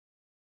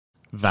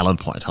 Valid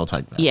point. I'll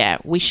take that. Yeah,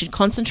 we should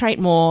concentrate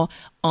more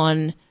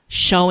on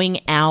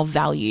showing our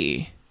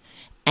value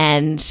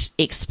and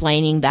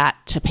explaining that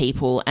to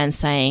people and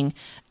saying,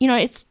 you know,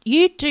 it's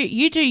you do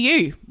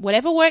you.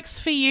 Whatever works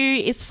for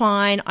you is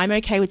fine. I'm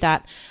okay with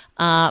that.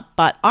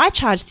 But I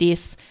charge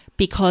this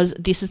because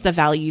this is the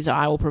value that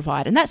I will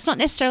provide. And that's not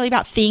necessarily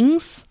about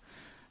things.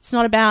 It's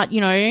not about,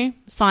 you know,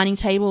 signing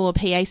table or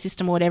PA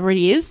system or whatever it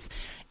is.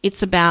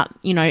 It's about,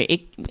 you know,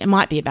 it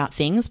might be about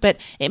things, but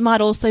it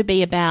might also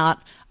be about,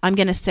 I'm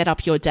going to set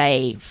up your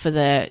day for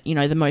the, you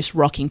know, the most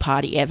rocking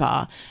party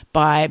ever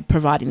by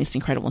providing this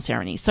incredible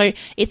ceremony. So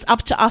it's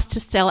up to us to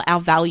sell our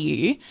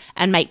value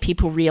and make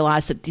people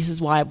realize that this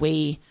is why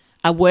we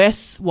are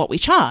worth what we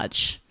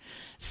charge.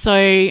 So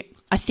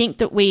I think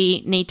that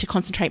we need to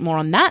concentrate more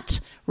on that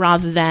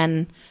rather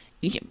than,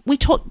 we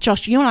talk,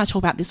 Josh, you and I talk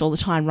about this all the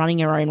time, running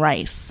your own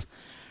race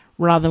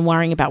rather than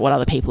worrying about what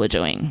other people are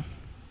doing.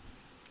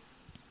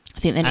 I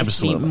think there needs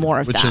to be more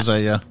of that. Which is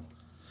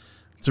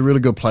it's a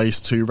really good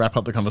place to wrap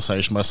up the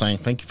conversation by saying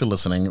thank you for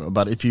listening.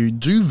 But if you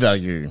do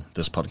value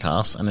this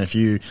podcast and if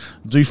you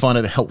do find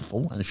it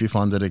helpful and if you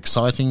find it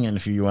exciting and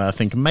if you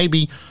think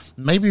maybe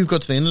we've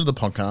got to the end of the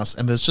podcast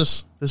and there's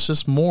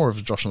just more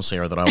of Josh and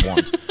Sarah that I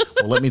want,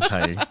 well, let me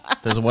tell you,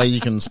 there's a way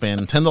you can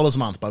spend $10 a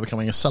month by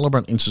becoming a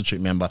Celebrant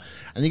Institute member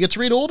and you get to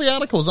read all the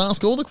articles,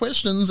 ask all the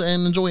questions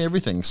and enjoy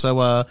everything.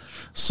 So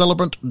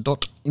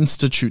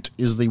celebrant.institute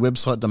is the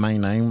website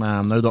domain name,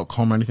 no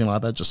 .com or anything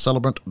like that, just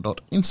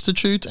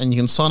celebrant.institute, and you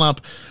can sign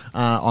up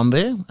on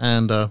there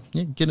and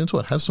get into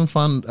it. Have some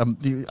fun.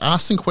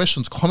 Ask some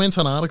questions, comment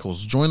on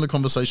articles, join the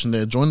conversation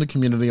there, join the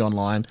community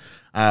online.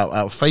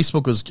 Our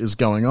Facebook is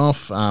going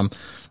off,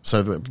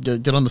 so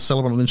get on the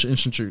Celebrant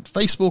Institute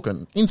Facebook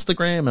and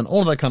Instagram and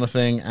all that kind of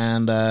thing.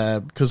 And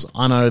because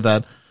I know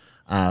that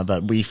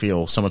we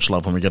feel so much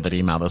love when we get that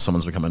email that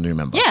someone's become a new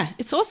member. Yeah,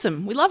 it's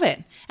awesome. We love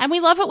it, and we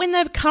love it when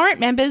the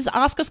current members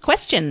ask us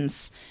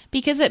questions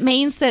because it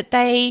means that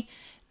they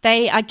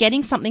are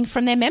getting something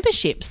from their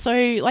membership. So,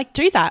 like,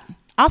 do that.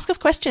 Ask us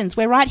questions.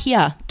 We're right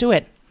here. Do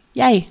it.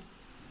 Yay.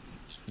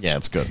 Yeah,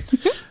 it's good.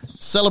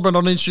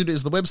 Celebrant.institute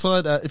is the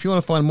website. If you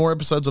want to find more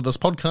episodes of this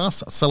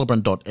podcast,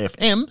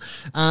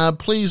 celebrant.fm.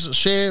 Please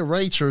share,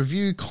 rate,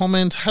 review,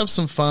 comment, have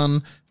some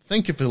fun.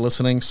 Thank you for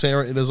listening.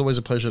 Sarah, it is always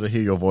a pleasure to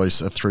hear your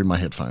voice through my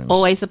headphones.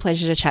 Always a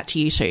pleasure to chat to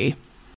you too.